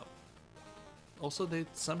lift them up. Also, they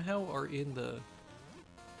somehow are in the...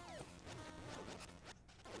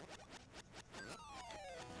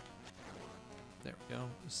 There we go.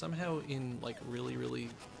 Somehow in, like, really, really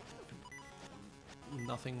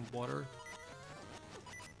nothing water.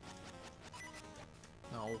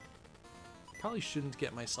 No. Probably shouldn't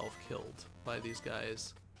get myself killed by these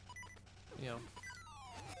guys. You know,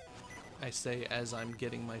 I say as I'm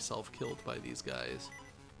getting myself killed by these guys.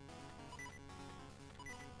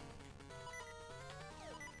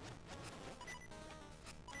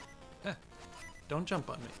 Huh. Don't jump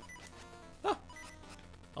on me. Ah!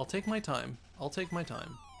 I'll take my time. I'll take my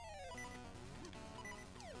time.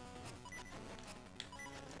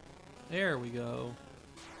 There we go.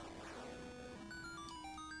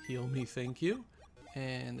 Heal me, thank you.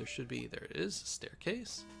 And there should be, there it is, a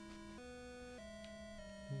staircase.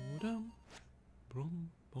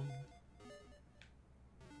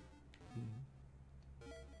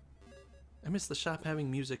 I miss the shop having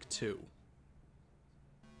music too.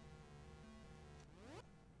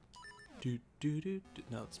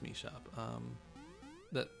 No, it's me shop.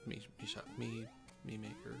 That me shop, me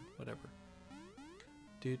maker, whatever.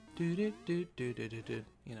 You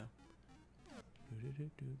know.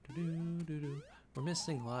 We're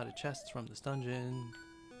missing a lot of chests from this dungeon.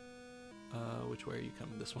 Which way are you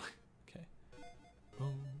coming? This way. Okay.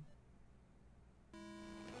 Boom.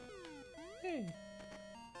 Hey.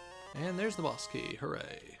 And there's the boss key.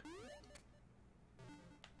 Hooray.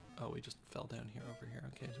 Oh, we just fell down here over here.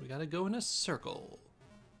 Okay, so we gotta go in a circle.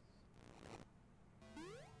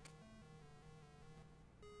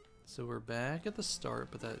 So we're back at the start,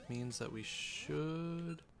 but that means that we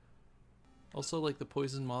should... Also, like, the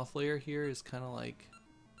poison moth layer here is kind of like...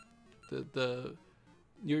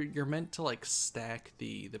 You're meant to, like, stack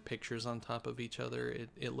the pictures on top of each other.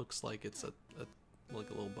 It looks like it's like a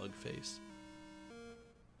little bug face.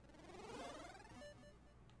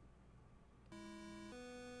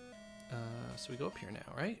 So we go up here now,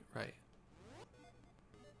 right? Right.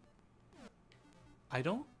 I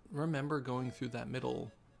don't remember going through that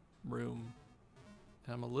middle room.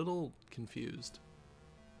 And I'm a little confused.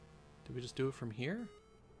 Did we just do it from here?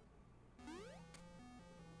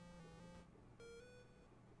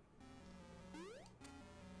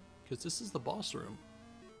 Because this is the boss room.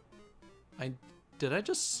 Did I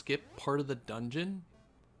just skip part of the dungeon?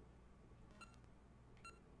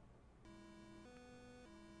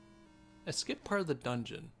 I skipped part of the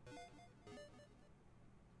dungeon.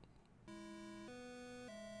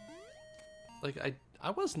 Like, I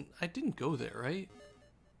didn't go there, right?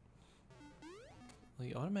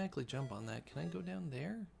 Like, automatically jump on that. Can I go down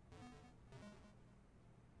there?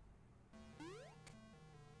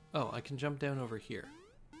 Oh, I can jump down over here.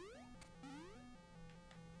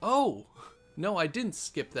 Oh! No, I didn't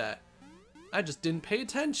skip that. I just didn't pay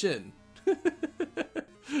attention.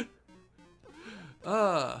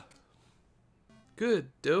 Good,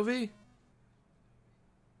 Dovey.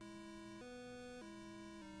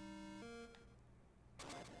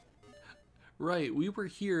 Right, we were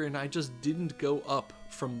here and I just didn't go up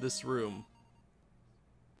from this room.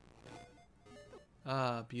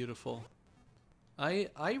 Ah, beautiful. I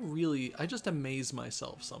just amaze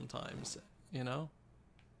myself sometimes, you know?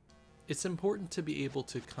 It's important to be able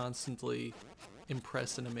to constantly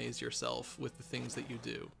impress and amaze yourself with the things that you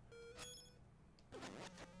do.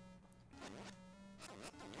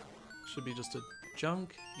 Should be just a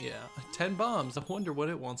junk. Yeah, 10 bombs. I wonder what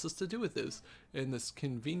it wants us to do with this in this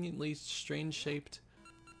conveniently strange shaped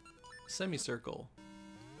semicircle.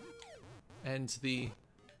 And the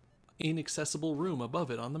inaccessible room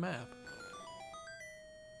above it on the map.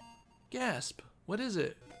 Gasp! What is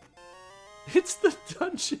it? It's the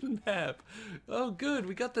dungeon map! Oh good,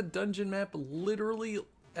 we got the dungeon map literally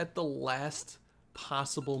at the last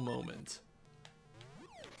possible moment.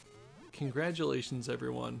 Congratulations,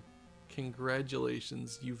 everyone.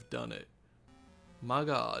 Congratulations, you've done it. My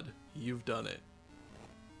god, you've done it.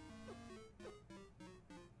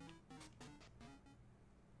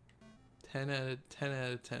 Ten out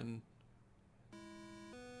of 10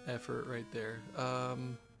 effort right there.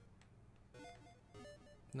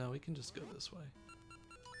 No, we can just go this way.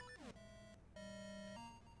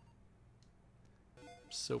 I'm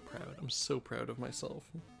so proud. I'm so proud of myself.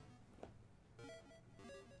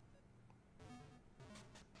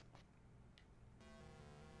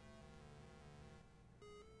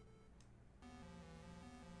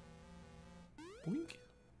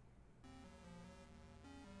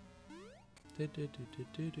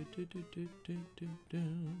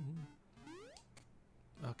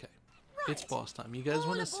 Okay, it's boss time. You guys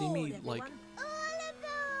want to see me like? All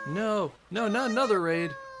No, no, not another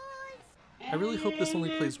raid. I really hope this only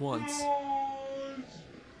plays once.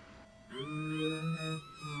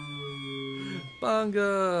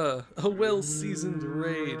 Banga! A well-seasoned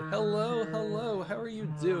raid. Hello, hello. How are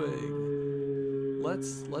you doing?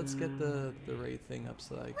 Let's get the raid thing up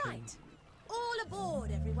so that I can. Right. All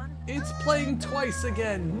aboard, everyone. It's playing twice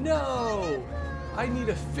again. No! I need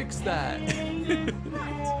to fix that.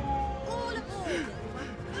 Right. All aboard,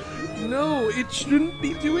 everyone. No, it shouldn't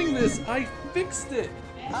be doing this. I fixed it.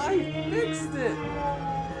 I fixed it.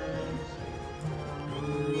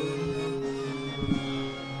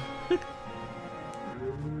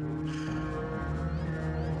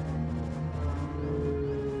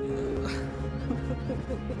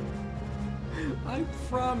 I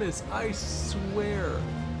promise, I swear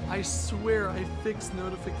I fixed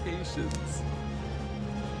notifications.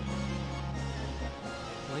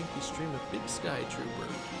 Lengthy stream of Big Sky Trooper.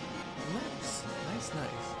 Nice, nice,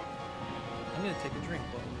 nice. I'm gonna take a drink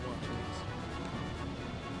while we're watching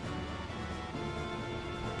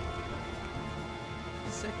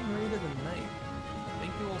this. Second raid of the night.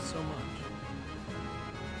 Thank you all so much.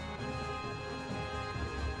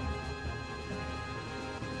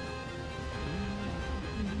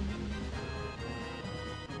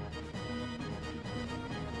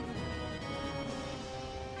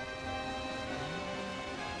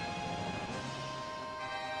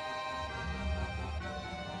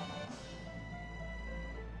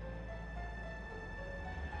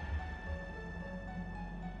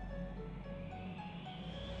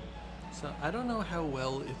 So I don't know how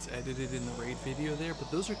well it's edited in the raid video there,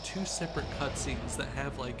 but those are two separate cutscenes that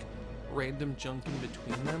have like random junk in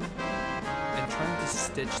between them, and trying to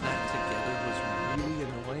stitch that together was really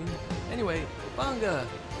annoying. Anyway, Banga,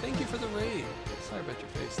 thank you for the raid. Sorry about your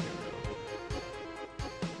face there, though.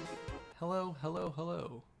 Hello, hello,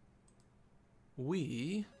 hello.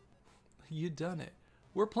 You done it.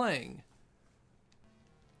 We're playing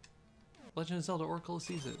Legend of Zelda Oracle of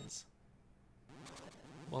Seasons.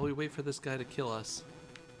 While we wait for this guy to kill us.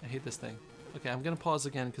 I hate this thing. Okay, I'm gonna pause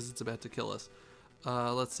again because it's about to kill us.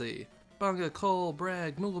 Let's see. Banga, Cole,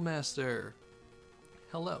 Bragg, Moogle Master.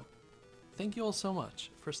 Hello. Thank you all so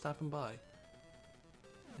much for stopping by.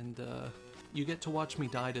 And, you get to watch me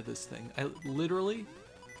die to this thing. I literally,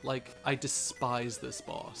 like, I despise this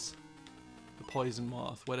boss. The Poison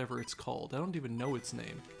Moth, whatever it's called. I don't even know its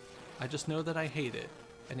name. I just know that I hate it.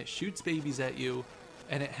 And it shoots babies at you.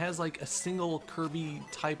 And it has like a single Kirby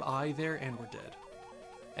type eye there, and we're dead.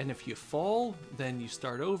 And if you fall, then you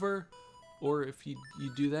start over, or if you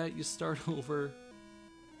do that, you start over.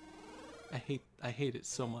 I hate it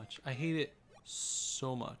so much. I hate it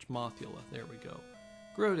so much. Mothula, there we go.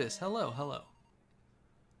 Grotus, hello, hello.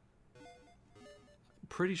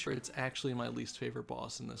 Pretty sure it's actually my least favorite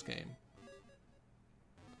boss in this game.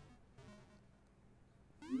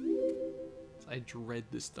 I dread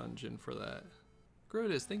this dungeon for that.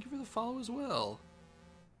 Grotus, thank you for the follow as well.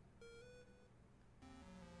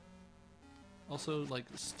 Also, like,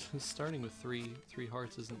 starting with three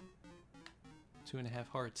hearts isn't... 2.5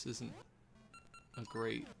 hearts isn't a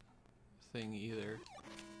great thing either.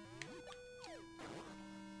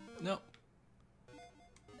 No.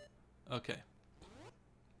 Okay.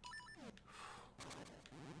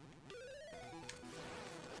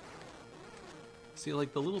 See,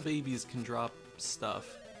 like, the little babies can drop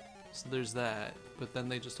stuff. So there's that, but then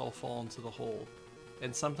they just all fall into the hole.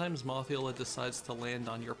 And sometimes Mothula decides to land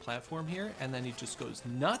on your platform here, and then he just goes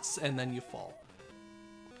nuts, and then you fall.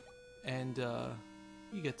 And,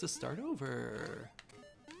 you get to start over.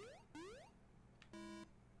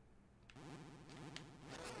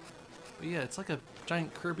 But yeah, it's like a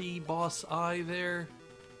giant Kirby boss eye there.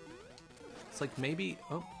 It's like maybe,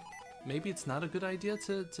 oh, maybe it's not a good idea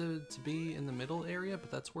to be in the middle area, but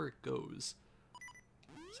that's where it goes.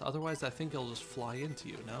 So otherwise, I think it'll just fly into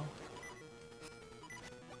you, no?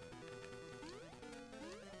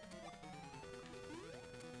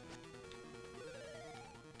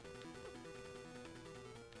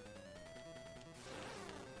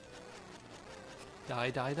 Die,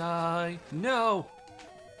 die, die! No!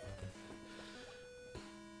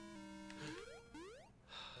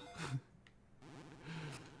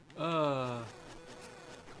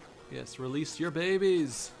 Yes, release your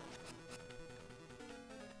babies!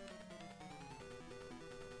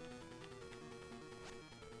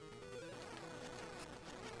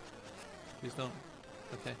 Please don't.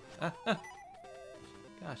 Okay.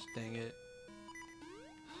 Gosh dang it.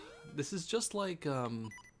 This is just like,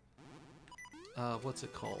 what's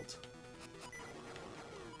it called?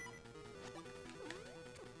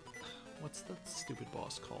 What's that stupid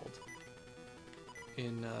boss called?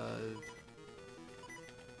 In,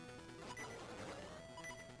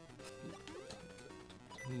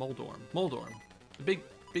 Moldorm. Moldorm. The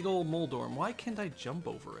big old Moldorm. Why can't I jump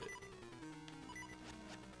over it?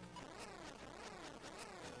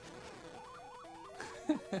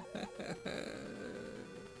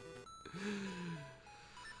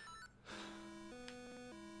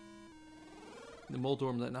 The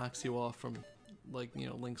Moldorm that knocks you off from, like, you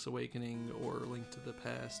know, Link's Awakening or Link to the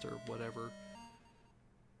Past or whatever.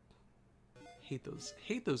 Hate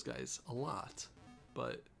those guys a lot.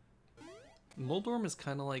 But Moldorm is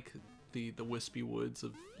kind of like the wispy woods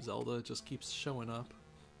of Zelda. It just keeps showing up.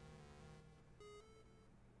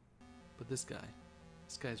 But this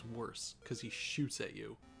guy's worse because he shoots at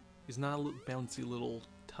you. He's not a bouncy little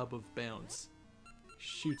tub of bounce. He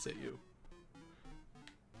shoots at you.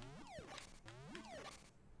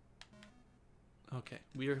 Okay,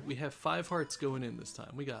 we have 5 hearts going in this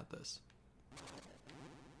time. We got this.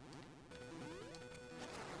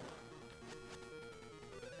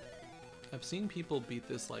 I've seen people beat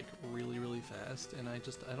this like really fast, and I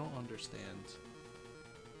don't understand.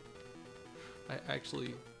 I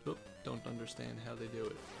actually don't understand how they do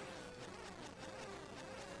it.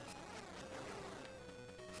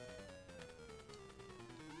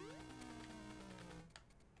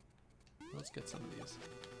 Let's get some of these.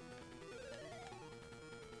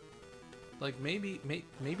 Like, maybe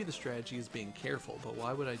the strategy is being careful, but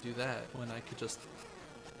why would I do that when I could just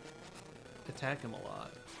attack him a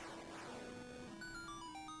lot?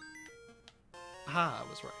 Ah, I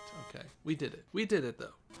was right. Okay, we did it. We did it,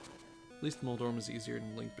 though. At least Moldorm is easier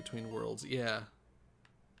than Link Between Worlds. Yeah.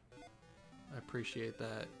 I appreciate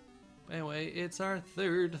that. Anyway, it's our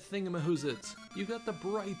third thingamahoozit. You got the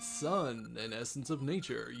bright sun, an essence of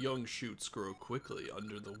nature. Young shoots grow quickly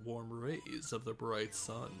under the warm rays of the bright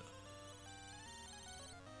sun.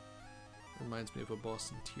 Reminds me of a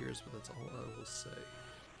Boss in Tears, but that's all I will say.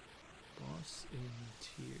 Boss in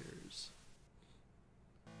Tears.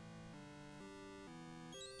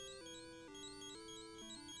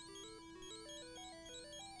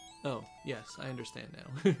 Oh, yes, I understand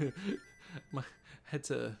now. Had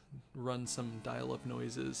to run some dial-up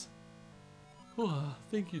noises. Oh,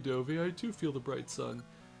 thank you, Dovey. I too feel the bright sun.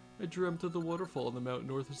 I dreamt of the waterfall on the mountain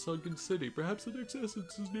north of Sunken City. Perhaps the next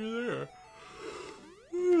essence is near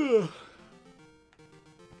there.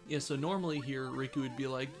 Yeah, so normally here, Riku would be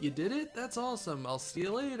like, you did it? That's awesome. I'll see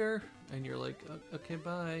you later. And you're like, okay,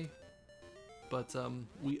 bye. But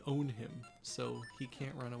we own him, so he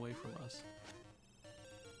can't run away from us.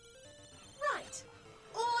 Right.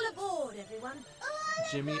 All aboard, everyone.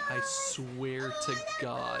 Jimmy, I swear to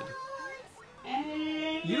God.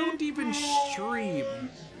 You don't even stream.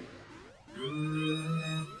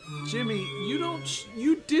 Jimmy,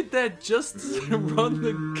 you did that just to run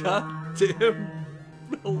the goddamn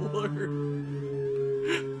alert.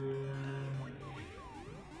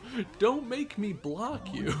 Don't make me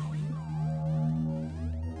block you.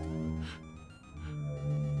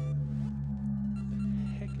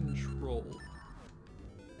 Heckin' troll.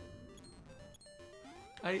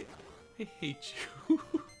 I hate you.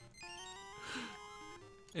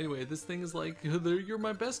 Anyway, this thing is like, you're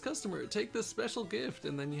my best customer, take this special gift,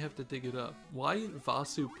 and then you have to dig it up. Why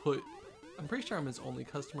Vasu put, I'm pretty sure I'm his only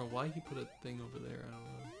customer, why he put a thing over there, I don't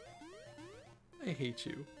know. I hate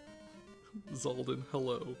you. Zoldan,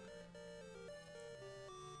 hello.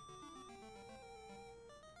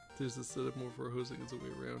 There's a setup more for hosting as a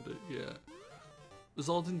way around it, yeah.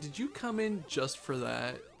 Zoldan, did you come in just for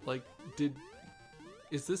that? Like,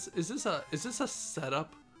 is this a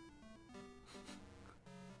setup?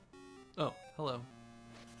 Oh, hello.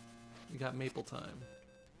 We got maple time.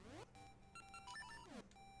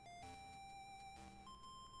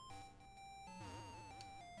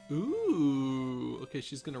 Ooh, okay,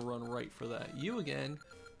 she's gonna run right for that. You again.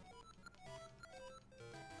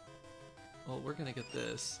 Well, we're gonna get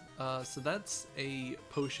this. So that's a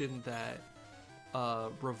potion that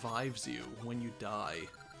revives you when you die,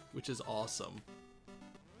 which is awesome.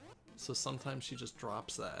 So sometimes she just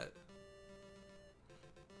drops that.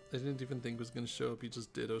 I didn't even think it was gonna show up, he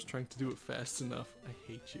just did. I was trying to do it fast enough. I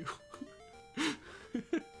hate you.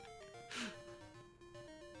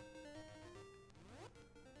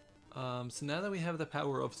 So now that we have the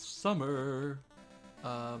power of summer,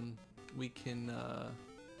 we can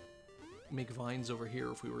make vines over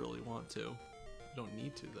here if we really want to. We don't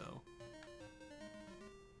need to, though.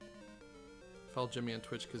 Follow Jimmy on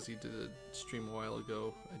Twitch because he did a stream a while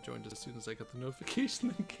ago. I joined as soon as I got the notification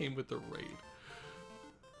that came with the raid.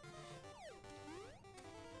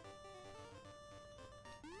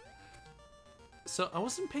 So I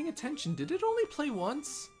wasn't paying attention. Did it only play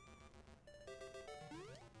once?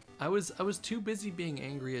 I was too busy being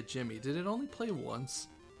angry at Jimmy. Did it only play once?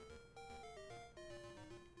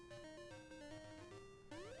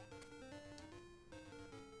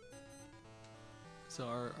 So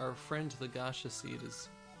our friend the Gasha seed is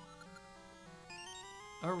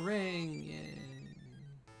a ring,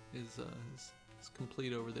 yeah, is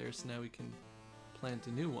complete over there. So now we can plant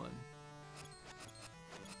a new one.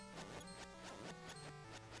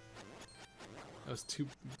 I was too.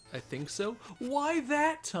 I think so. Why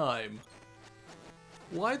that time?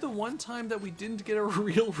 Why the one time that we didn't get a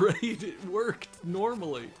real raid? It worked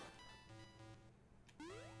normally.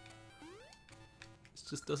 This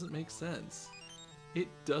just doesn't make sense. It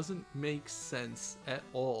doesn't make sense at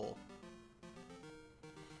all.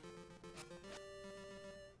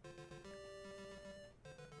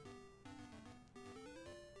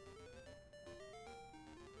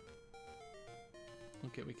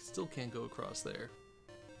 Okay, we still can't go across there.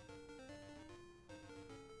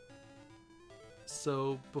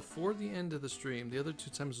 So, before the end of the stream, the other 2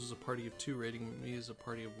 times was a party of 2 rating me as a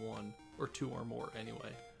party of 1, or 2 or more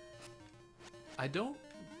anyway. I don't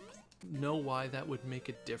know why that would make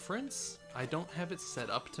a difference. I don't have it set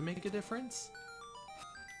up to make a difference.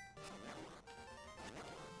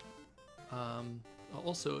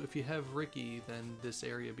 Also, if you have Ricky, then this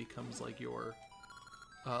area becomes like your,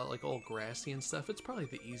 like all grassy and stuff. It's probably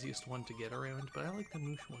the easiest one to get around, but I like the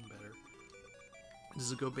Moosh one better.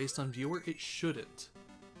 Does it go based on viewer? It shouldn't.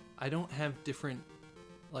 I don't have different,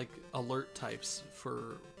 like, alert types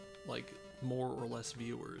for, like, more or less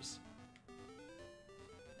viewers.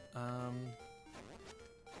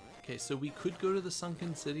 Okay, so we could go to the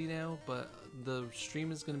Sunken City now, but the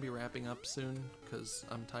stream is going to be wrapping up soon, because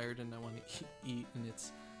I'm tired and I want to eat, and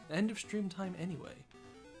it's the end of stream time anyway.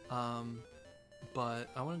 But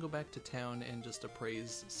I want to go back to town and just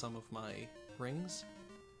appraise some of my rings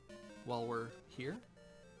while we're here.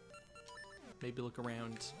 Maybe look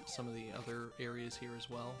around some of the other areas here as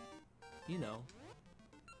well. You know,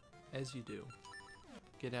 as you do.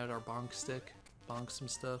 Get out our bonk stick, bonk some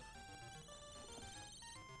stuff.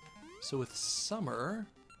 So with summer,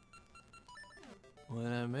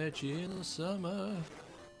 when I met you in the summer,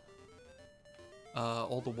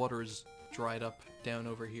 all the water is dried up down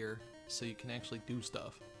over here, so you can actually do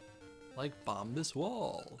stuff. Like bomb this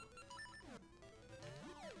wall.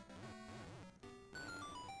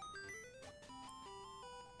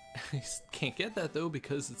 I can't get that though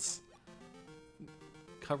because it's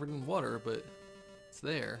covered in water, but it's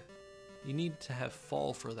there. You need to have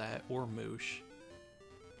fall for that, or moosh.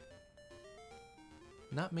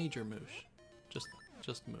 Not major moosh, just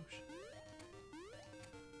moosh.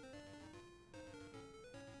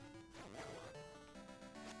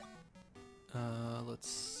 Let's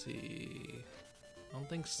see. I don't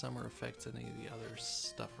think summer affects any of the other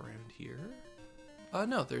stuff around here.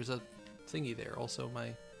 No, there's a thingy there. Also,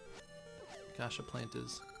 my Gasha plant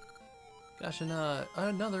is Gasha nut.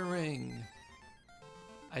 Another ring.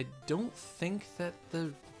 I don't think that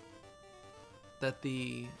the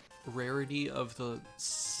rarity of the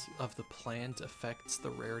plant affects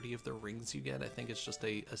the rarity of the rings you get. I think it's just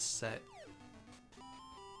a set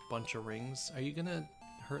bunch of rings. Are you gonna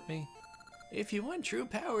hurt me? If you want true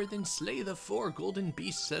power, then slay the 4 golden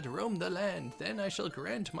beasts that roam the land. Then I shall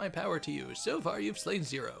grant my power to you. So far you've slain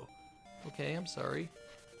 0. Okay, I'm sorry.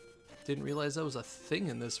 Didn't realize that was a thing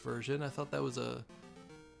in this version. I thought that was a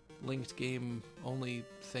linked game only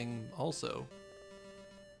thing also.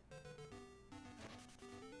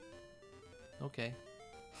 Okay.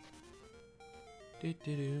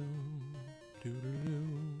 Do-do-do, do-do-do,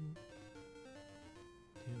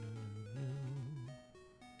 do-do-do.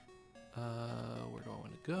 Where do I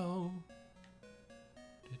want to go?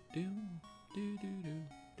 Do-do, do-do-do,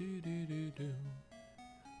 do-do-do-do,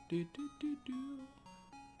 do-do-do-do.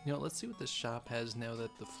 You know, let's see what this shop has now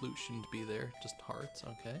that the flute shouldn't be there. Just hearts,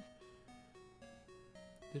 okay.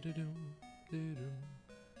 Do-do-do, do-do,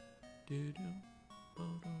 do-do,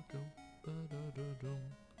 ba-da-do, ba-da-da-do.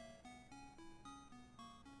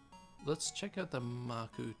 Let's check out the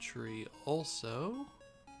Mako tree also.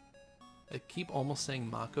 I keep almost saying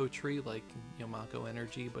Mako tree, like, you know, Mako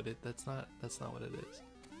energy, but that's not what it is.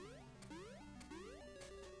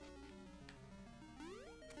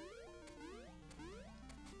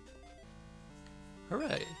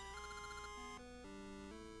 Hooray!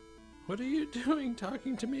 What are you doing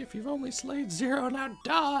talking to me if you've only slayed 0? Now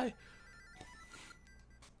die!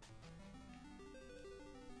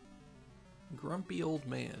 Grumpy old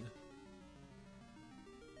man.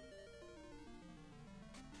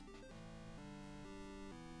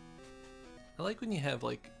 I like when you have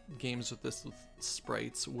like games with this with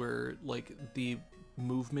sprites where like the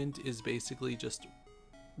movement is basically just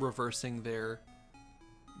reversing their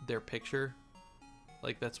picture.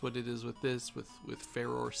 Like that's what it is with this, with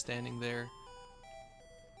Ferror standing there.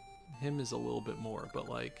 Him is a little bit more, but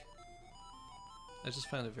like I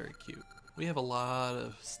just found it very cute. We have a lot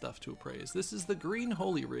of stuff to appraise. This is the green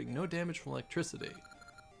holy ring, no damage from electricity.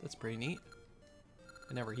 That's pretty neat.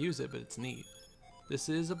 I never use it, but it's neat. This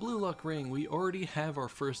is a blue luck ring. We already have our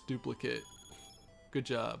first duplicate. Good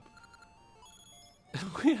job.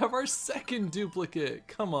 We have our second duplicate.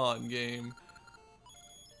 Come on, game.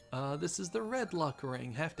 This is the red luck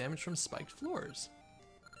ring. Half damage from spiked floors.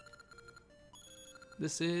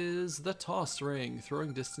 This is the toss ring.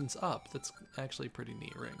 Throwing distance up. That's actually a pretty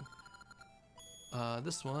neat ring.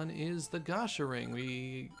 This one is the Gasha ring.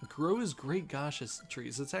 We grows great Gasha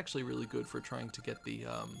trees. It's actually really good for trying to get the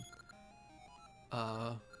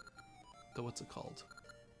what's it called?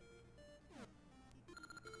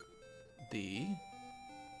 The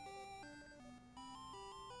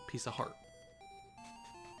piece of heart.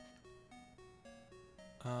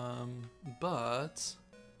 But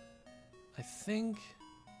I think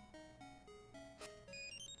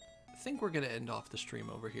we're gonna end off the stream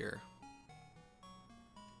over here.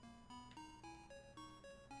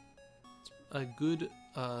 It's a good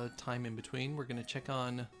time in between. We're gonna check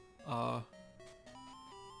on our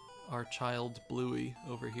child Bluey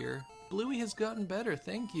over here. Bluey has gotten better,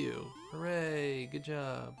 thank you. Hooray, good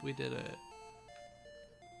job, we did it.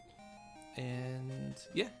 And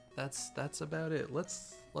yeah, that's about it.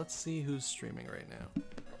 Let's see who's streaming right now.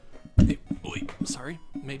 Hey, wait, sorry.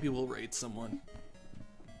 Maybe we'll raid someone.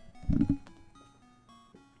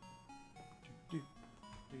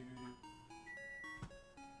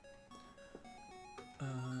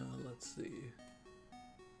 Let's see.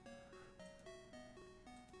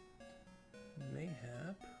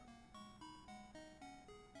 Mayhap.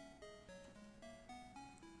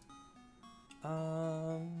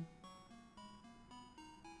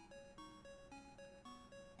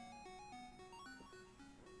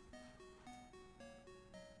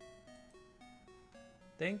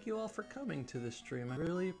 Thank you all for coming to this stream. I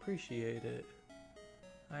really appreciate it.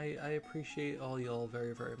 I appreciate all y'all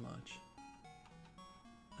very, very much.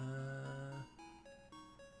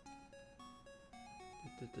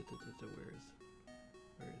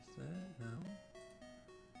 Where is that? No.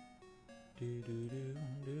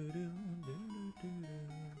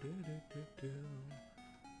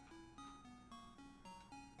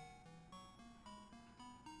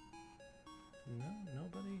 No,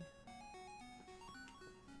 nobody.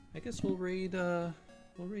 I guess we'll raid.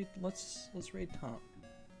 Let's raid Tom.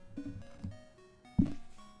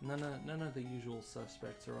 None of the usual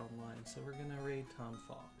suspects are online, so we're gonna raid Tom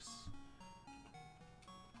Fox.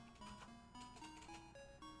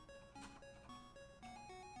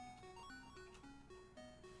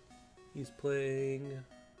 He's playing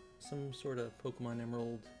some sort of Pokemon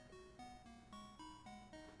Emerald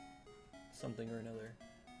something or another.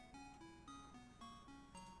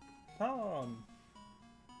 Tom!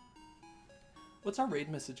 What's our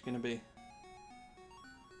raid message gonna be?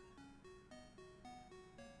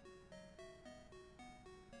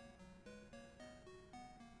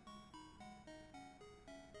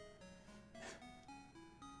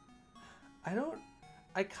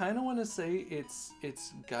 I kind of want to say it's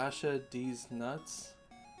Gasha D's nuts,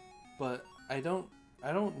 but I don't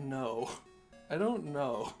know. I don't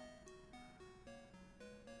know.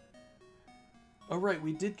 Oh right,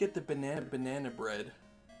 we did get the banana bread.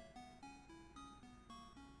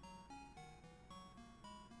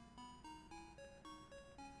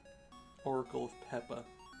 Oracle of Peppa.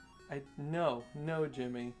 No,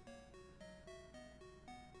 Jimmy.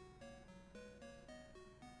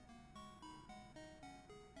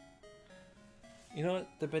 You know what?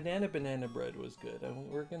 The banana bread was good.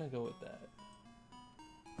 We're gonna go with that.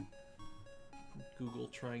 Google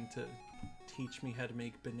trying to teach me how to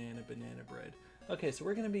make banana bread. Okay, so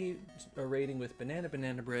we're gonna be raiding with banana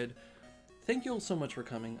bread. Thank you all so much for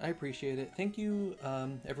coming. I appreciate it. Thank you,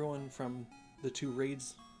 everyone from the 2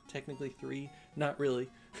 raids. Technically 3. Not really.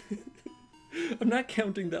 I'm not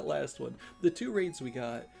counting that last one. The 2 raids we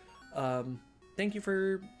got. Thank you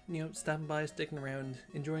for, stopping by, sticking around,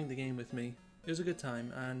 enjoying the game with me. It was a good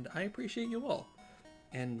time, and I appreciate you all.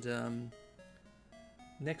 And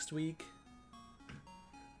next week...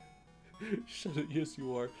 Shut it, yes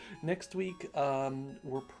you are. Next week,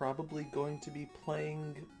 we're probably going to be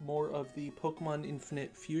playing more of the Pokemon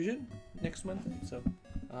Infinite Fusion next Wednesday, so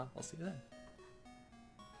I'll see you then.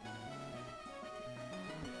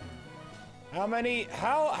 How many?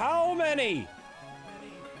 How many?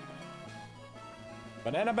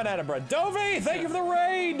 Banana bread. Dovey, thank you for the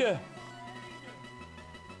raid!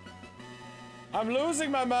 I'm losing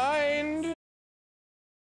my mind!